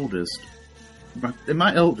my eldest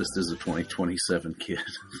is a 2027 kid.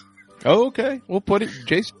 Oh, okay. We'll put it,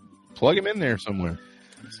 Jason, plug him in there somewhere.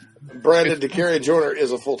 Brandon DeCarry Joyner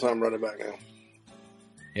is a full-time running back now.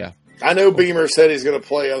 Yeah. I know Beamer said he's going to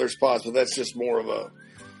play other spots, but that's just more of a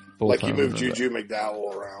full-time, like you move Juju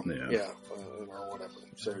McDowell around. Or whatever.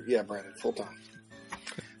 So, yeah, Brandon, full-time.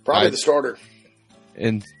 Probably the starter.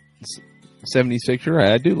 And 76er,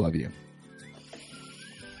 I do love you.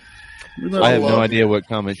 I have no idea what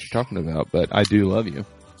comments you're talking about, but I do love you.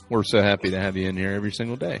 We're so happy to have you in here every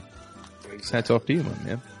single day. Exactly. Hats off to you, my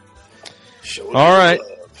man. All right.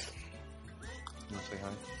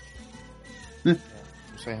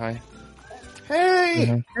 Say hi.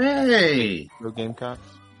 Hey! Hey! No Gamecocks?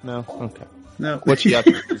 No? Okay. No. What's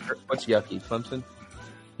yucky? Clemson?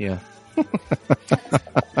 Yeah.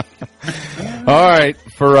 All right.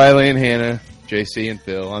 For Riley and Hannah, JC and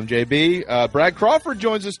Phil, I'm JB. Brad Crawford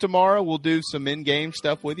joins us tomorrow. We'll do some in-game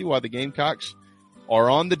stuff with you while the Gamecocks are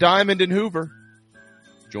on the diamond in Hoover.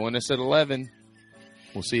 Join us at 11.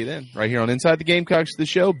 We'll see you then. Right here on Inside the Gamecocks, the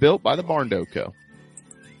show built by the Barn Dough Co.